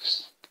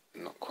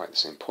 not quite the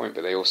same point,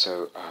 but they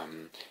also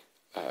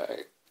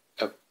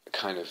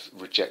kind of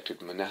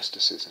rejected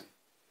monasticism,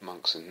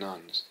 monks and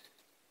nuns,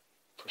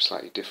 for a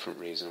slightly different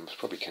reason. It was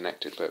probably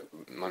connected, but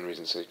one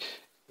reason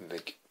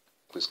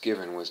was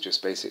given was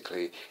just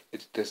basically,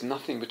 there's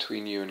nothing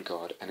between you and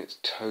God, and it's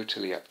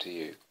totally up to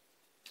you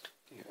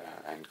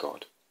and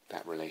God,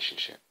 that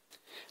relationship.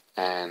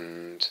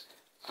 And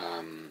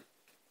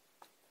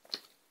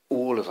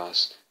all of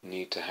us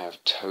need to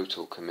have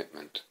total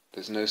commitment.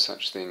 There's no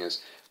such thing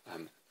as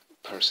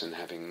person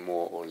having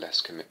more or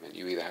less commitment.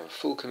 You either have a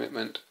full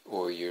commitment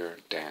or you're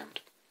damned.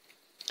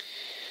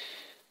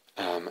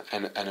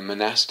 And a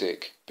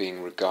monastic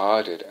being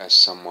regarded as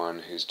someone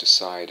who's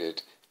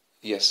decided,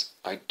 yes,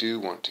 I do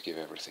want to give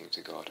everything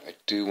to God. I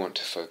do want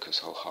to focus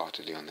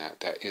wholeheartedly on that.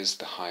 That is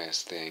the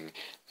highest thing,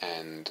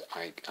 and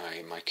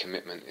my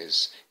commitment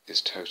is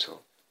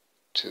total.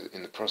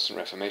 In the Protestant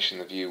Reformation,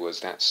 the view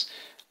was that's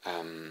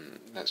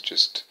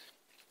just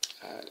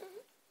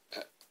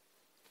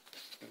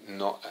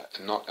not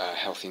a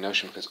healthy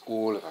notion, because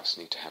all of us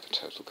need to have a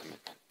total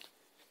commitment.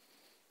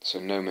 So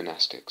no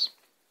monastics.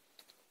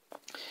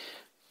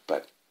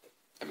 But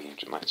I mean,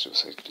 you might sort of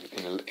say,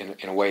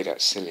 in a way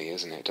that's silly,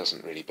 isn't it? It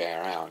doesn't really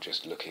bear out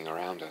just looking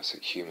around us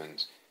at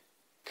humans.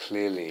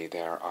 Clearly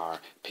there are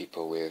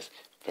people with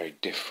very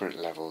different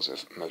levels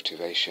of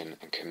motivation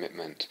and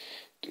commitment,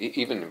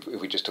 even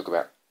if we just talk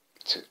about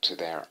to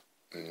their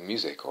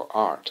music or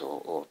art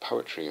or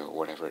poetry or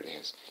whatever it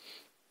is,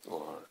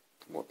 or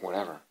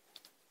whatever.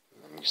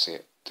 And we see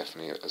it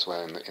definitely as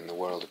well in the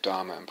world of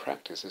dharma and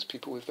practice. There's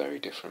people with very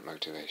different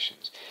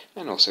motivations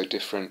and also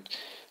different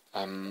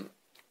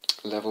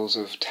levels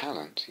of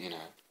talent,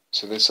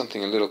 So there's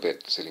something a little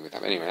bit silly with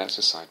that. But anyway, that's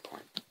a side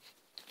point.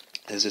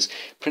 There's this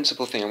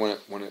principal thing I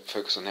want to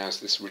focus on now, is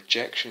this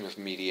rejection of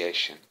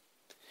mediation,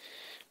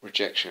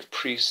 rejection of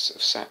priests,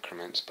 of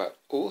sacraments, but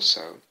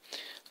also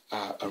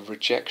a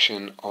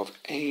rejection of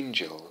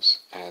angels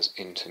as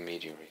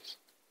intermediaries.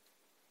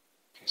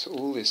 Okay, so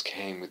all this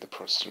came with the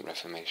Protestant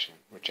Reformation,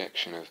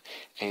 rejection of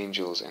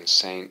angels and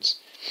saints,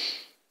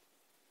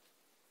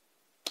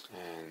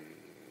 and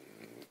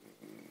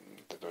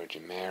the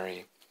Virgin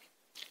Mary,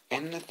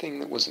 anything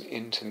that was an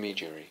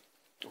intermediary,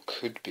 or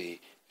could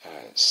be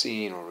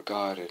seen or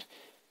regarded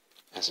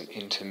as an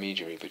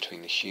intermediary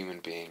between the human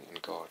being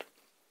and God.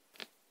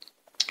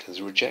 There's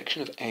a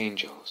rejection of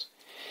angels,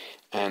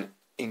 and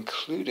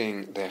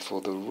including,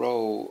 therefore, the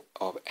role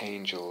of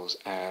angels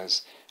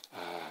as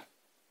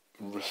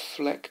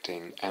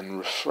reflecting and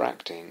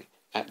refracting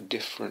at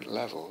different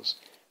levels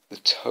the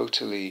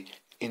totally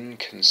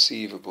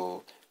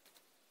inconceivable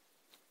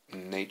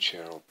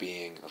nature or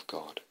being of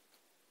God.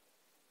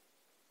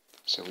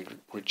 So we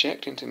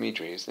reject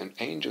intermediaries, then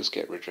angels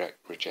get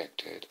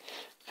rejected,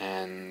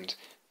 and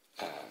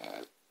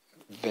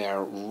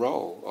their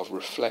role of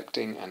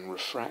reflecting and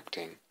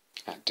refracting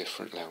at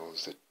different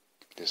levels,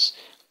 this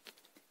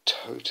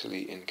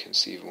totally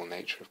inconceivable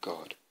nature of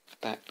God,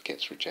 that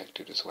gets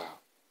rejected as well.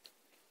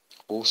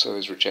 Also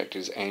is rejected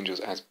as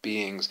angels as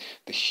beings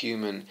the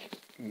human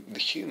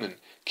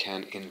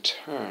can in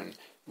turn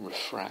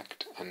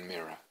refract and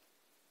mirror.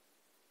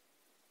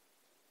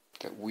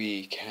 That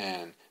we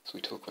can So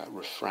we talk about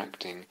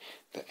refracting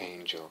the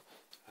angel,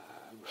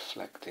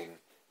 refracting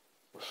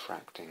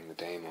the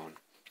daemon,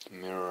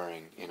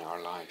 mirroring in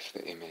our life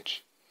the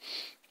image.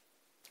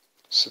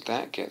 So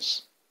that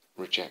gets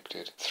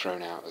rejected,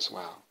 thrown out as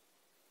well.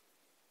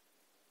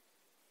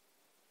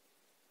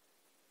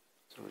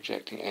 So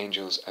rejecting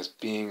angels as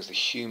beings the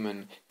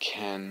human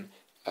can,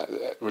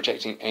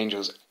 rejecting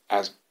angels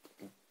as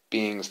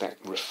beings that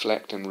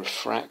reflect and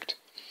refract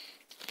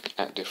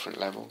at different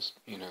levels.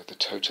 The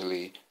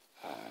totally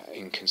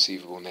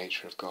inconceivable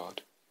nature of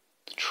God,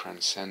 the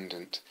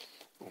transcendent,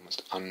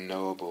 almost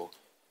unknowable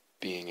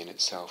being in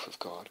itself of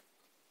God.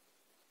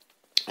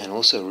 And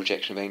also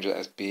rejection of angels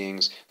as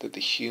beings that the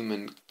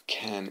human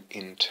can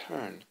in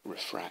turn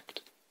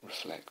refract,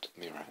 reflect,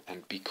 mirror,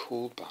 and be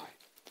called by.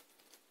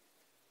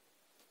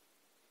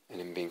 And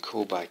in being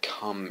called by,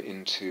 come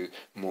into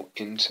more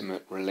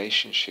intimate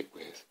relationship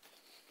with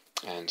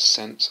and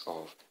sense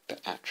of the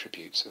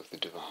attributes of the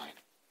divine.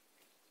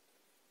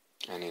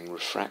 And in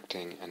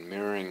refracting and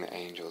mirroring the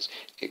angels,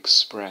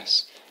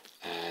 express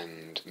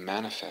and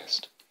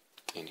manifest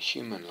in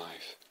human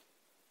life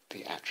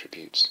the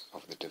attributes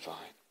of the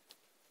divine.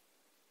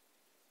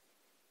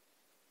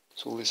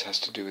 So all this has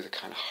to do with a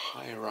kind of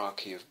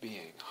hierarchy of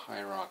being,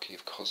 hierarchy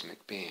of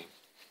cosmic being.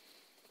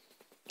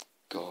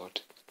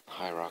 God,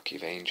 hierarchy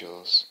of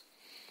angels,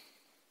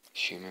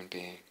 human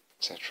being,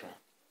 etc.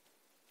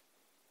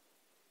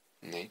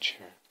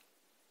 Nature.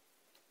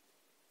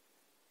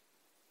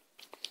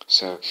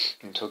 So, we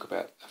can talk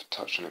about, I've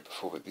touched on it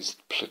before, but these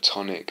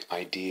Platonic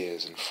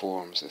ideas and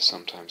forms, they're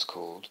sometimes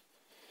called,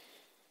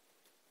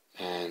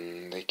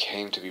 and they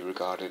came to be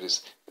regarded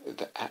as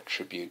the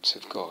attributes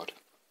of God.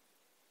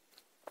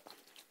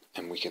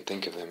 And we can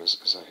think of them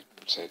as I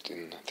said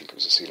in, I think it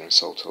was the Sealer and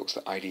Soul Talks,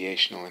 the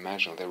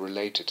ideational-imaginal. They're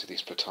related to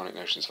these Platonic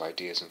notions of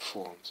ideas and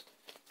forms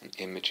and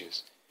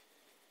images.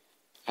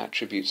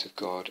 Attributes of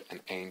God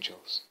and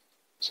angels.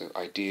 So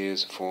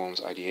ideas,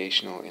 forms,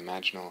 ideational,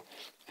 imaginal,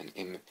 and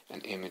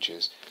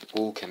images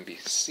all can be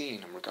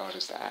seen and regarded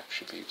as the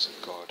attributes of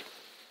God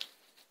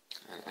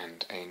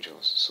and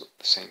angels. So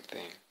the same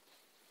thing.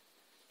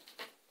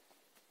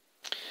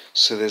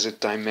 So there's a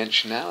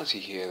dimensionality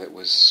here that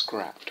was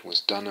scrapped, was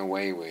done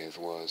away with,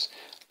 was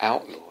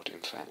outlawed,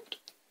 in fact.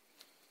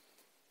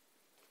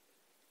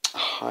 A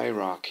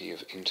hierarchy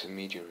of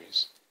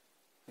intermediaries,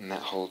 and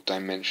that whole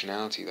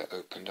dimensionality that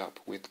opened up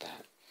with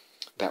that.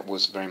 That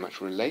was very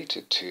much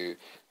related to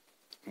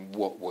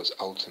what was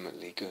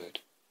ultimately good,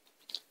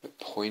 that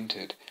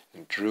pointed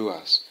and drew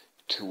us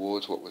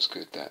towards what was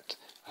good, that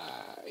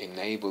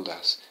enabled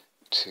us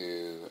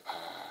to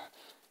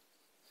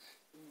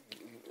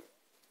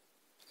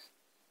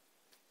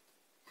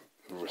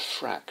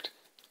refract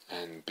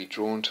and be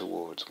drawn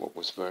towards what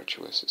was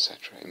virtuous,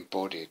 etc.,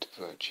 embodied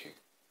virtue,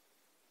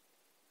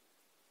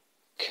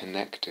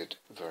 connected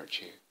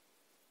virtue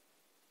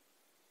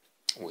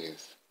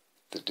with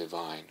the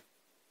divine,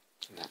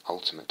 and that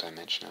ultimate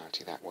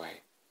dimensionality that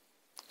way,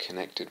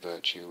 connected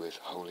virtue with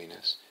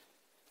holiness,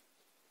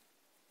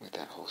 with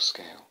that whole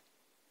scale.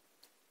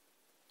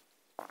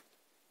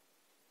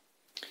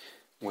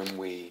 When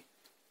we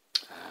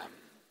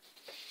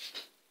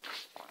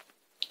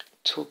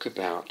talk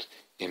about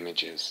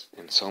images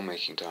in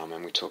soul-making dharma,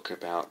 and we talk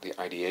about the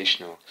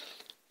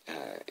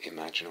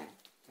ideational-imaginal,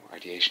 or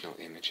ideational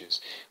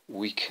images,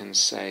 we can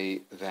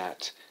say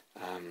that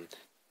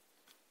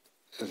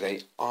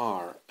they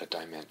are a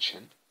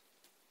dimension,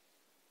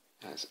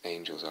 as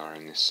angels are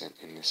in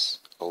this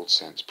old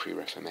sense,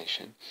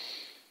 pre-Reformation.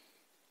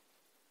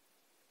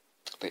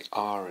 They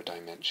are a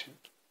dimension,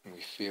 and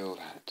we feel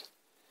that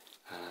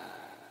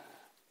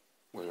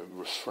we're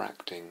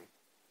reflecting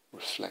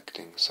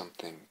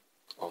something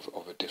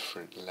of a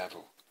different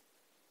level.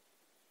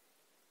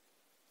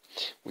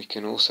 We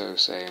can also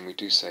say, and we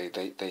do say,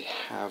 they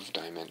have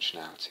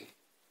dimensionality.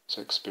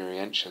 So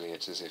experientially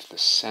it's as if the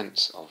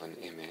sense of an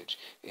image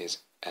is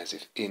as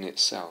if in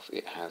itself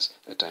it has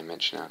a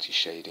dimensionality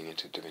shading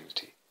into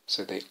divinity.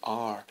 So they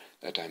are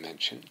a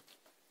dimension.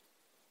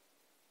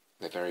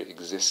 Their very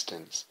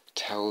existence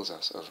tells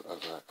us of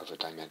a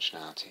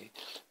dimensionality,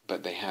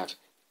 but they have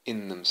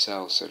in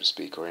themselves, so to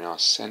speak, or in our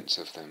sense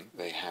of them,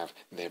 they have,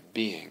 their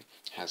being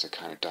has a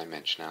kind of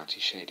dimensionality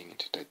shading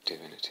into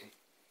divinity.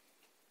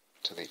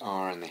 So they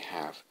are and they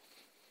have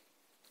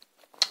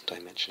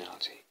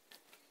dimensionality.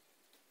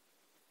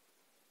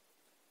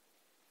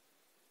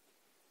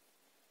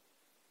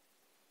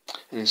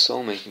 And in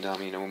soul-making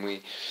dharma, when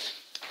we,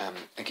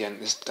 again,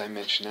 this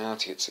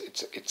dimensionality,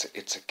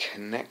 it's a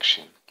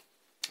connection.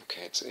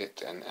 Okay,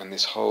 and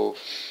this whole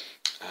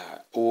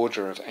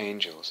order of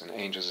angels and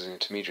angels as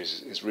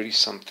intermediaries is really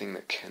something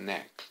that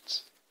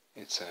connects.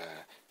 It's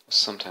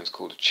sometimes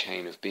called a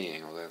chain of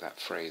being, although that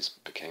phrase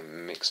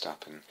became mixed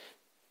up and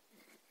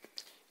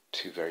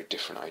two very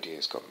different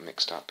ideas got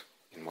mixed up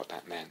in what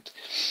that meant.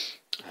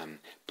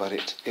 But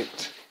it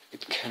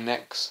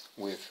connects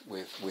with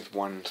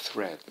one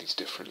thread, these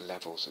different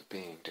levels of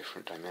being,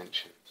 different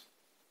dimensions.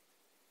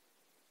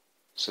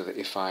 So that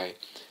if I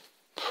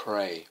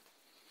pray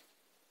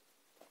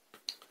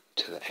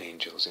to the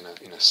angels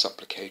in a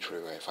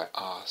supplicatory way, if I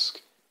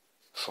ask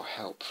for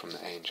help from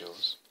the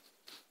angels.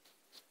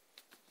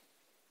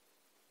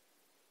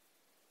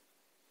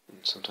 And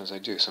sometimes I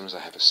do. Sometimes I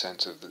have a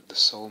sense of the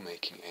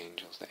soul-making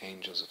angels, the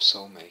angels of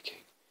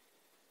soul-making,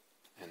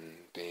 and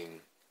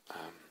being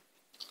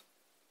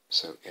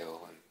so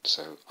ill and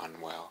so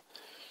unwell,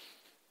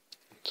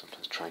 and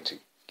sometimes trying to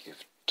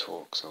give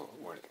talks or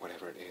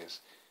whatever it is,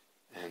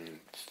 and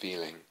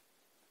feeling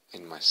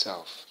in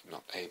myself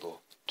not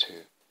able to,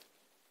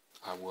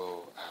 I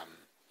will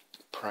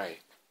pray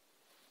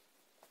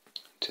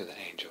to the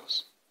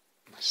angels,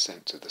 my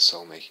sense of the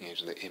soul-making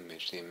angel, the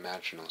image, the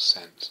imaginal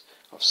sense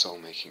of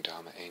soul-making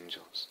Dharma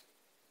angels.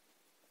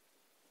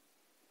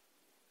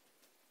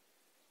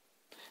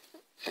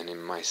 And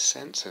in my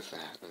sense of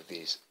that, of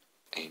these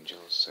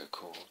angels,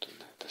 so-called,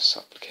 and the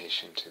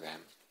supplication to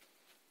them,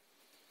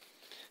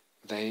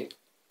 they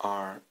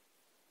are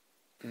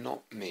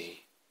not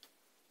me,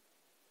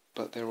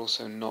 but they're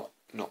also not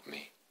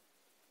me.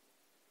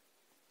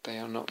 They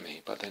are not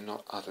me, but they're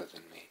not other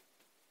than me.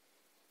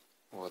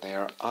 Or they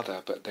are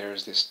other, but there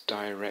is this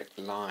direct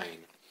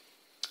line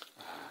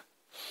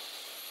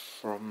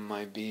from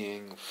my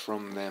being,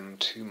 from them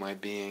to my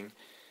being,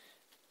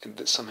 and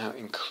that somehow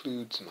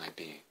includes my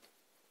being.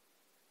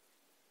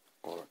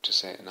 Or to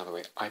say it another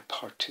way, I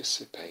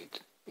participate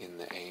in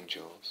the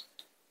angels,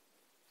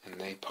 and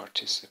they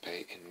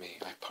participate in me.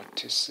 I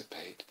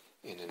participate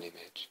in an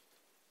image,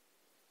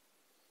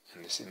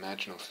 and this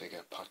imaginal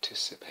figure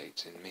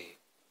participates in me.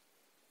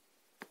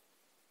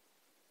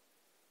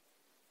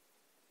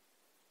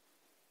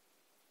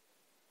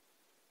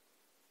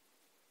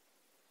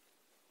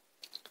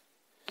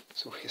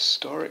 So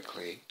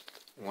historically,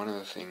 one of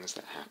the things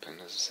that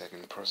happened, as I said,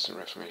 in the Protestant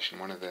Reformation,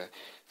 one of the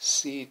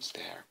seeds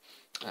there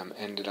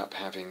ended up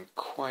having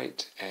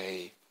quite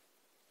a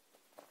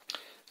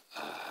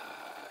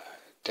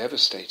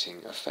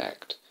devastating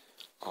effect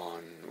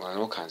on, well, in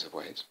all kinds of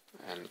ways,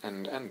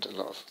 and a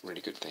lot of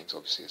really good things,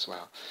 obviously, as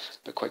well,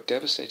 but quite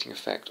devastating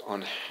effect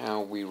on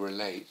how we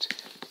relate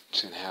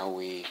to and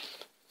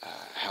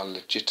how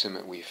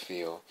legitimate we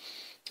feel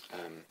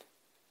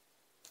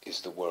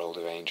is the world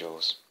of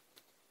angels,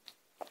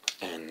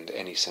 and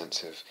any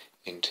sense of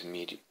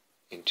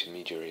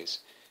intermediaries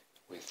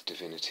with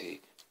divinity,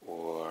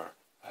 or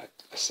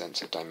a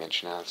sense of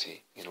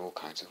dimensionality in all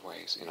kinds of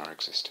ways in our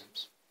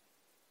existence.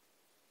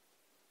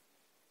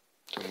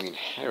 So we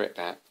inherit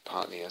that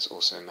partly as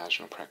also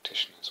imaginal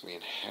practitioners. We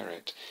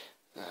inherit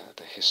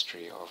the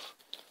history of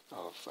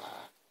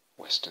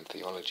Western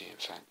theology, in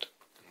fact,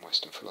 and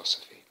Western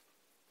philosophy.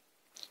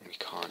 And we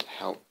can't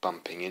help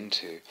bumping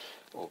into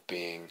or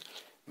being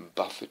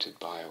buffeted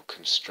by or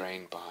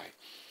constrained by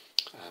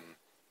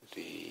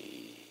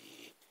the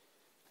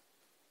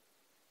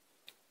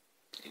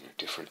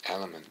different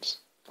elements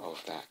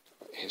of that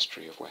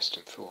history of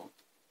Western thought.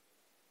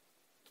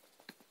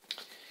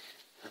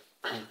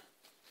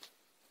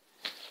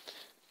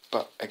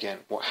 But again,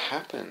 what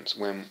happens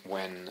when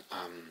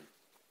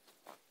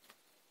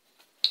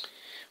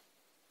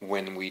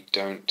we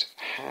don't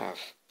have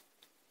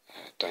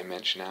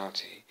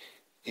dimensionality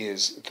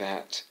is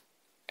that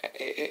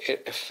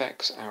it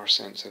affects our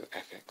sense of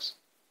ethics.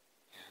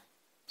 Yeah.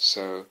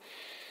 So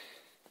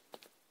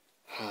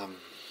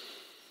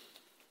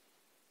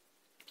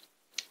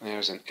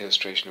there's an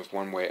illustration of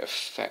one way it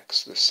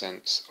affects the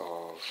sense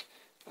of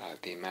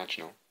the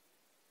imaginal,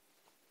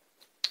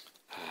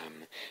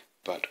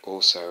 but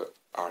also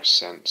our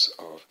sense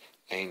of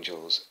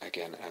angels,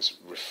 again, as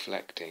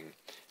reflecting,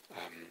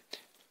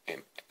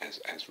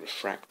 as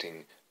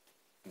refracting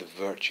the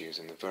virtues,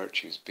 and the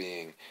virtues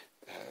being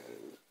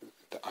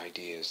the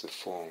ideas, the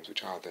forms,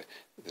 which are the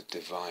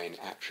divine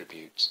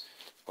attributes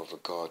of a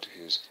God,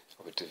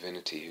 of a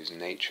divinity whose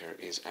nature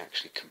is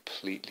actually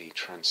completely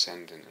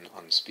transcendent and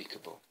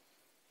unspeakable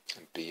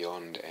and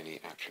beyond any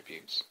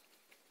attributes.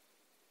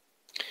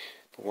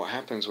 But what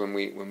happens when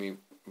we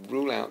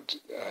rule out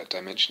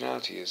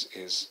dimensionality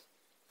is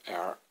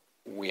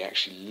we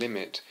actually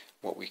limit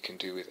what we can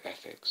do with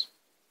ethics.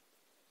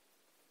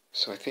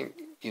 So I think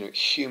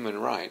human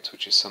rights,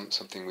 which is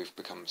something we've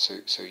become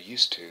so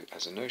used to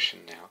as a notion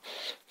now,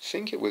 I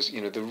think it was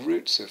the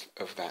roots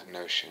of that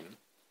notion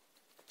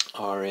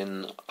are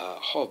in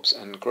Hobbes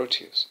and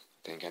Grotius,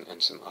 I think,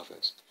 and some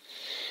others.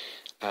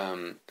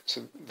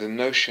 So the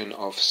notion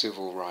of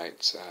civil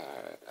rights,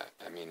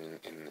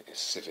 in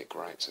civic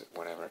rights,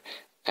 whatever,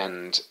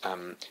 and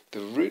the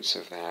roots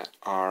of that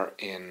are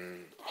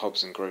in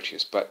Hobbes and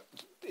Grotius, but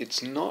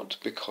it's not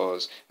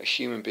because a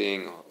human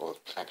being, or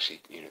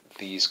actually,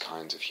 these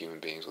kinds of human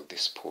beings, or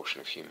this portion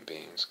of human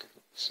beings,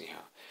 see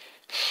how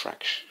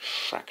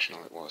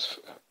fractional it was,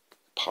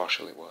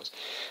 partial it was.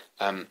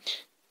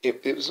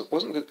 It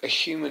wasn't that a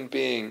human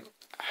being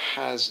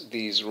has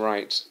these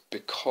rights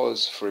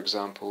because, for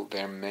example,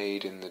 they're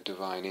made in the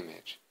divine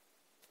image,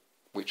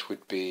 which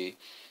would be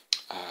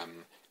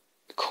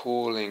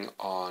calling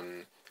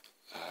on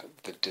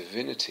the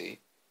divinity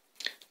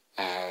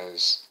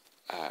as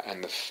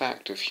and the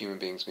fact of human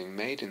beings being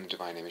made in the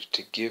divine image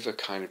to give a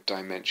kind of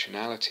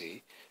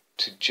dimensionality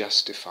to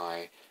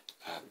justify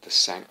the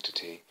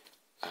sanctity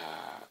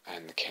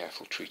and the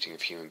careful treating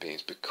of human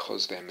beings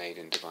because they're made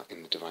in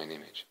the divine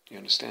image. You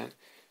understand?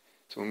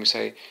 So when we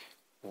say,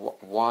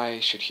 why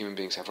should human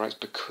beings have rights?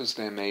 Because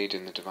they're made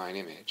in the divine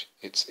image.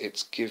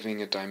 It's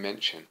giving a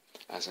dimension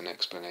as an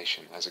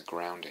explanation, as a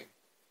grounding.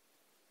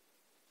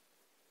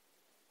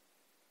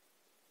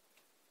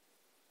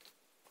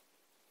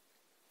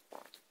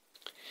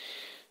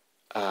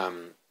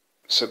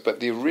 But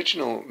the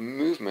original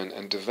movement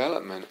and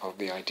development of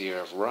the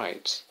idea of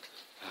rights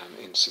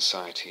in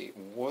society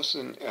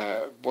wasn't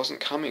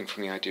coming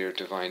from the idea of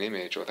divine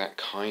image or that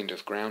kind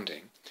of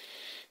grounding.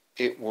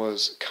 It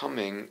was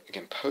coming,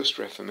 again,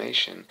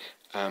 post-Reformation,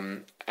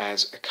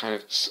 as a kind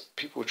of,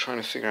 people were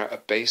trying to figure out a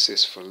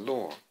basis for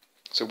law.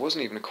 So it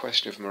wasn't even a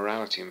question of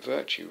morality and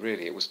virtue,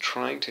 really. It was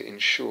trying to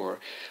ensure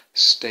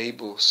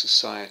stable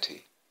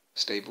society,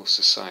 stable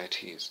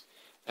societies.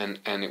 And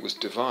it was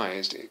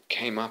devised, it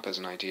came up as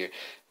an idea,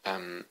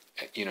 in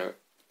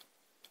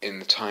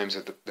the times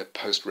of the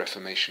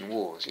post-Reformation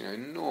wars,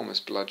 enormous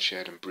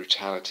bloodshed and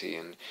brutality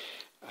and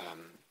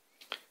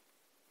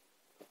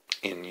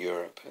in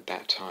Europe at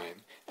that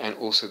time, and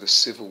also the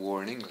Civil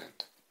War in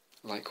England,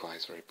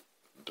 likewise very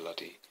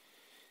bloody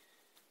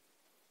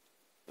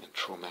and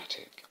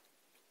traumatic.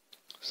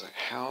 So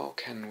how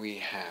can we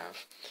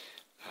have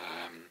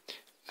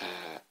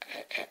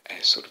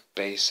a sort of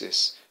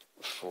basis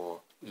for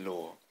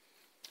law?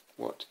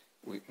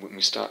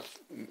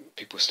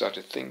 People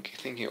started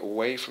thinking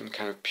away from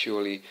kind of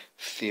purely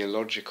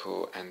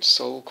theological and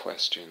soul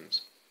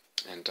questions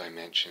and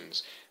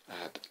dimensions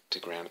to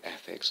ground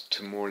ethics,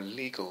 to more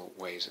legal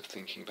ways of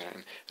thinking about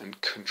it, and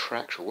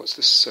contractual. What's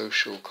the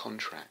social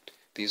contract?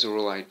 These are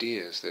all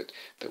ideas that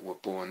were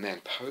born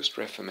then,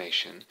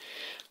 post-Reformation,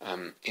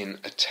 in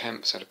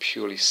attempts at a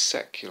purely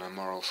secular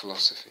moral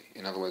philosophy.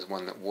 In other words,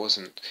 one that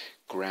wasn't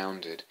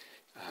grounded,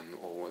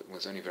 or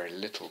was only very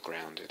little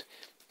grounded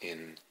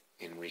in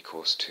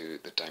recourse to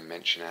the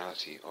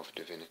dimensionality of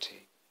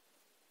divinity.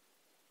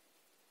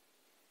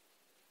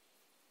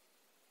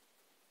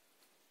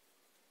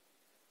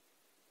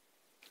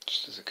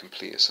 Just as a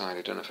complete aside,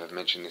 I don't know if I've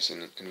mentioned this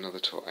in another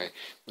talk, I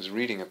was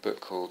reading a book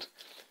called,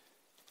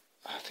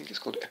 I think it's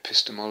called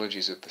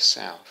Epistemologies of the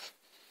South.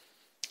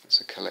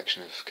 It's a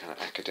collection of kind of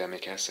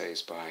academic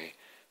essays by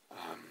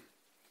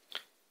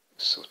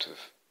sort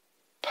of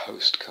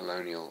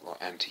post-colonial or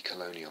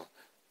anti-colonial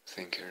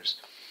thinkers.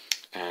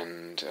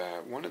 And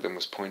one of them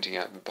was pointing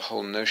out that the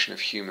whole notion of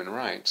human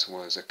rights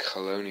was a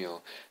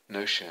colonial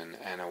notion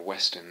and a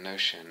Western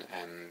notion,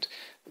 and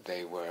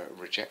they were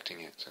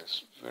rejecting it. So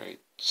it's a very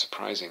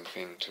surprising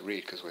thing to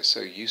read, because we're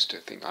so used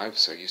to I'm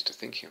so used to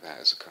thinking of that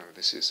as a kind of,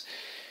 this is,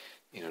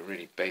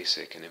 really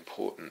basic and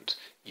important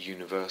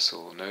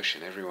universal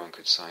notion. Everyone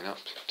could sign up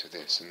to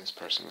this, and this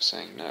person was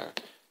saying, no,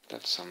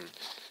 that's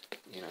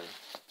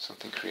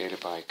something created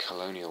by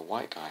colonial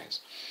white guys.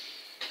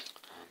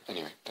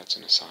 Anyway, that's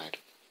an aside.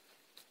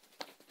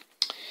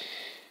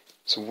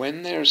 So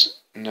when there's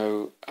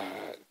no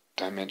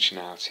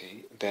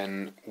dimensionality,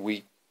 then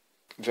it's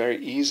very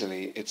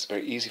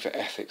easy for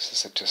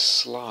ethics to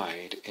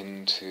slide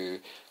into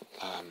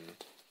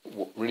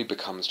what really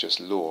becomes just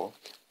law,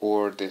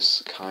 or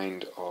this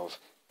kind of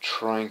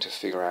trying to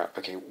figure out,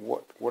 okay,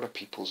 what are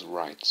people's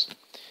rights?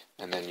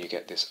 And then you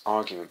get this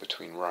argument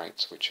between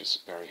rights, which is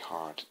very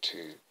hard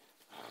to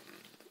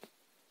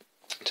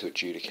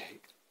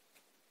adjudicate.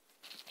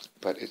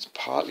 But it's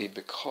partly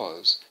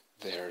because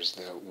there's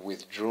the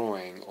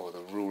withdrawing or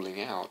the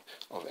ruling out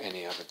of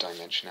any other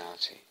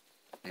dimensionality,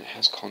 and it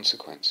has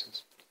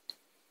consequences.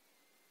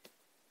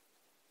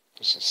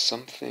 So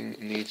something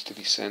needs to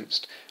be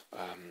sensed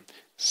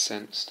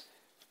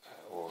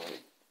or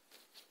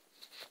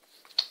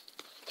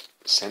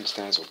sensed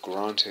as or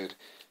granted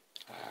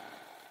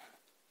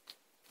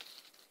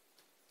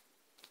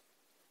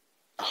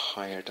a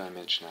higher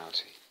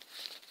dimensionality,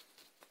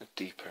 a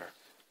deeper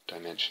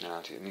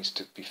dimensionality. It needs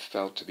to be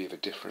felt to be of a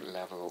different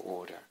level or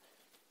order,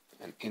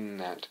 and in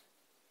that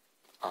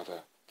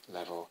other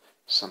level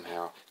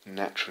somehow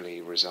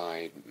naturally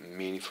reside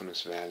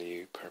meaningfulness,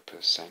 value,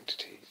 purpose,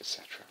 sanctity,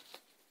 etc.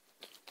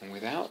 And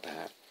without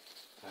that,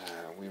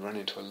 we run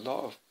into a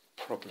lot of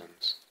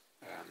problems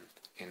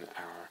in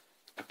our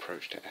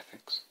approach to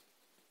ethics,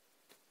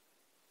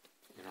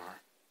 in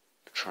our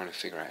trying to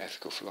figure out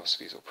ethical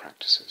philosophies or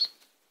practices.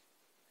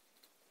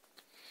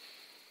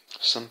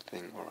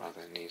 Something or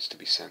other needs to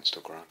be sensed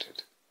or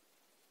granted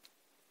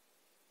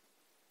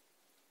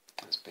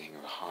as being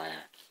of a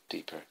higher,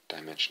 deeper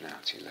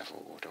dimensionality,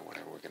 level, order,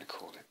 whatever we're going to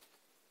call it.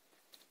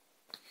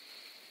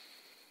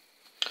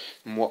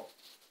 And what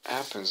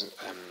happens,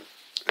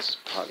 this is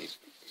partly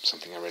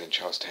something I read in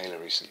Charles Taylor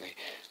recently,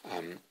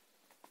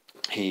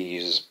 he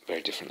uses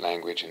very different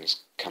language and is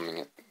coming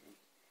at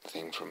the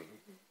thing from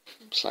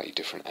a slightly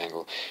different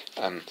angle.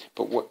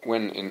 But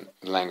when in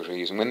the language we're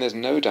using, when there's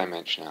no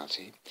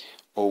dimensionality,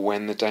 or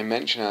when the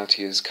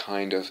dimensionality is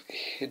kind of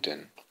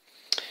hidden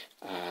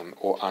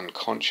or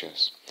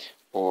unconscious,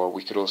 or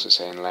we could also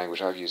say in the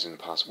language I've used in the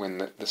past, when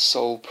the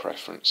soul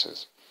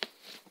preferences,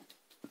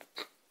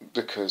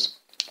 because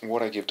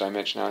what I give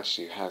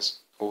dimensionality to has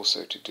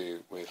also to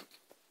do with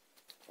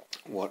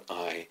what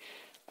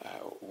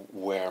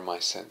where my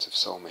sense of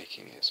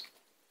soul-making is.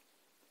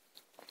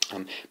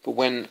 But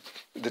when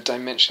the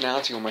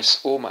dimensionality or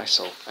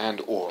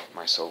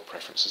my soul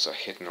preferences are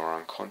hidden or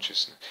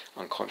unconscious,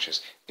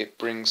 it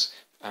brings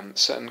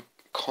certain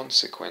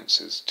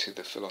consequences to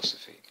the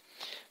philosophy.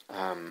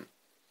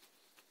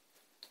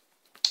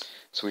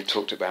 So we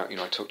talked about,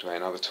 I talked about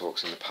in other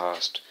talks in the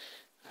past,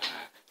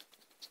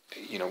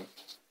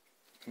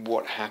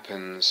 what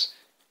happens,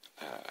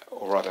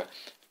 or rather,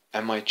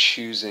 am I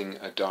choosing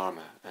a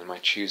dharma? Am I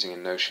choosing a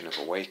notion of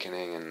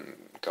awakening and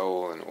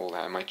goal and all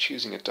that? Am I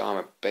choosing a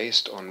dharma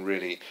based on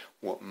really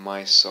what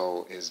my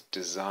soul is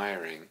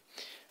desiring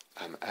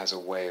as a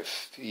way of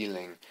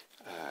feeling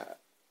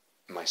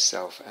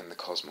myself and the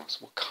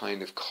cosmos? What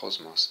kind of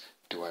cosmos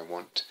do I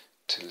want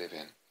to live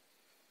in?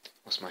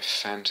 What's my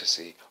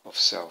fantasy of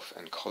self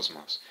and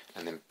cosmos?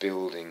 And then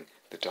building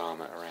the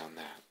dharma around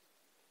that.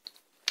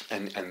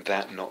 And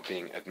that not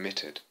being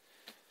admitted,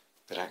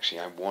 that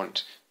actually I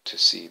want to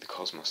see the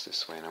cosmos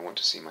this way, and I want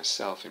to see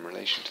myself in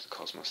relation to the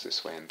cosmos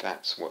this way, and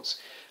that's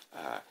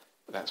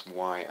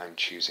why I'm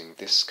choosing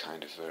this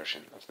kind of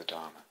version of the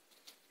Dharma.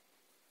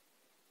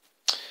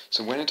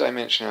 So when a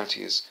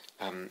dimensionality is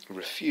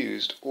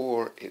refused,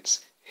 or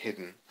it's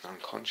hidden,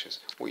 unconscious,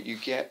 what you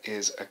get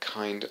is a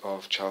kind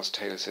of, Charles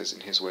Taylor says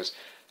in his words,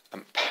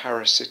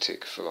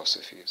 parasitic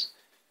philosophies.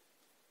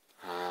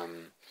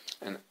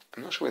 And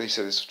I'm not sure whether he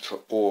said this for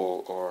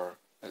all or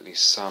at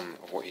least some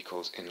of what he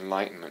calls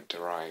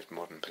enlightenment-derived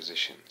modern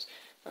positions.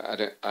 I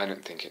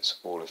don't think it's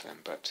all of them,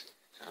 but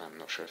I'm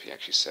not sure if he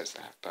actually says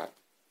that. But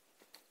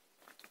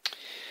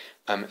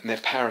they're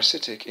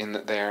parasitic in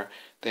that they're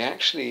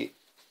actually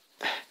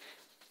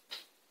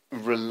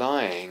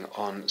relying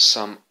on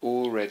some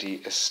already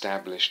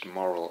established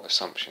moral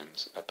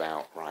assumptions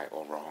about right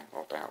or wrong,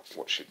 or about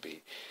what should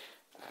be,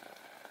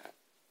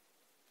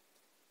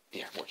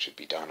 what should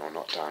be done or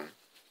not done.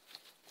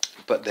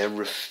 But they're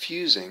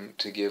refusing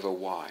to give a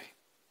why.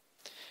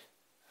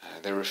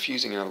 They're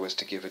refusing, in other words,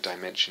 to give a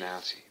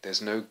dimensionality.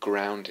 There's no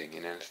grounding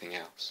in anything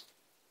else.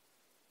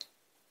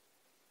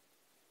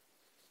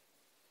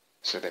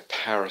 So they're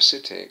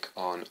parasitic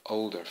on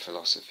older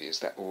philosophies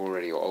that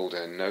already, or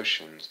older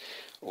notions,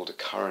 older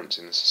currents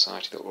in the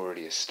society that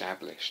already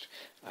established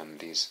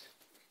these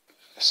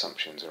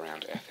assumptions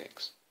around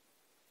ethics.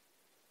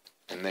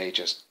 And they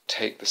just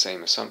take the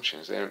same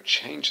assumptions. They don't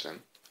change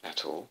them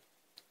at all.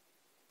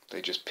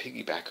 They just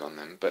piggyback on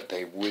them, but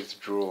they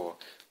withdraw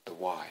the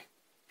why.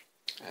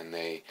 And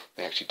they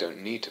actually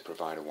don't need to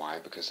provide a why,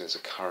 because there's a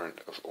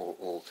current of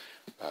all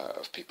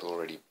of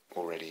people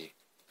already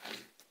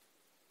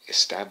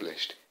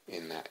established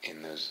in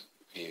those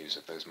views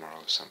of those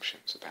moral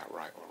assumptions about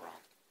right or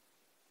wrong.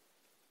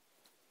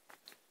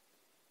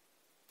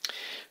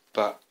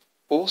 But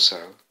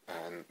also,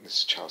 and this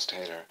is Charles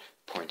Taylor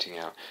pointing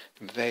out,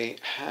 they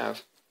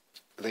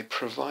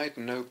provide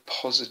no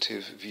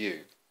positive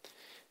view,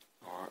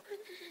 or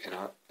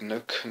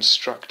no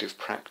constructive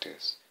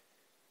practice.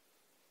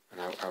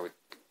 And I would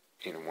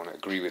want to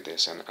agree with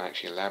this and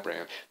actually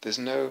elaborate on. There's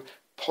no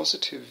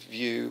positive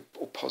view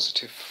or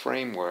positive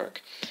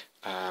framework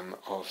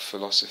of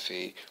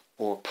philosophy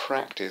or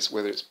practice,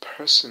 whether it's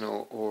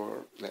personal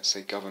or, let's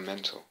say,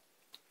 governmental.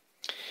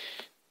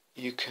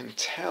 You can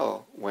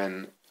tell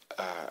when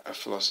a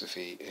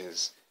philosophy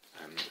is,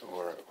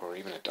 or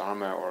even a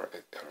dharma, or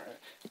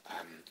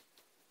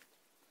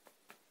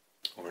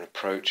an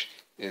approach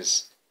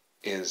is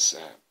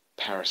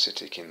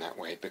parasitic in that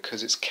way,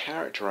 because it's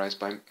characterized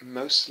by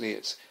mostly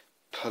its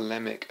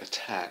polemic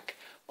attack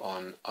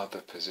on other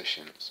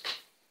positions.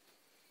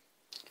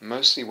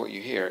 Mostly what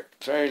you hear,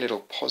 very little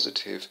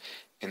positive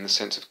in the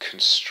sense of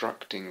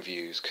constructing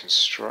views,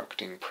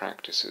 constructing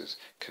practices,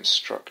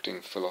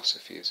 constructing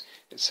philosophies,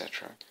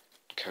 etc.,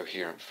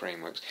 coherent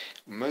frameworks.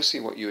 Mostly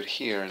what you would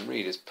hear and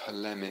read is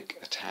polemic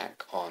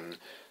attack on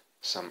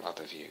some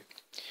other view.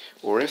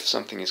 Or if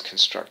something is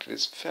constructed,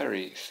 it's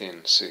very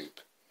thin soup.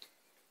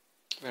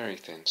 Very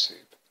thin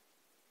soup.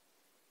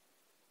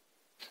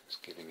 I was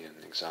giving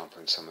an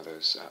example in some of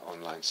those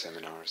online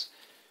seminars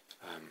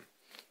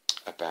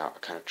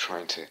about kind of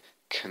trying to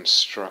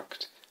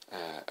construct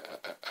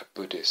a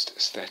Buddhist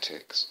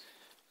aesthetics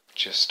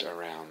just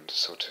around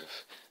sort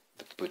of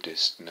the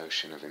Buddhist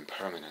notion of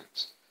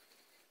impermanence.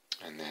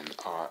 And then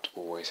art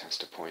always has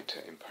to point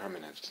to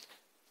impermanence,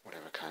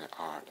 whatever kind of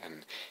art.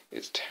 And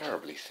it's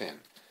terribly thin,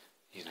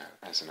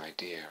 as an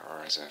idea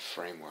or as a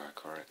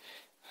framework, or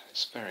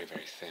it's very,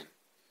 very thin.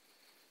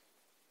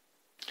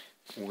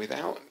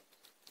 Without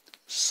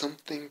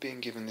something being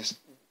given this,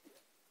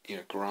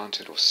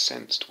 granted or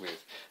sensed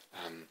with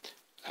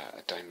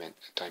a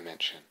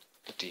dimension,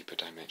 a deeper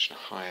dimension, a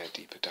higher,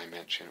 deeper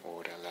dimension,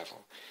 order,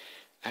 level,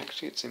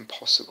 actually it's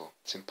impossible.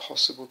 It's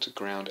impossible to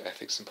ground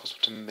ethics, it's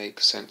impossible to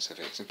make sense of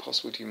it, it's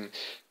impossible to even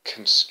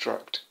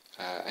construct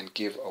and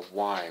give a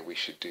why we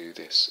should do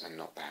this and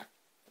not that.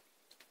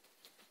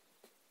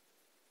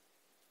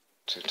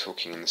 So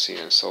talking in the Scene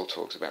and Soul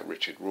talks about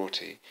Richard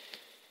Rorty,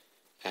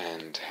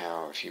 and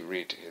how, if you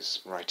read his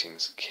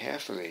writings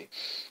carefully,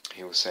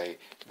 he will say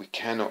we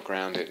cannot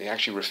ground it. He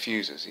actually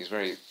refuses.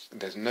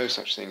 There's no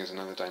such thing as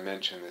another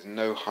dimension. There's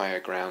no higher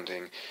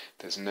grounding.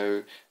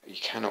 You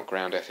cannot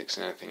ground ethics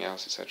in anything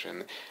else,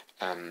 etc.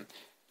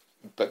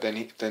 But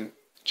then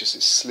just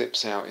it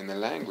slips out in the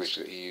language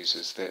that he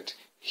uses that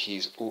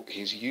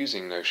he's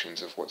using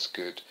notions of what's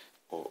good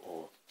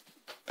or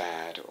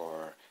bad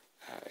or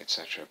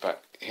etc.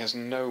 But he has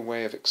no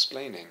way of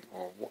explaining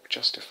or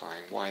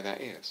justifying why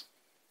that is,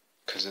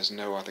 because there's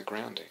no other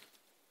grounding.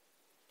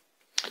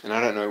 And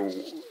I don't know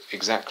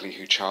exactly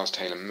who Charles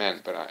Taylor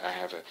meant, but I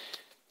have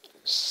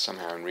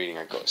somehow in reading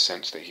I got a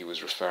sense that he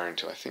was referring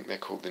to, I think they're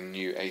called the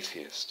New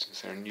Atheists.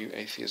 Is there a New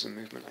Atheism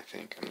movement? I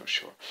think, I'm not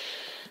sure.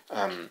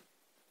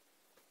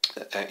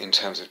 In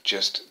terms of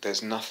just,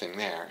 there's nothing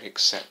there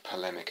except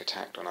polemic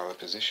attack on other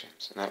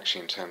positions. And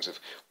actually in terms of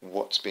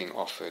what's being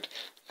offered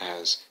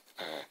as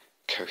a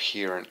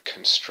coherent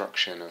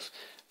construction of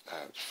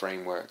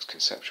frameworks,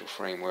 conceptual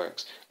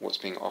frameworks, what's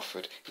being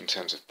offered in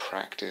terms of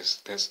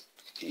practice, there's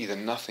either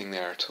nothing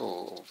there at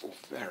all or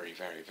very,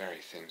 very, very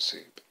thin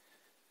soup.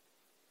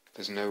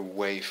 There's no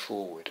way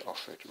forward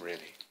offered,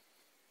 really.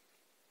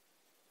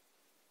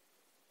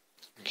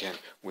 Again,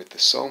 with the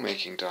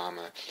soul-making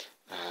dharma,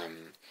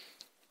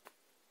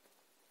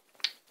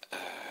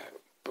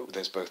 but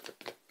there's both,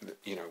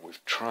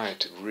 we've tried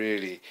to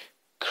really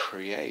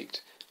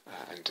create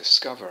and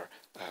discover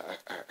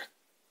a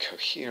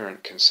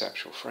coherent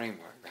conceptual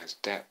framework that has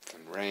depth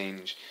and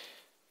range,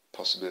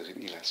 possibility of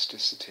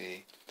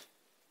elasticity,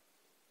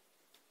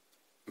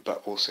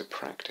 but also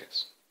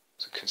practice.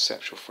 So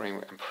conceptual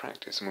framework and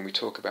practice. And when we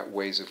talk about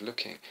ways of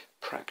looking,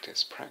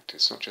 practice,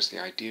 not just the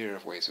idea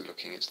of ways of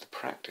looking, it's the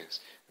practice.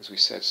 As we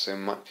said,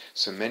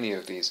 so many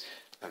of these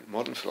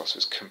modern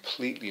philosophers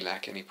completely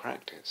lack any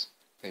practice.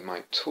 They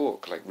might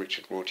talk like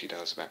Richard Rorty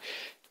does about,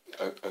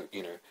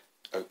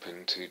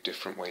 open to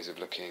different ways of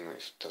looking,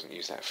 if doesn't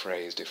use that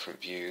phrase,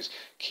 different views,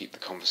 keep the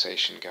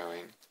conversation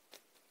going.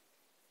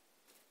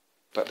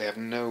 But they have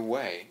no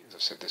way, as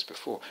I've said this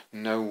before,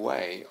 no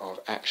way of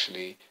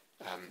actually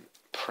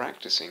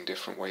practicing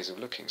different ways of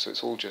looking. So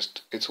it's all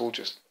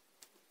just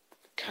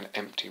kind of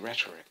empty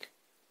rhetoric.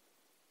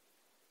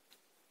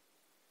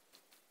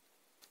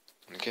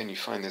 And again, you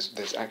find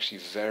there's actually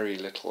very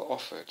little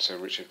offered. So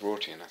Richard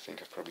Rorty, and I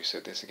think I've probably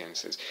said this again,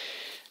 says,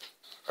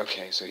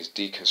 okay, so he's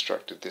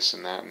deconstructed this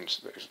and that, and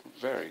it's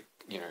very,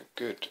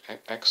 good,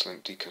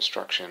 excellent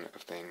deconstruction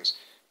of things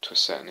to a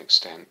certain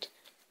extent.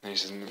 And he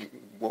says,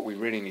 what we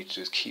really need to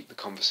do is keep the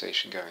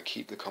conversation going.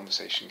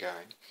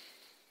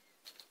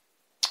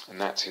 And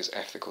that's his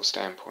ethical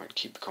standpoint,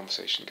 keep the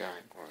conversation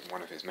going, or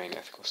one of his main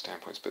ethical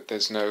standpoints. But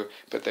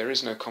there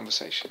is no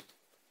conversation.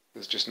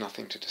 There's just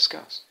nothing to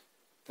discuss.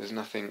 There's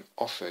nothing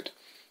offered.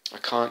 I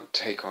can't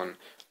take on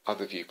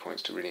other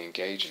viewpoints to really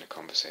engage in a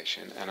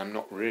conversation, and I'm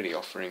not really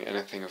offering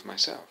anything of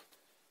myself.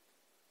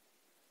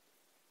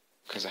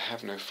 Because I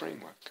have no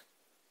framework.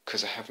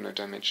 Because I have no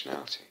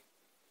dimensionality.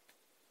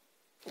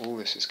 All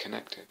this is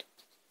connected.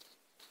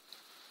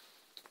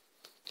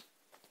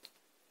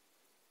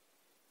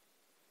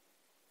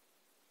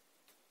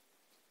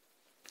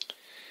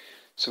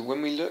 So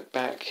when we look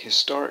back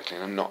historically,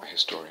 and I'm not a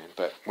historian,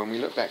 but when we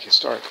look back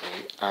historically,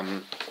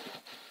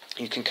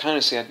 you can kind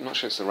of see, I'm not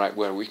sure it's the right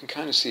word, we can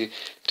kind of see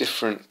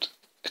different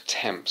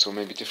attempts, or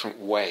maybe different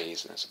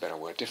ways, that's a better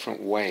word,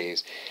 different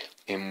ways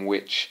in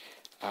which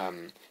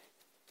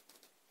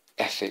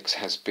ethics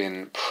has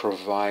been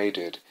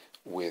provided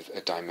with a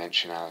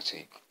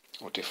dimensionality,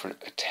 or different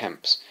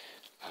attempts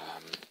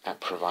at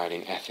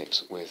providing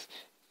ethics with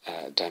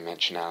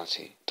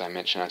dimensionality.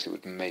 Dimensionality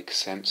would make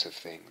sense of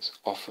things,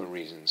 offer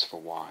reasons for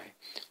why,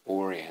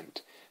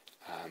 orient,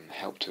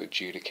 help to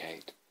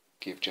adjudicate,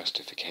 give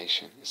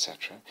justification,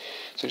 etc.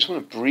 So I just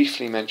want to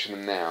briefly mention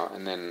them now,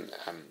 and then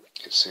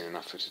it's soon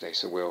enough for today,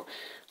 so we'll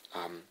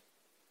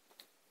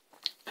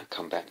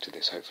come back to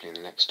this hopefully in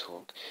the next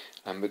talk.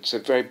 But so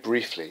very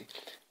briefly,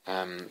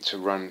 to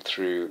run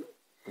through,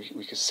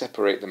 we could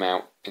separate them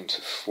out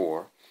into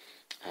four,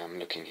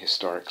 looking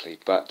historically,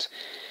 but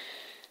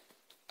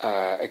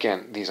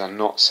again, these are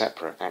not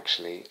separate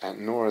actually,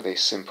 nor are they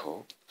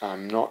simple.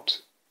 I'm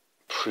not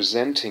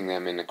presenting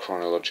them in a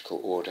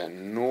chronological order,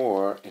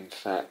 nor in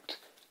fact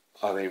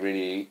are they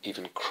really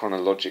even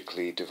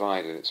chronologically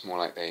divided. It's more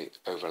like they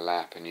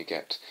overlap and you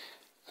get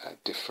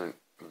different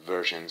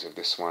versions of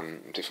this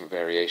one, different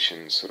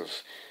variations sort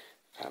of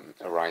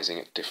arising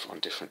at on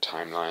different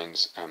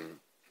timelines.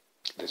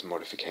 There's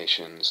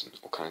modifications and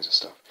all kinds of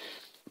stuff.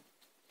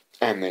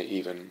 And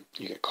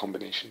you get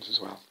combinations as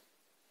well.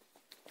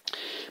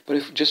 But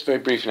if just very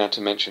briefly now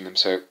to mention them,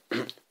 so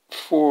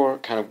four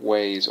kind of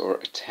ways or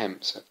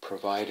attempts at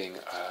providing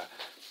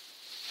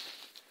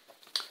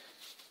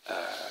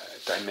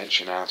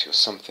dimensionality, or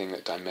something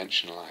that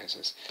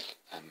dimensionalizes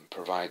and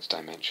provides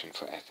dimension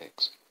for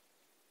ethics.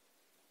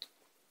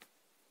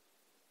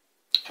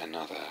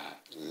 Another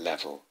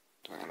level,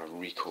 a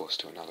recourse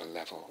to another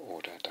level,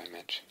 order,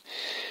 dimension.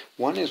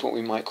 One is what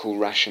we might call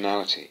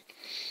rationality.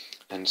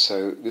 And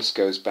so this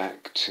goes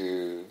back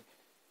to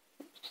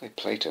say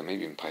Plato,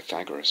 maybe even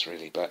Pythagoras,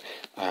 really, but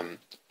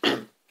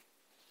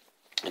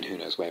and who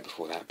knows way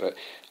before that. But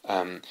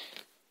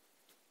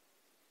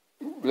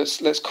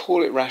let's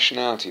call it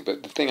rationality.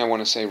 But the thing I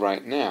want to say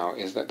right now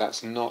is that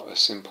that's not a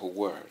simple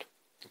word.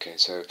 Okay,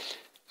 so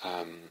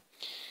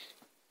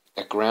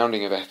a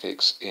grounding of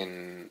ethics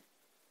in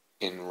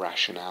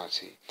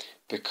rationality,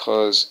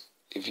 because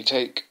if you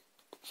take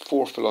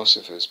four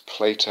philosophers,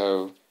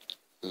 Plato,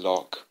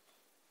 Locke,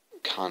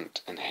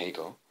 Kant and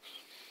Hegel,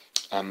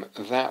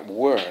 that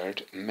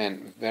word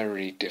meant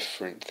very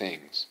different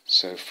things.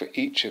 So for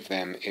each of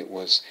them, it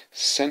was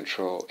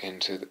central in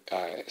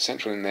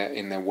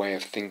their way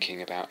of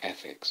thinking about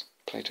ethics.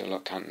 Plato,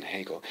 Locke, Kant and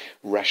Hegel.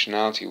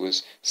 Rationality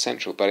was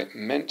central, but it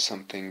meant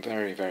something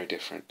very, very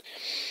different.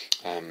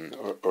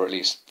 Or at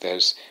least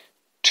there's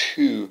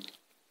two.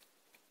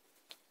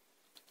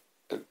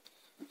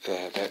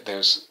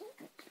 There's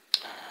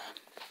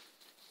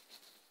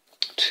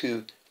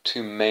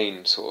two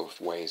main sort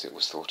of ways it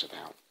was thought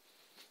about.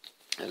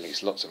 At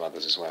least lots of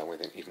others as well,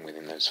 even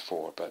within those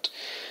four, but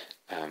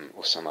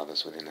or some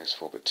others within those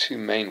four, but two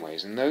main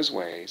ways. And those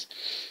ways,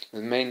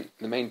 the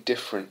main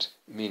different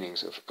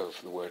meanings of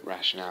the word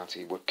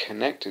rationality were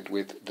connected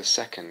with the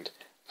second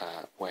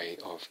way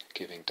of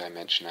giving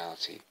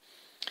dimensionality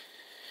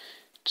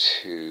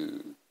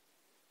to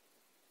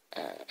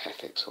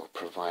ethics, or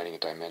providing a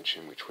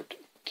dimension which would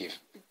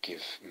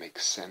make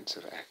sense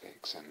of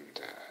ethics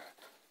and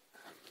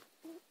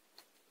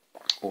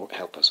or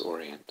help us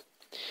orient.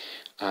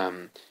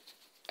 And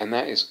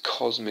that is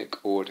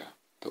cosmic order,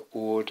 the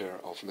order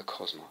of the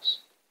cosmos.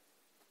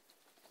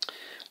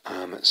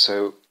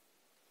 So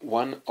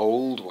one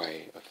old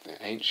way, of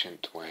the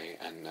ancient way,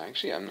 and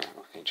actually I'm not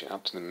ancient,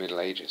 up to the Middle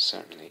Ages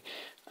certainly,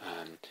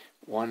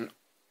 one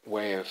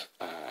way of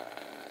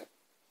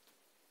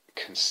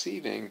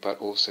conceiving but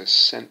also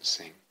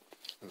sensing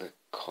the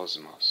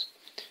cosmos,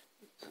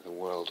 the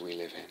world we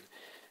live in,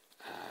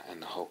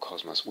 and the whole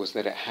cosmos, was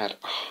that it had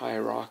a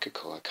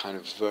hierarchical, a kind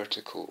of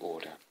vertical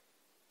order,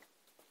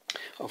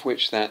 of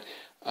which that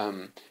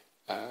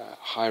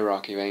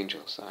hierarchy of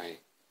angels that I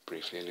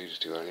briefly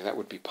alluded to earlier, that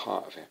would be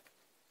part of it.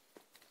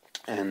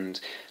 And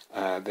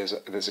there's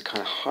a kind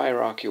of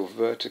hierarchy or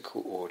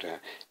vertical order,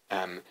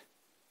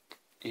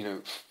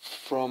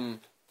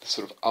 from the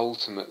sort of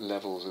ultimate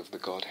levels of the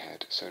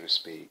Godhead, so to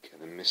speak,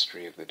 the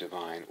mystery of the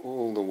divine,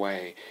 all the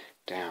way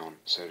down,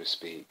 so to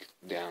speak,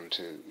 down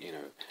to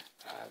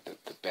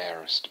the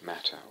barest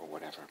matter or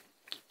whatever.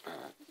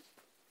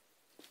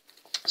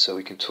 So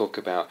we can talk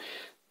about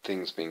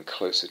things being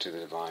closer to the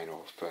divine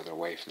or further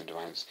away from the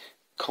divine. It's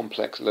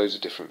complex, loads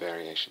of different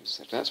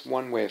variations. That's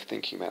one way of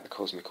thinking about the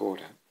cosmic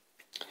order.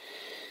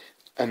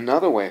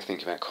 Another way of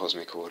thinking about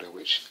cosmic order,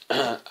 which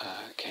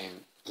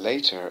came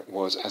later,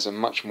 was as a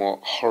much more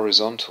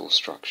horizontal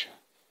structure.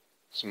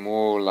 It's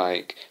more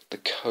like the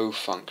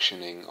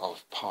co-functioning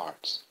of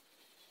parts.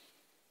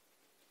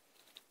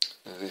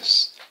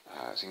 This,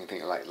 so you can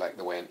think like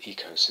the way an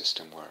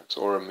ecosystem works,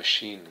 or a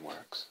machine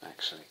works,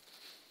 actually,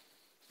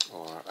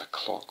 or a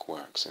clock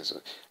works. It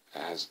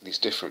has these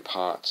different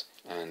parts,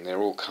 and they're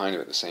all kind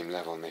of at the same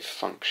level, and they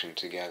function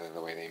together,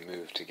 the way they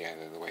move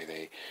together, the way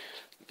they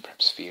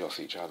perhaps feed off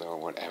each other or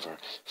whatever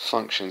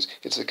functions.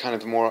 It's a kind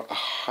of more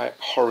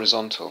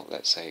horizontal,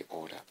 let's say,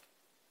 order.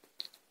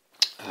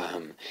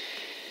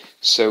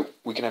 So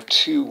we can have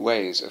two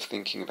ways of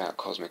thinking about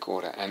cosmic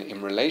order, and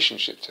in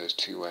relationship to those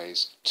two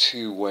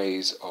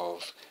ways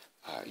of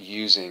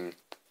using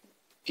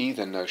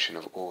either notion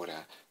of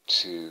order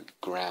to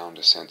ground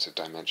a sense of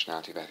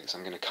dimensionality of ethics.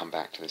 I'm going to come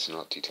back to this in a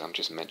lot of detail. I'm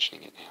just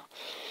mentioning it now.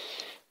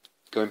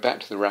 Going back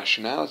to the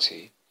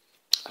rationality,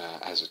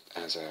 as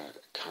a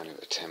kind of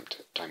attempt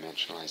at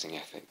dimensionalizing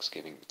ethics,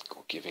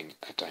 giving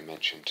a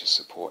dimension to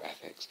support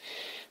ethics,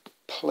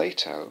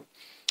 Plato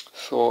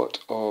thought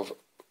of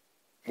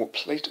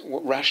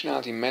what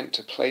rationality meant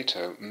to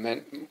Plato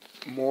meant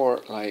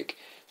more like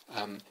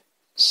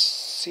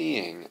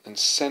seeing and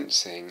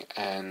sensing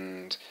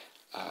and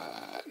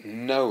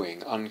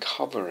knowing,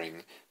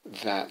 uncovering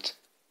that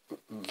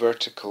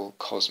vertical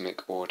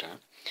cosmic order,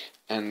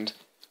 and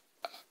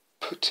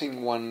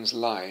putting one's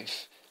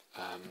life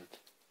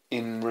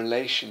in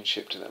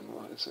relationship to them.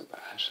 How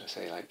should I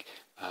say, like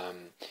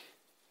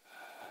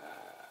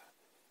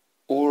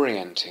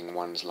orienting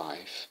one's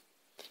life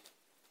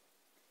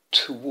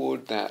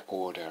toward that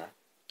order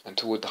and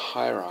toward the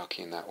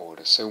hierarchy in that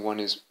order. So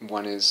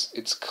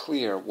it's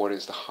clear what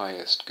is the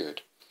highest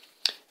good,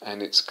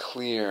 and it's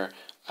clear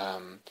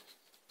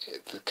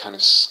the kind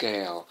of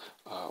scale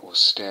or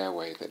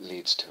stairway that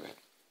leads to it.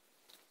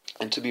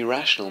 And to be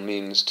rational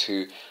means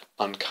to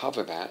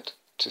uncover that,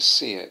 to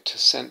see it, to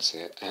sense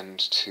it, and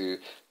to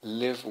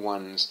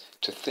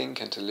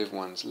think and to live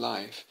one's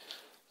life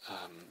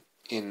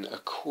in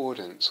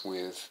accordance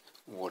with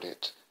what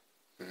it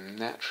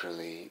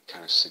naturally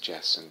kind of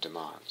suggests and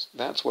demands.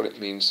 That's what it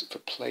means for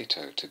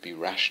Plato to be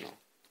rational.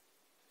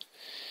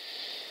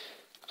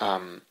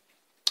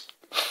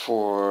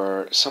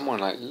 For someone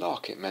like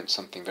Locke, it meant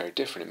something very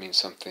different. It means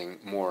something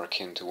more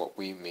akin to what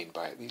we mean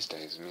by it these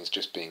days. It means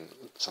just being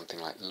something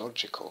like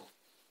logical.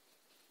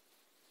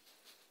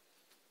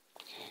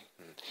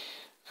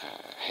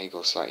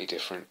 Hegel slightly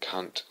different,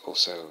 Kant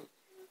also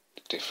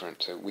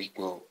different. So we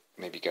will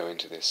maybe go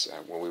into this,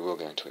 we will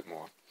go into it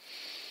more.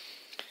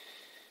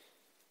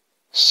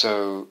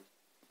 So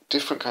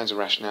different kinds of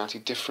rationality,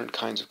 different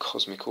kinds of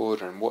cosmic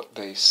order, and what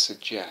they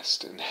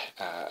suggest and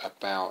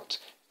about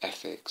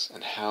ethics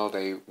and how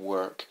they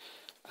work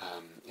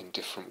in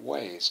different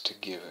ways to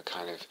give a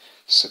kind of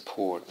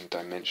support and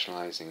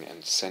dimensionalizing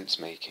and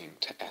sense-making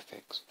to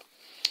ethics.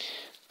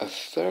 A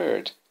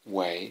third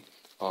way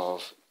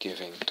of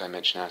giving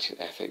dimensionality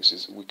to ethics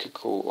is we could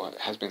call, or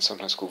has been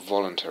sometimes called,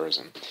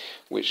 voluntarism,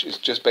 which is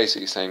just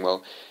basically saying,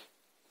 well,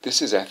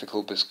 this is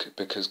ethical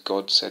because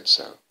God said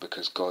so,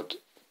 because God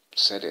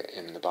said it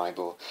in the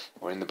Bible,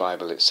 or in the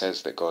Bible it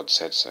says that God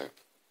said so.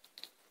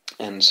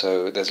 And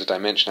so there's a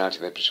dimensionality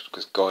there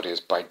because God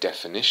is, by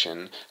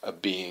definition, a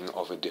being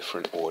of a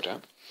different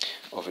order,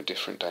 of a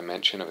different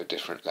dimension, of a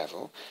different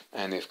level.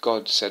 And if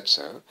God said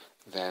so,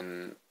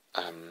 then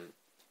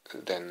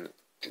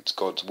it's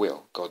God's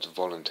will, God's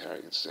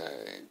voluntary.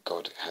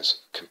 God has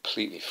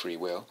completely free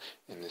will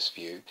in this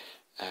view,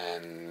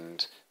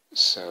 and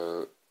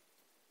so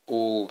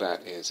all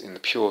that is, in the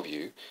pure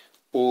view,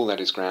 all that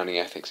is grounding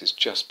ethics is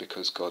just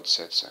because God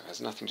said so. It has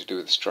nothing to do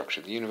with the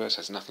structure of the universe,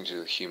 has nothing to do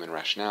with human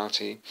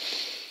rationality,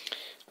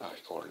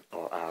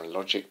 or our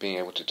logic being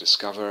able to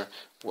discover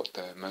what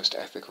the most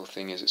ethical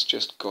thing is. It's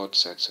just God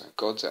said so.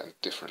 God's at a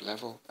different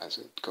level,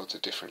 God's a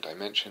different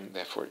dimension,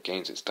 therefore it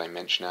gains its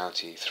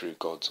dimensionality through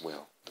God's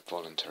will. The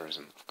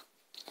voluntarism,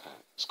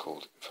 it's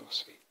called in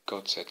philosophy.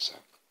 God said so.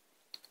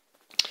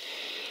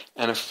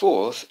 And a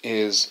fourth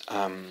is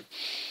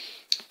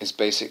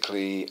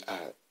basically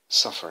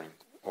suffering,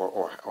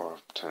 or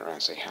turn around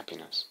and say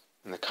happiness,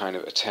 and the kind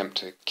of attempt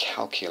to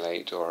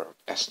calculate or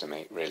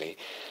estimate really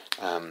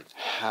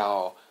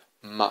how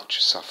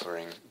much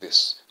suffering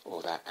this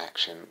or that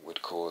action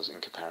would cause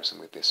in comparison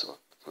with this or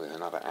with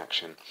another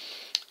action,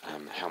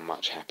 how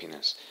much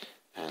happiness,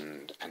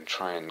 and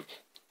try and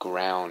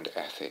ground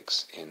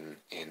ethics in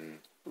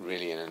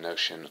really in a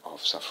notion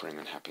of suffering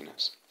and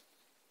happiness.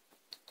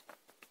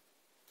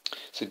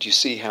 So do you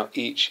see how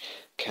each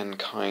can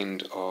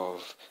kind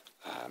of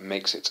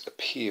makes its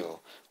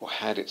appeal, or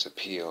had its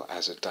appeal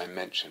as a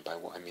dimension, by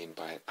what I mean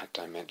by a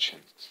dimension?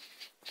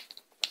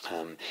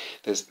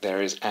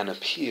 There is an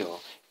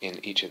appeal in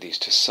each of these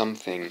to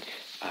something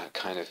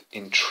kind of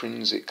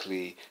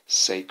intrinsically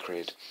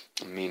sacred,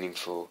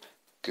 meaningful,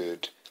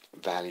 good,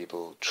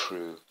 valuable,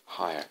 true,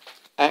 higher.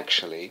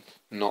 Actually,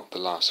 not the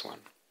last one.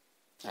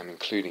 I'm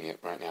including it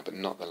right now, but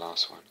not the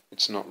last one.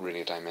 It's not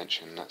really a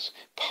dimension. That's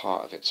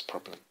part of its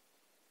problem.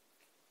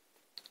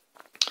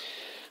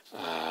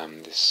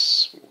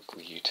 This what we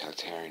call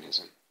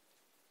utilitarianism.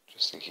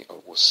 Just thinking,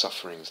 well,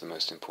 suffering is the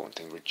most important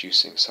thing.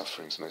 Reducing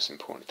suffering is the most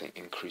important thing.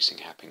 Increasing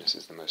happiness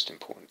is the most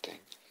important thing.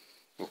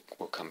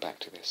 We'll come back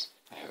to this,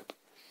 I hope.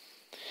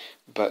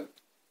 But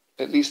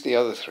at least the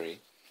other three,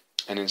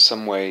 and in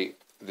some way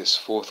this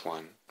fourth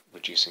one,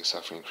 reducing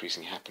suffering,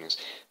 increasing happiness,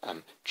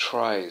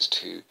 tries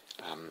to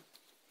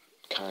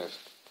kind of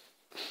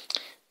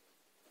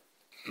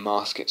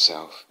mask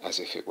itself as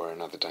if it were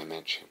another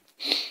dimension.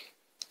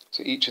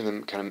 So each of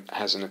them kind of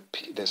has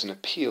there's an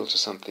appeal to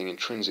something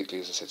intrinsically,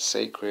 as I said,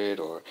 sacred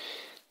or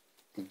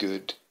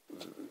good,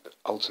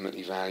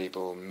 ultimately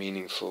valuable,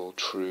 meaningful,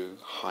 true,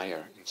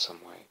 higher in some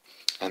way.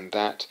 And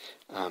that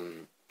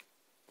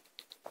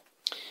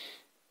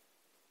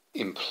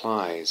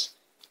implies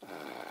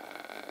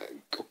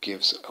or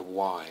gives a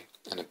why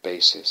and a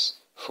basis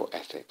for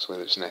ethics,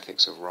 whether it's an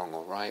ethics of wrong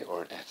or right,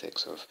 or an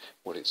ethics of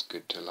what it's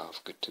good to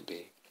love, good to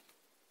be.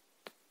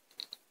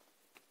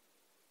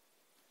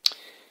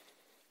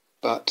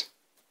 But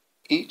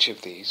each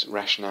of these,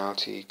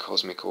 rationality,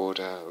 cosmic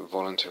order,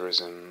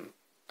 voluntarism,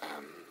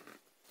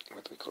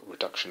 what we call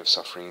reduction of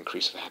suffering,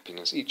 increase of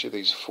happiness, each of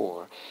these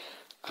four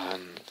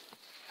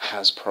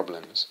has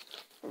problems,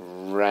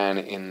 ran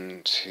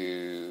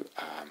into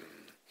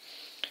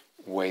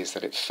ways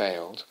that it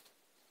failed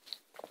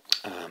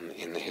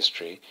in the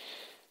history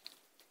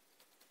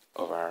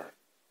of our,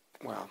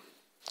 well,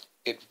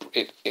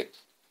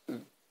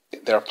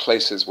 there are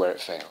places where it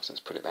fails,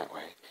 let's put it that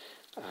way.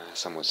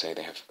 Some would say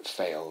they have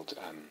failed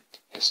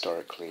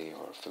historically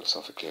or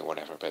philosophically or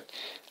whatever, but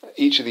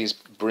each of these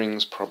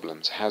brings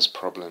problems, has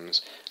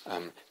problems.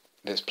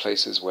 There's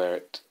places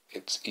where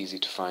it's easy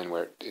to find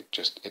where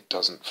it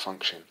doesn't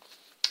function,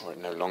 or it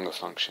no longer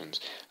functions,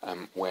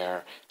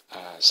 where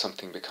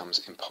something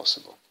becomes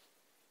impossible.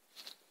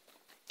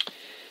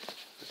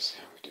 Let's see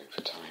how we do it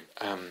for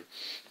time.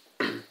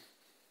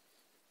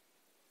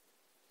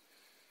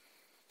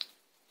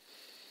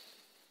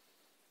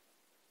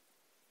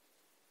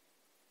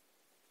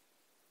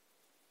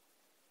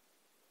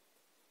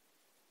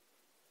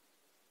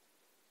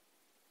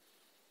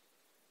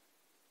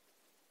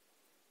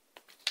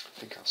 I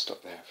think I'll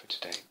stop there for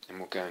today, and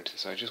we'll go into.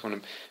 So I just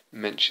want to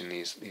mention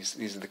these.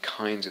 These are the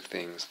kinds of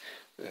things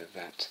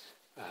that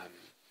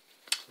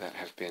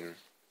have been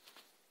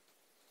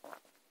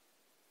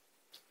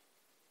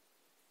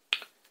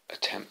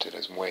attempted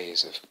as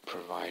ways of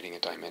providing a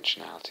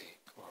dimensionality,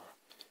 or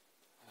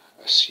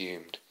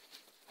assumed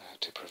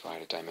to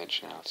provide a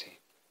dimensionality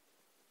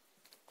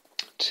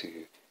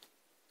to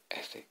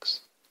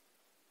ethics.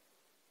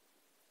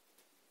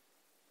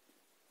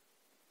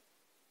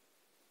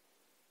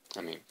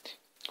 I mean,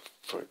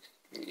 for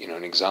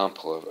an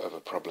example of a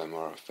problem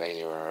or a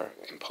failure or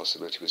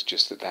impossibility was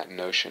just that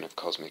notion of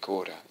cosmic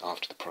order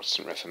after the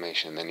Protestant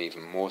Reformation, and then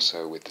even more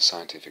so with the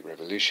scientific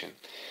revolution,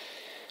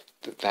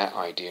 that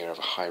idea of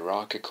a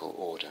hierarchical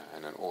order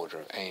and an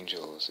order of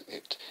angels,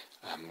 it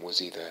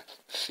was either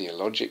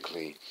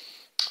theologically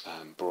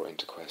brought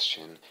into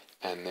question,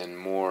 and then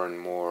more and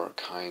more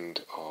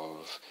kind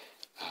of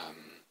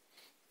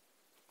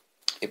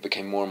it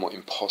became more and more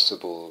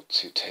impossible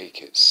to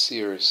take it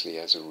seriously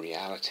as a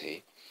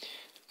reality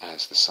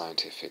as the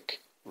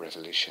scientific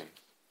revolution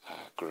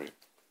grew.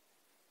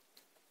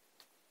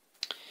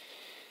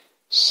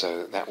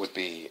 So that would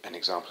be an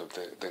example of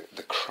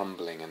the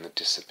crumbling and the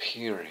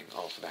disappearing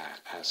of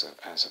that as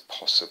a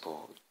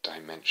possible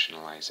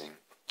dimensionalizing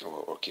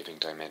or giving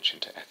dimension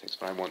to ethics.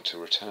 But I want to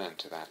return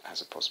to that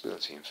as a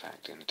possibility, in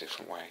fact, in a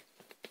different way.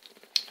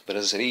 But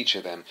as I said, each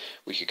of them,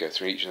 we could go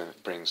through, each of them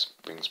brings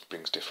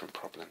different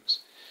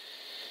problems.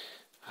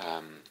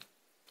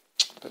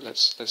 But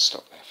let's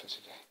stop there for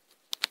today.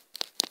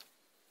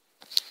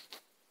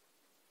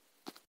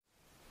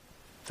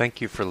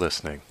 Thank you for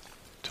listening.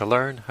 To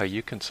learn how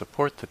you can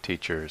support the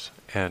teachers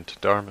and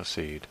Dharma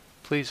Seed,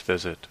 please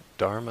visit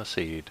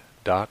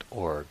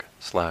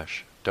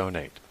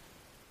dharmaseed.org/donate.